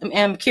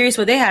 I'm curious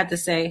what they had to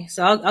say.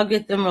 So I'll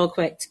get them real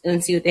quick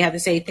and see what they have to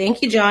say.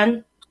 Thank you,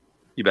 John.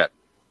 You bet.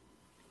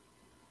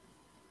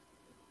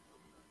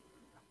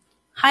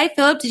 Hi,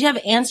 Philip. Did you have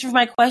an answer for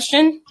my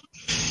question?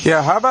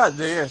 Yeah, how about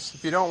this?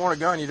 If you don't want a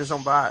gun, you just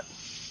don't buy it.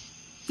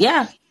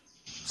 Yeah.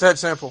 It's that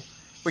simple.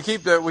 We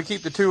keep the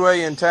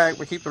 2A intact.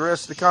 We keep the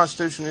rest of the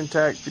Constitution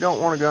intact. If you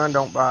don't want a gun,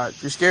 don't buy it.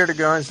 If you're scared of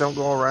guns, don't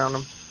go around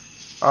them.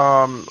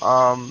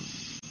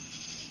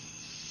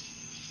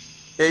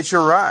 It's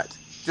your right.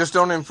 Just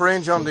don't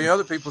infringe on the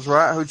other people's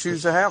right who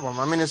choose to have them.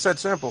 I mean, it's that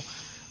simple.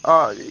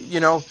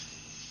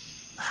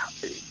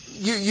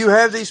 You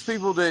have these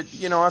people that,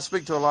 I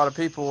speak to a lot of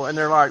people, and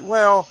they're like,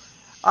 well,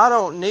 I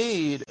don't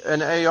need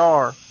an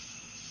AR. I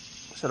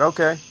said,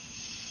 okay,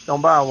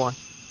 don't buy one.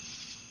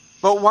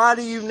 But why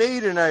do you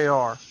need an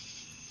AR?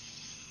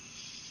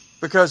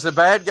 Because the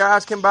bad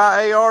guys can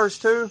buy ARs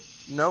too?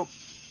 Nope.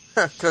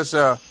 Because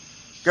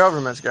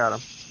government's got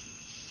them.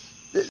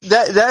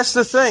 That's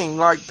the thing.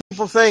 Like,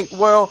 people think,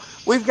 well,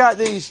 we've got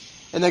these,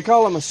 and they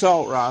call them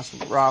assault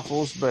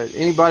rifles, but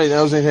anybody that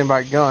knows anything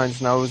about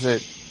guns knows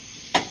that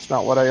it's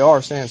not what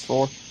AR stands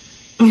for.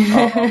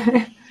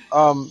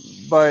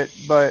 But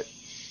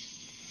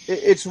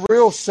it's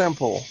real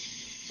simple,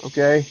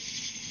 okay?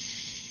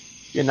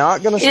 You're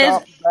not going to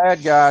stop the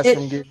bad guys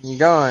from getting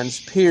guns,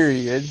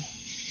 period,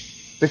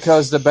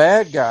 because the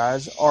bad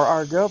guys are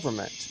our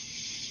government.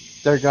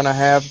 They're going to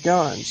have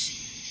guns.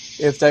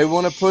 If they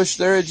want to push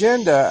their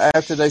agenda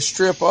after they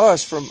strip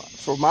us from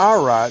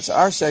our rights,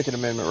 our Second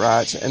Amendment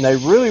rights, and they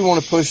really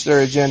want to push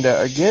their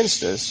agenda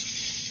against us,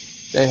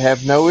 they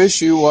have no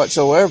issue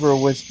whatsoever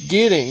with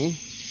getting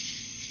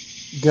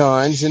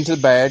guns into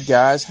bad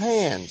guys'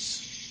 hands.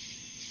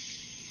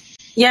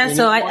 Yeah,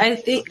 so I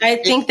think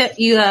that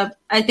you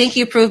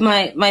proved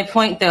my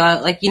point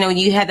though. Like,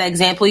 you had that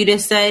example you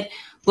just said.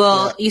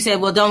 Well, you said,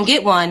 well, don't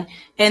get one.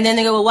 And then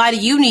they go, well, why do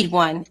you need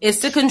one?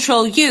 It's to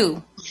control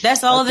you.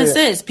 That's all this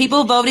is.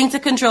 People voting to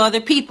control other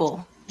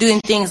people,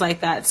 doing things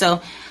like that.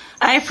 So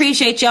I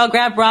appreciate y'all.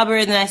 Grab Robert,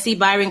 and then I see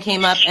Byron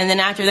came up. And then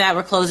after that,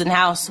 we're closing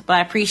house. But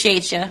I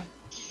appreciate you.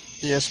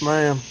 Yes,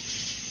 ma'am.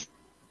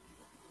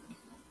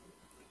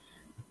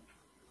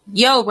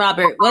 Yo,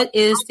 Robert, what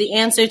is the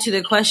answer to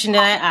the question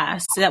that I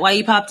asked? Is that why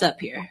you popped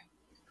up here?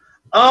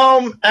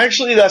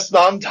 Actually, that's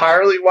not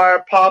entirely why I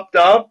popped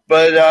up,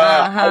 but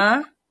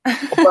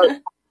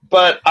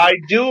but I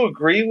do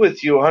agree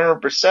with you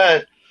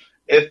 100%.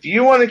 If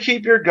you want to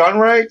keep your gun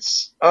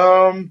rights,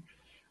 then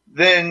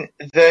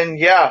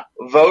yeah,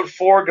 vote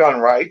for gun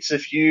rights.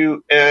 If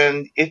you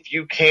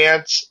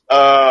can't,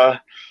 and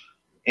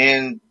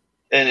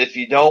if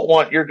you don't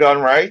want your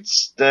gun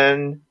rights,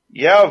 then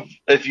yeah,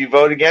 if you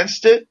vote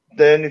against it,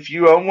 then if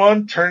you own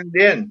one, turn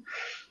it in.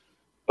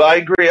 But I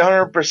agree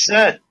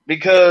 100%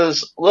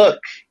 because look,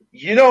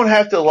 you don't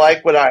have to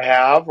like what I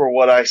have or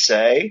what I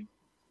say,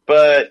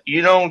 but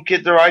you don't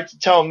get the right to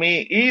tell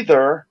me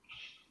either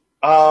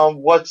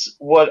what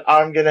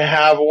I'm gonna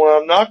have and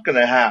what I'm not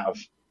gonna have.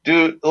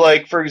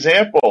 For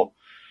example,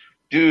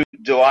 do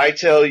I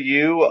tell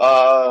you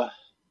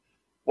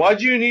why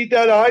do you need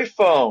that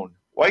iPhone?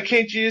 Why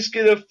can't you just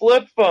get a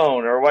flip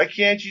phone, or why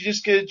can't you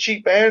just get a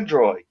cheap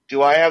Android?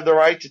 Do I have the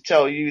right to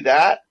tell you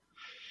that?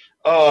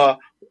 Or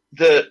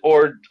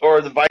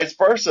the vice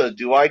versa.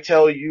 Do I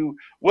tell you,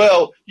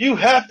 well, you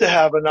have to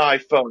have an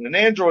iPhone, and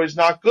Android's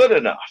not good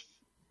enough,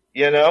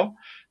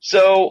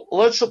 So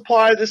let's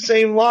apply the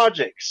same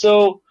logic.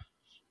 So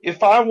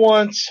if I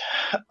want,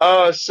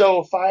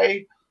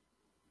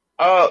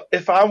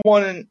 if I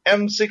want an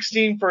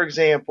M16, for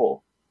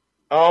example,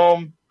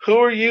 who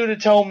are you to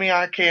tell me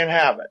I can't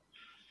have it?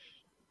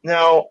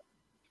 Now,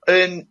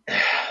 and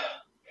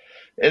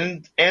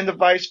the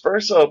vice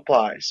versa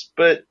applies.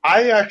 But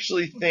I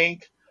actually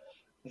think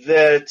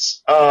that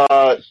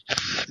that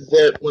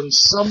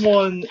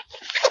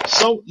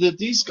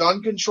these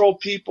gun control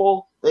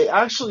people, they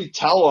actually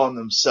tell on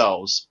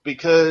themselves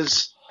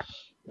because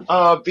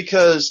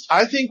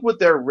I think what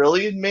they're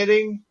really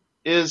admitting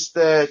is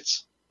that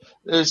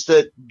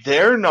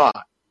they're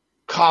not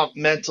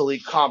mentally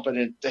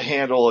competent to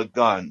handle a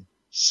gun,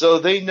 so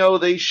they know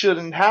they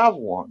shouldn't have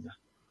one.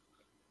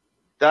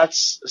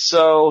 Because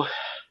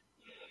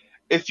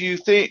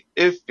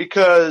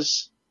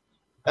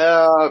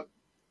I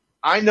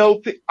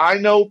know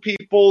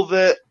people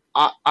that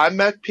I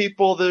met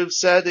people that have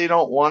said they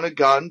don't want a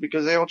gun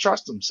because they don't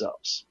trust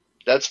themselves.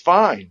 That's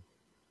fine.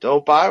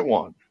 Don't buy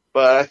one.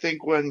 But I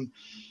think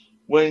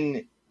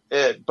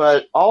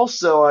but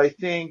also I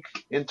think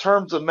in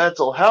terms of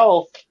mental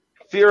health,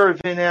 fear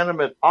of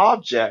inanimate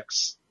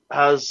objects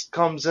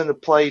comes into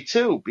play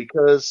too,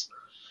 because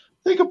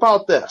think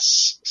about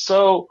this.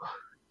 So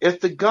if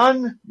the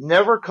gun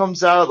never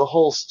comes out of the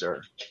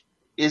holster,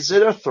 is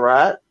it a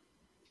threat?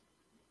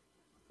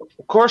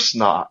 Of course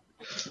not,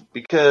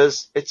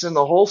 because it's in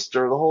the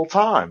holster the whole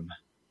time.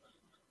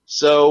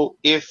 So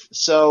if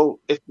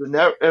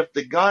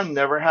the gun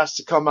never has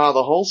to come out of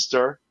the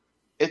holster,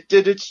 it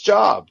did its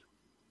job.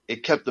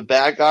 It kept the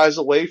bad guys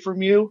away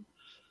from you,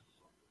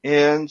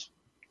 and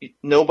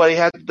nobody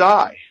had to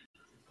die.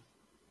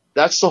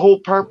 That's the whole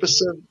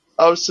purpose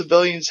of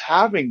civilians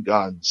having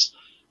guns.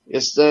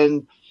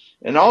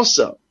 And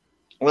also,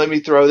 let me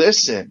throw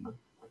this in.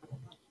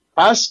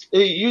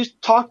 You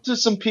talk to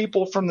some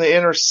people from the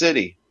inner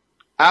city.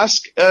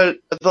 Ask, I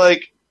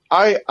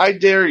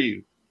dare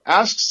you.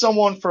 Ask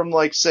someone from,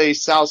 like, say,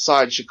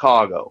 Southside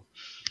Chicago.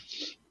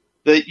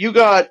 That you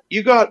got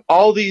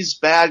all these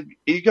bad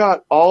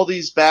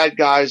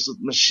guys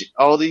with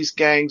all these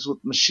gangs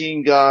with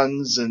machine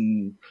guns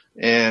and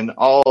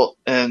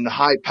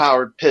high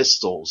powered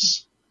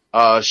pistols,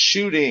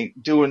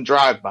 doing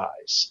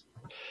drive-bys.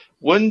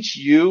 Wouldn't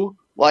you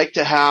like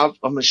to have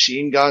a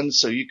machine gun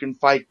so you can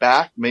fight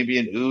back? Maybe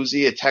an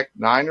Uzi, a Tech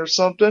 9 or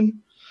something?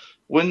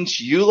 Wouldn't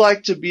you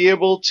like to be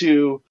able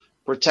to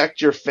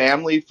protect your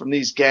family from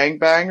these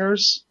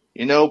gangbangers?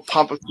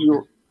 Pump a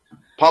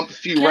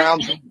few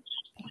rounds.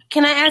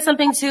 Can I add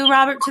something too,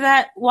 Robert, to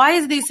that? Why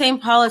is these same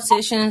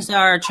politicians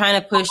are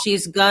trying to push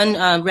these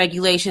gun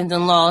regulations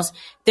and laws?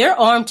 They're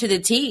armed to the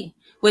T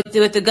with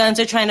the guns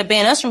they're trying to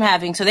ban us from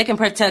having, so they can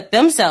protect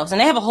themselves.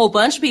 And they have a whole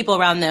bunch of people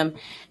around them,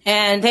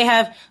 and they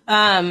have,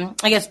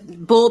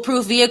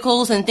 bulletproof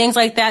vehicles and things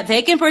like that.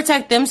 They can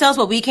protect themselves,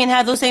 but we can't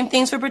have those same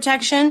things for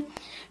protection.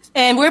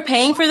 And we're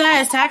paying for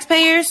that as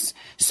taxpayers.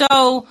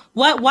 So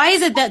why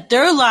is it that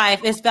their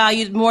life is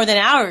valued more than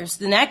ours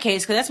in that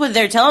case? Because that's what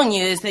they're telling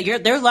you, is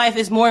that their life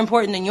is more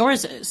important than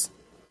yours is.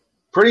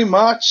 Pretty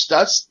much.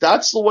 That's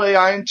the way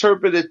I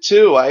interpret it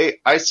too.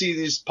 I see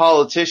these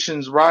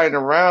politicians riding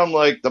around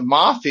like the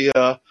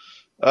mafia.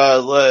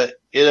 They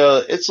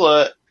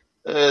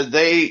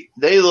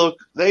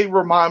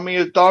remind me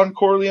of Don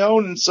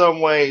Corleone in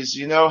some ways,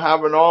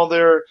 having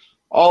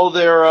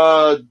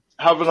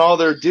all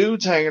their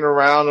dudes hanging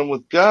around them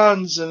with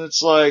guns, and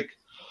it's like,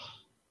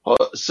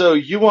 so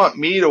you want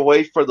me to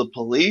wait for the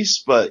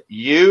police, but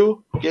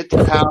you get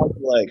to have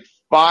like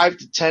 5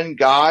 to 10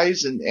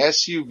 guys in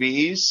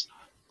SUVs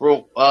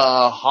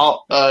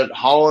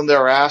hauling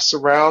their ass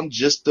around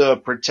just to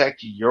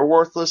protect your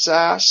worthless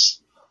ass?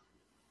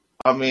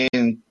 I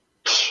mean,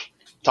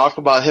 talk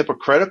about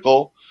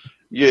hypocritical.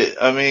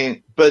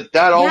 But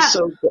that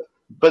also,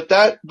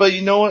 but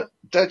you know what?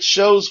 That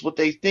shows what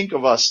they think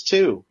of us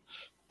too.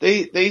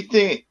 They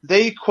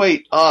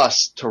equate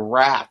us to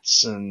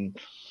rats and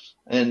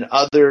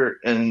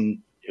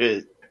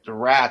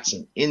rats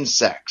and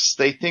insects.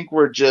 They think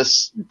we're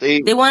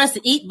they want us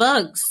to eat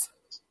bugs.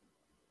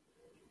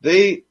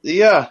 They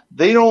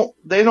don't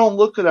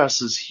look at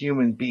us as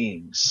human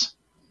beings.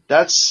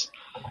 That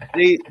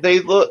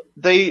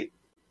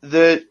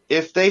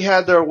if they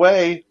had their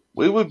way,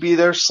 we would be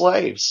their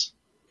slaves.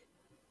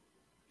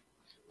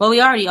 Well,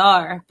 we already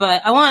are,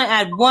 but I want to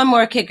add one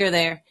more kicker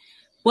there.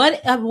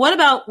 What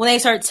about when they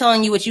start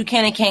telling you what you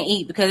can and can't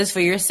eat because it's for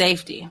your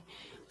safety?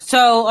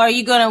 So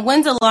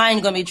when's the line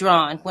going to be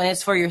drawn when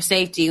it's for your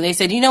safety? They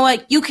said, you know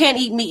what, you can't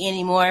eat meat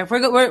anymore.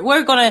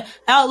 We're going to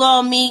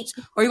outlaw meat,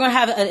 or you're going to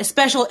have a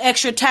special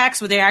extra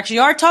tax, where they actually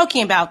are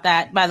talking about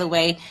that, by the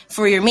way,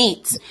 for your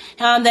meats.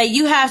 That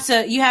you have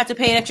to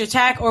pay an extra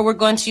tax, or we're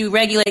going to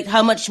regulate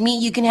how much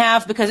meat you can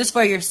have because it's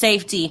for your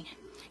safety.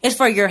 It's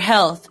for your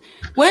health.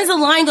 When's the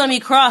line going to be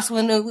crossed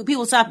when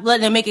people stop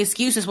letting them make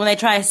excuses when they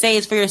try to say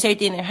it's for your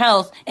safety and your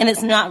health, and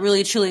it's not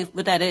really truly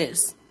what that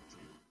is?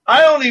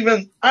 I don't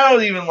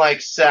even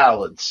like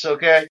salads,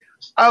 okay?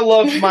 I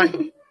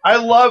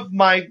love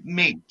my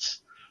meat.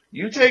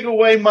 You take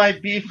away my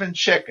beef and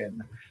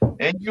chicken,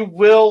 and you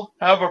will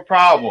have a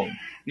problem,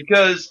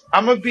 because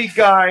I'm a big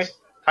guy.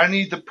 I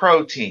need the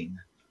protein.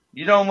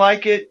 You don't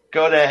like it?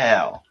 Go to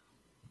hell.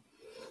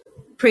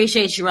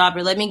 Appreciate you,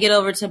 Robert. Let me get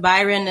over to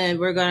Byron, and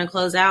we're going to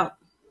close out.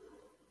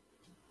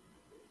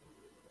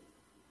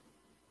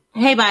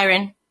 Hey,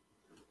 Byron.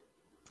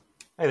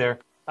 Hey there.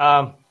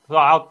 So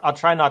I'll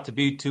try not to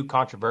be too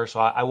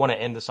controversial. I want to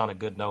end this on a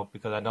good note,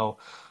 because I know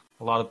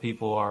a lot of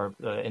people are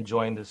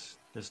enjoying this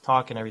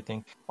talk and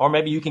everything. Or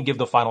maybe you can give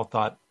the final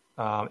thought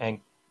and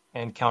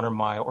counter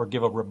or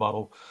give a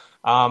rebuttal.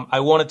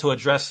 I wanted to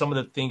address some of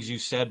the things you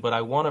said, but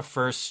I want to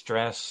first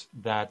stress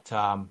that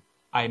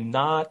I'm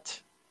not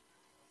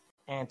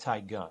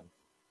anti-gun.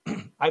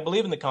 I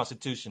believe in the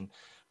Constitution.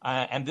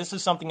 And this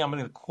is something I'm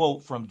going to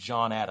quote from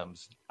John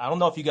Adams. I don't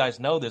know if you guys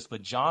know this,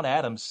 but John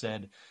Adams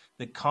said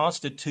the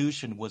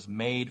Constitution was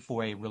made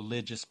for a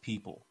religious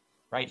people,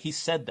 right? He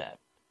said that.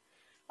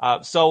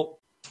 So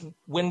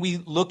when we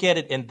look at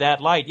it in that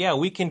light, yeah,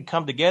 we can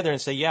come together and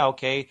say, yeah,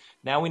 okay,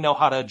 now we know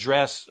how to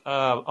address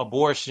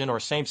abortion or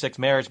same-sex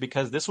marriage,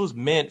 because this was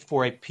meant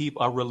for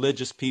a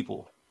religious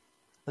people.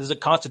 This is the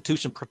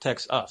Constitution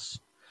protects us.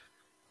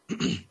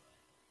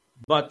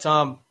 But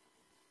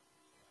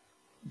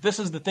this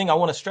is the thing I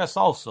want to stress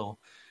also,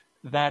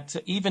 that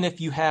even if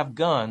you have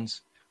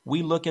guns,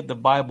 we look at the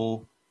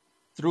Bible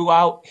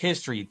throughout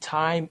history,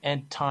 time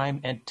and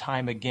time and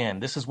time again.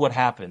 This is what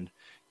happened.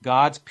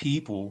 God's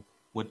people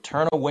would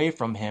turn away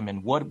from him,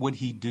 and what would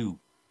he do?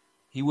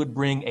 He would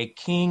bring a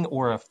king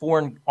or a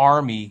foreign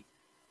army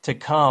to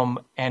come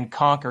and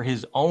conquer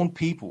his own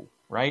people,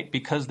 right?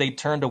 Because they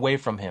turned away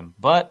from him.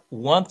 But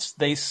once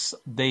they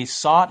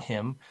sought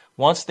him,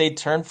 once they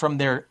turned from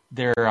their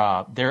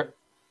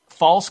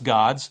false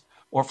gods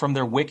or from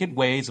their wicked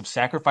ways of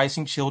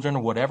sacrificing children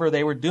or whatever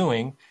they were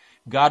doing,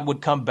 God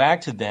would come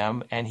back to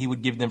them and he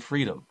would give them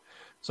freedom.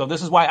 So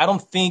this is why I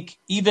don't think,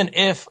 even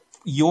if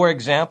your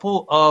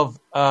example of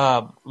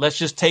let's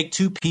just take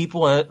two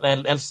people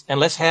and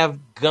let's have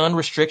gun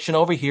restriction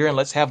over here and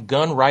let's have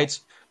gun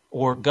rights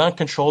or gun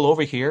control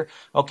over here.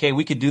 Okay,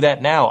 we could do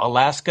that now.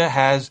 Alaska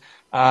has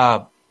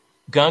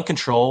gun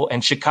control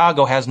and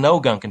Chicago has no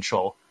gun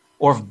control,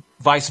 or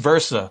vice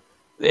versa.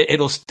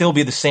 It'll still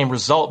be the same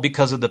result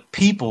because of the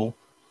people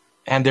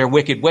and their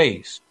wicked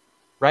ways,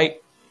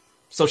 right?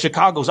 So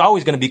Chicago's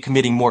always going to be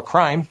committing more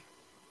crime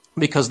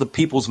because the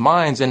people's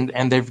minds and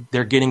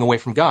they're getting away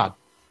from God.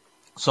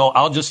 So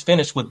I'll just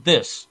finish with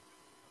this.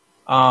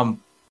 I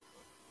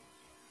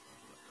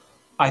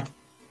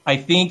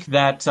think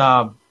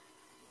that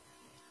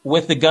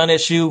with the gun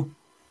issue,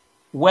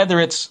 whether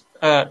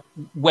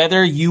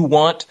you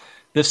want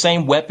the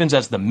same weapons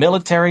as the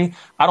military,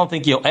 I don't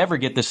think you'll ever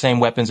get the same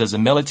weapons as the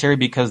military,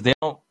 because they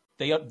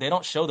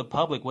don't show the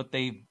public what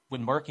they've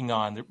been working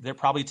on. They're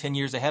probably 10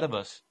 years ahead of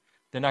us.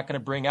 They're not going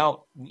to bring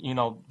out,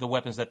 the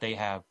weapons that they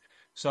have.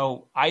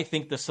 So I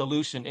think the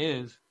solution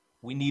is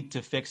we need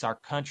to fix our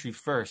country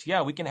first.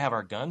 Yeah, we can have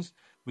our guns.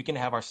 We can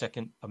have our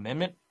Second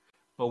Amendment,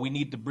 but we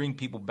need to bring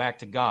people back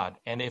to God.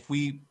 And if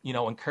we,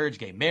 encourage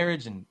gay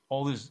marriage and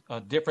all these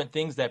different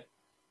things that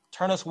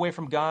turn us away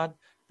from God,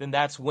 then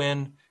that's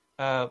when,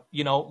 like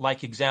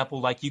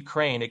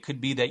Ukraine, it could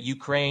be that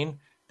Ukraine,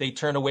 they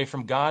turn away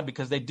from God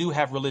because they do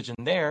have religion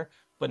there.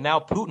 But now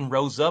Putin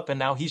rose up and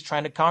now he's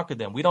trying to conquer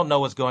them. We don't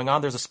know what's going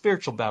on. There's a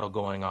spiritual battle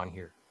going on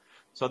here.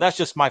 So that's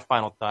just my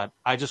final thought.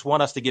 I just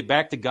want us to get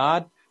back to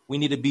God. We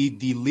need to be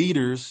the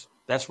leaders.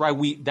 That's why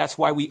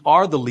we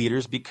are the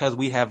leaders, because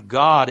we have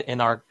God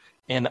in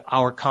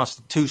our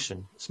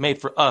Constitution. It's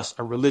made for us,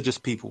 a religious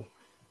people.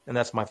 And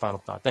that's my final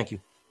thought. Thank you.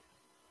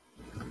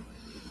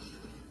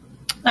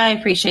 I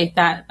appreciate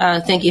that.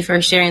 Thank you for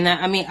sharing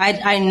that. I mean,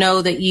 I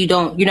know that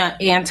you're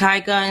not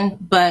anti-gun,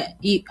 but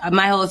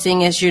my whole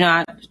thing is you're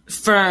not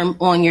firm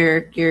on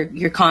your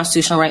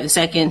constitutional right, the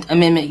Second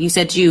Amendment. You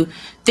said you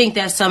think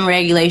that some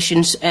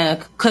regulations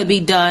could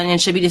be done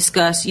and should be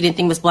discussed. You didn't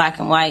think it was black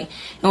and white.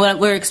 And what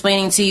we're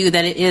explaining to you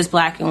that it is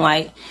black and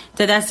white,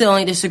 that's the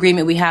only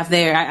disagreement we have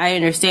there. I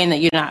understand that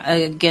you're not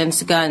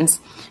against guns.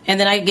 And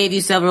then I gave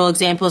you several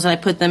examples, and I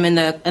put them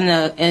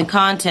in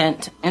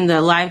content in the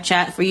live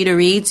chat for you to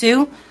read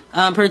too,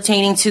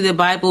 pertaining to the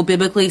Bible,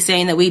 biblically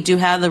saying that we do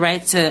have the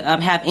right to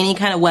have any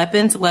kind of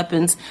weapons.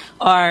 Weapons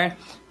are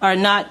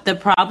not the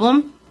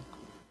problem.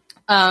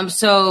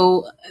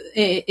 So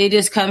it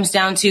just comes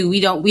down to we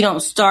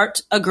don't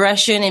start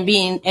aggression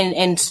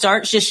and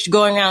start just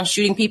going around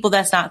shooting people.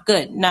 That's not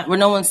good.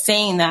 No one's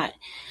saying that.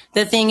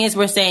 The thing is,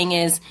 we're saying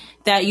is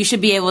that you should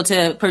be able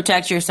to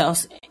protect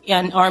yourself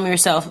and arm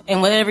yourself,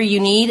 and whatever you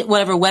need,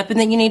 whatever weapon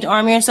that you need to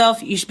arm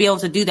yourself, you should be able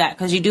to do that,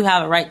 because you do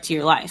have a right to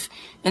your life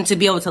and to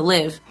be able to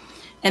live.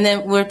 And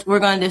then we're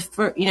going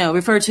to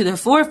refer to the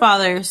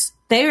forefathers.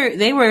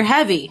 They were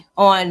heavy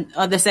on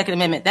the Second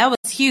Amendment. That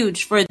was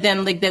huge for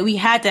them, like that we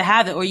had to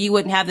have it, or you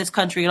wouldn't have this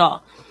country at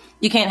all.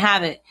 You can't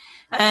have it.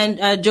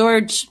 And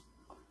George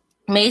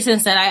Mason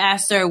said, I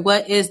asked her,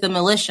 what is the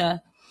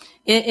militia?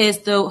 It is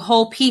the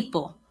whole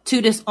people. To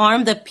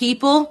disarm the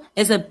people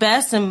is the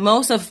best and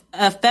most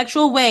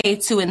effectual way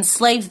to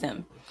enslave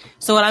them.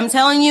 So what I'm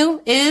telling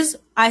you is,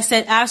 I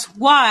said, ask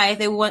why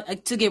they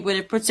want to get rid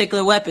of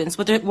particular weapons.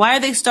 Why are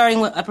they starting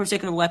with a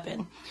particular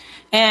weapon?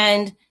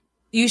 And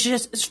you should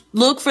just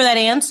look for that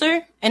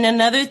answer. And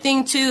another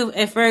thing too,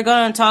 if we're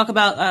going to talk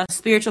about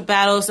spiritual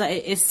battles,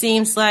 it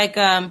seems like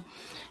I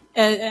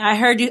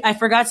heard you. I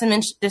forgot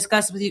to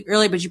discuss with you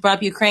earlier, but you brought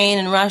up Ukraine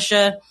and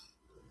Russia.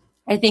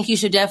 I think you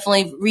should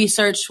definitely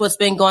research what's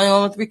been going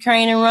on with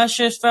Ukraine and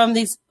Russia from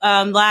these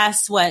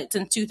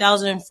since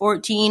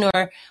 2014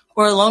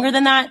 or longer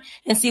than that,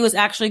 and see what's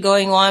actually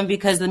going on,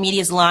 because the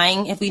media is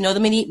lying. If we know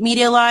the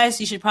media lies,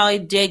 you should probably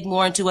dig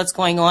more into what's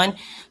going on.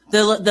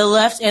 The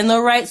left and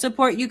the right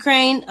support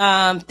Ukraine.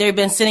 They've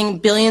been sending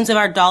billions of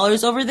our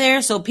dollars over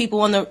there, so people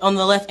on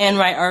the left and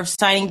right are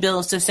signing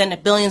bills to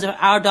send billions of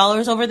our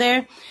dollars over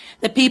there.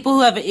 The people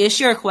who have an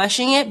issue are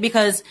questioning it,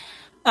 because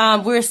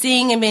we're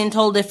seeing and being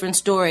told different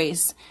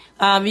stories.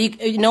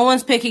 No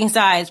one's picking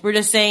sides. We're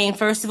just saying,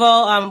 first of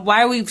all,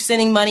 why are we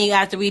sending money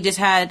after we just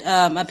had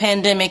a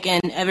pandemic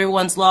and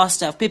everyone's lost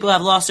stuff? People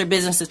have lost their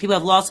businesses. People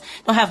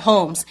don't have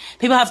homes.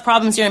 People have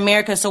problems here in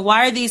America. So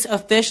why are these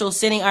officials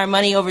sending our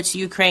money over to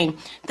Ukraine?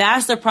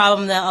 That's the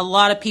problem that a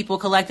lot of people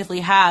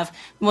collectively have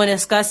when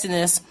discussing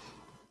this.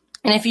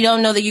 And if you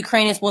don't know that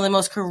Ukraine is one of the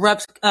most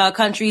corrupt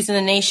countries in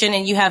the nation,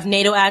 and you have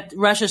NATO at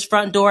Russia's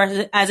front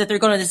door as if they're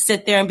going to just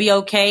sit there and be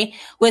okay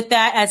with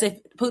that, as if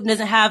Putin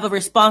doesn't have a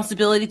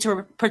responsibility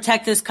to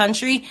protect his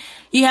country,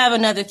 you have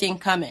another thing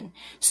coming.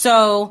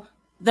 So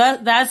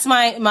that's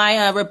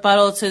my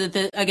rebuttal to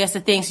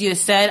the things you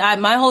said.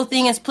 My whole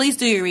thing is, please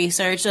do your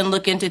research and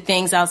look into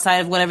things outside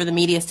of whatever the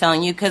media is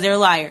telling you, because they're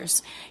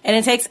liars.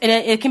 And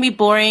it can be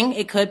boring.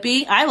 It could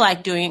be. I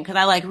like doing it because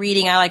I like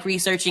reading, I like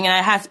researching, and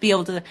I have to be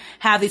able to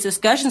have these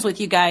discussions with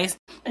you guys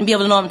and be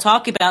able to know what I'm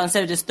talking about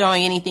instead of just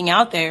throwing anything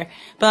out there.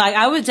 But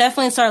I would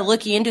definitely start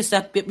looking into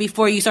stuff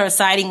before you start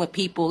siding with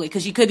people,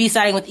 because you could be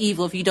siding with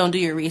evil if you don't do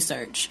your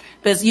research.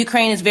 Because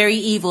Ukraine is very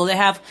evil. They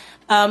have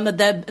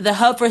the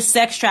hub for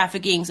sex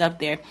traffickings up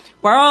there.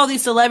 Where are all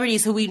these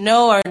celebrities who we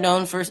know are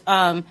known for,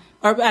 are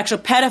actual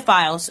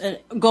pedophiles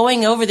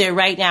going over there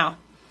right now?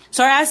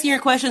 Start asking your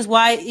questions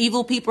why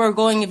evil people are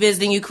going and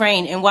visiting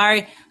Ukraine, and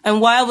why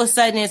all of a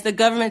sudden is the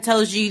government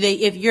tells you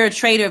that if you're a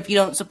traitor if you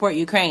don't support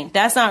Ukraine.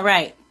 That's not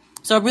right.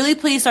 So really,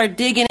 please start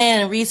digging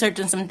in and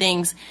researching some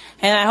things.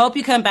 And I hope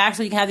you come back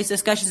so we can have these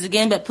discussions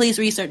again, but please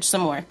research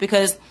some more,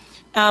 because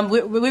we're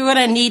going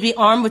to need to be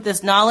armed with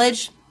this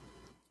knowledge.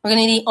 We're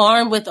going to need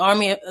armed with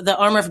the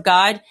armor of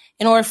God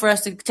in order for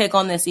us to take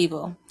on this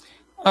evil.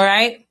 All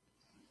right?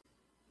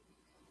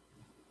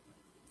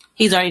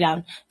 He's already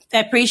down. I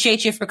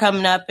appreciate you for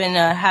coming up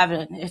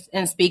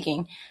and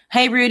speaking.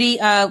 Hey, Rudy,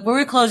 we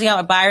were closing out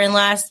with Byron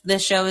last.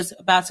 This show is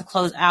about to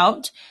close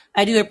out.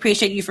 I do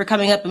appreciate you for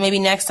coming up, and maybe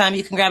next time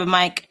you can grab a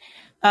mic.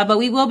 But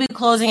we will be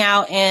closing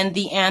out in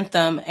the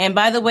anthem. And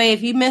by the way,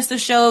 if you missed the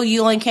show,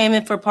 you only came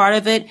in for part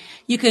of it,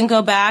 you can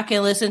go back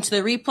and listen to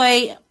the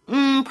replay.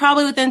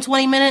 Probably within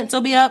 20 minutes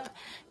it'll be up.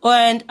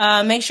 And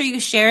make sure you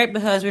share it,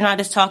 because we're not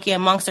just talking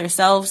amongst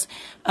ourselves.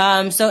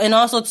 And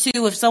also,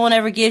 too, if someone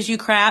ever gives you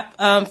crap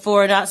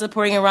for not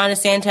supporting Ron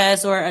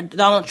DeSantis or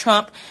Donald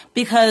Trump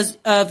because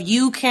of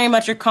you caring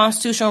about your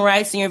constitutional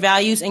rights and your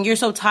values, and you're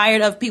so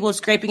tired of people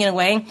scraping it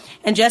away,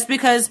 and just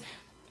because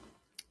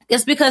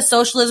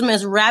socialism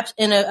is wrapped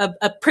in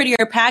a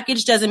prettier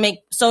package doesn't make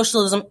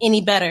socialism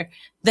any better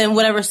than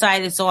whatever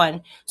side it's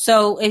on.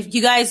 So if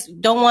you guys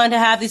don't want to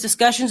have these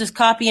discussions, just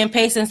copy and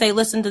paste and say,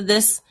 listen to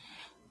this.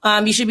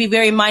 You should be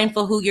very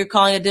mindful who you're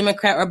calling a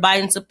Democrat or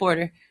Biden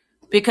supporter,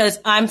 because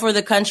I'm for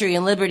the country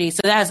and liberty.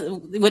 So that's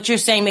what you're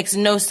saying makes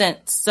no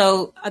sense.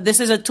 So this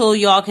is a tool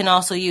y'all can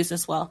also use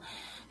as well.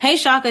 Hey,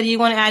 Shaka, do you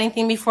want to add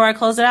anything before I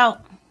close it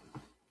out?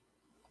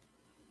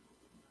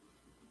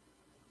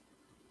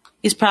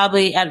 He's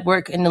probably at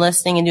work and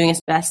listening and doing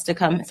his best to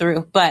come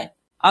through. But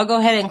I'll go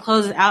ahead and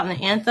close it out in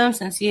the anthem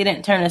since he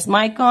didn't turn his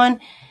mic on.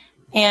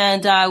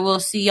 And we'll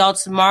see y'all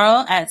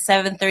tomorrow at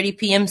 7:30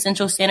 p.m.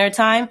 Central Standard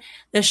Time.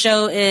 The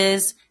show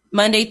is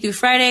Monday through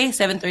Friday,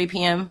 7:30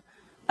 p.m.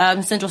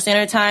 Central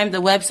Standard Time.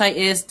 The website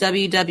is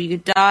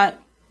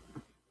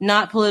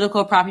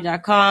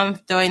www.notpoliticalproperty.com.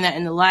 Throwing that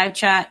in the live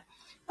chat.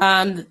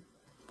 The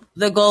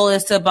goal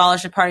is to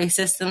abolish the party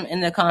system,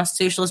 and the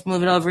constitutionalists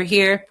move it over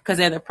here because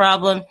they're the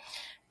problem.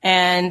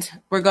 And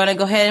we're going to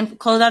go ahead and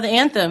close out the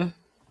anthem.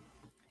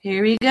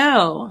 Here we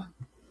go.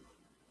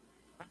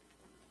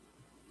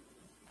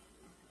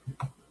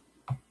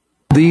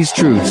 These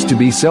truths to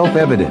be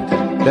self-evident,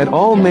 that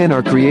all men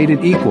are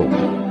created equal,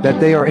 that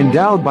they are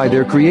endowed by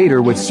their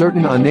Creator with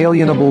certain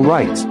unalienable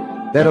rights,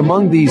 that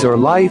among these are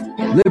life,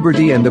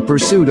 liberty, and the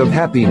pursuit of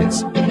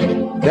happiness.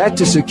 That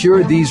to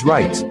secure these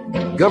rights,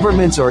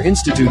 governments are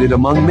instituted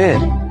among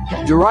men,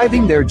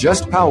 deriving their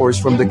just powers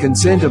from the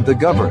consent of the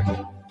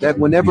governed. That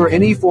whenever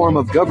any form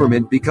of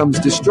government becomes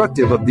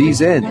destructive of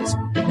these ends,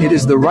 it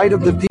is the right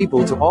of the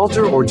people to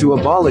alter or to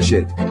abolish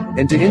it,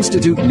 and to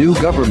institute new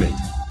government,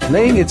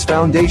 laying its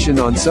foundation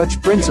on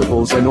such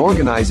principles and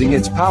organizing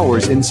its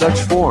powers in such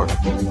form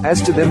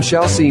as to them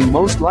shall seem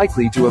most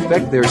likely to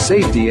affect their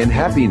safety and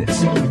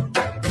happiness.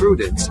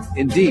 Prudence,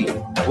 indeed,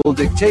 will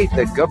dictate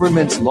that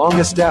governments long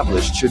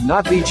established should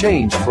not be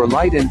changed for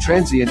light and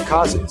transient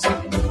causes,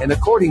 and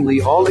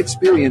accordingly all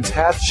experience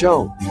hath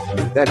shown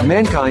that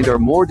mankind are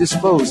more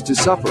disposed to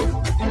suffer,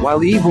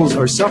 while evils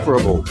are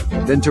sufferable,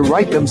 than to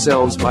right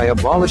themselves by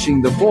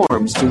abolishing the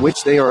forms to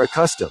which they are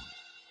accustomed.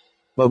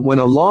 But when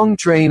a long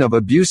train of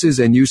abuses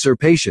and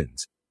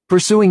usurpations,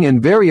 pursuing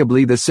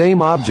invariably the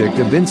same object,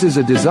 evinces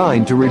a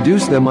design to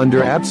reduce them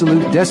under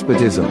absolute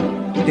despotism,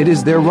 it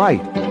is their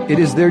right, it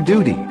is their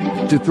duty,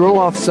 to throw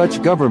off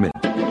such government,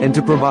 and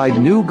to provide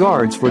new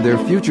guards for their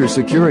future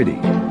security.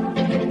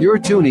 You're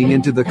tuning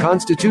into The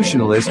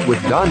Constitutionalist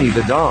with Donnie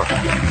the Don.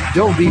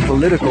 Don't be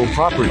political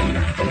property.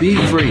 Be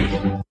free.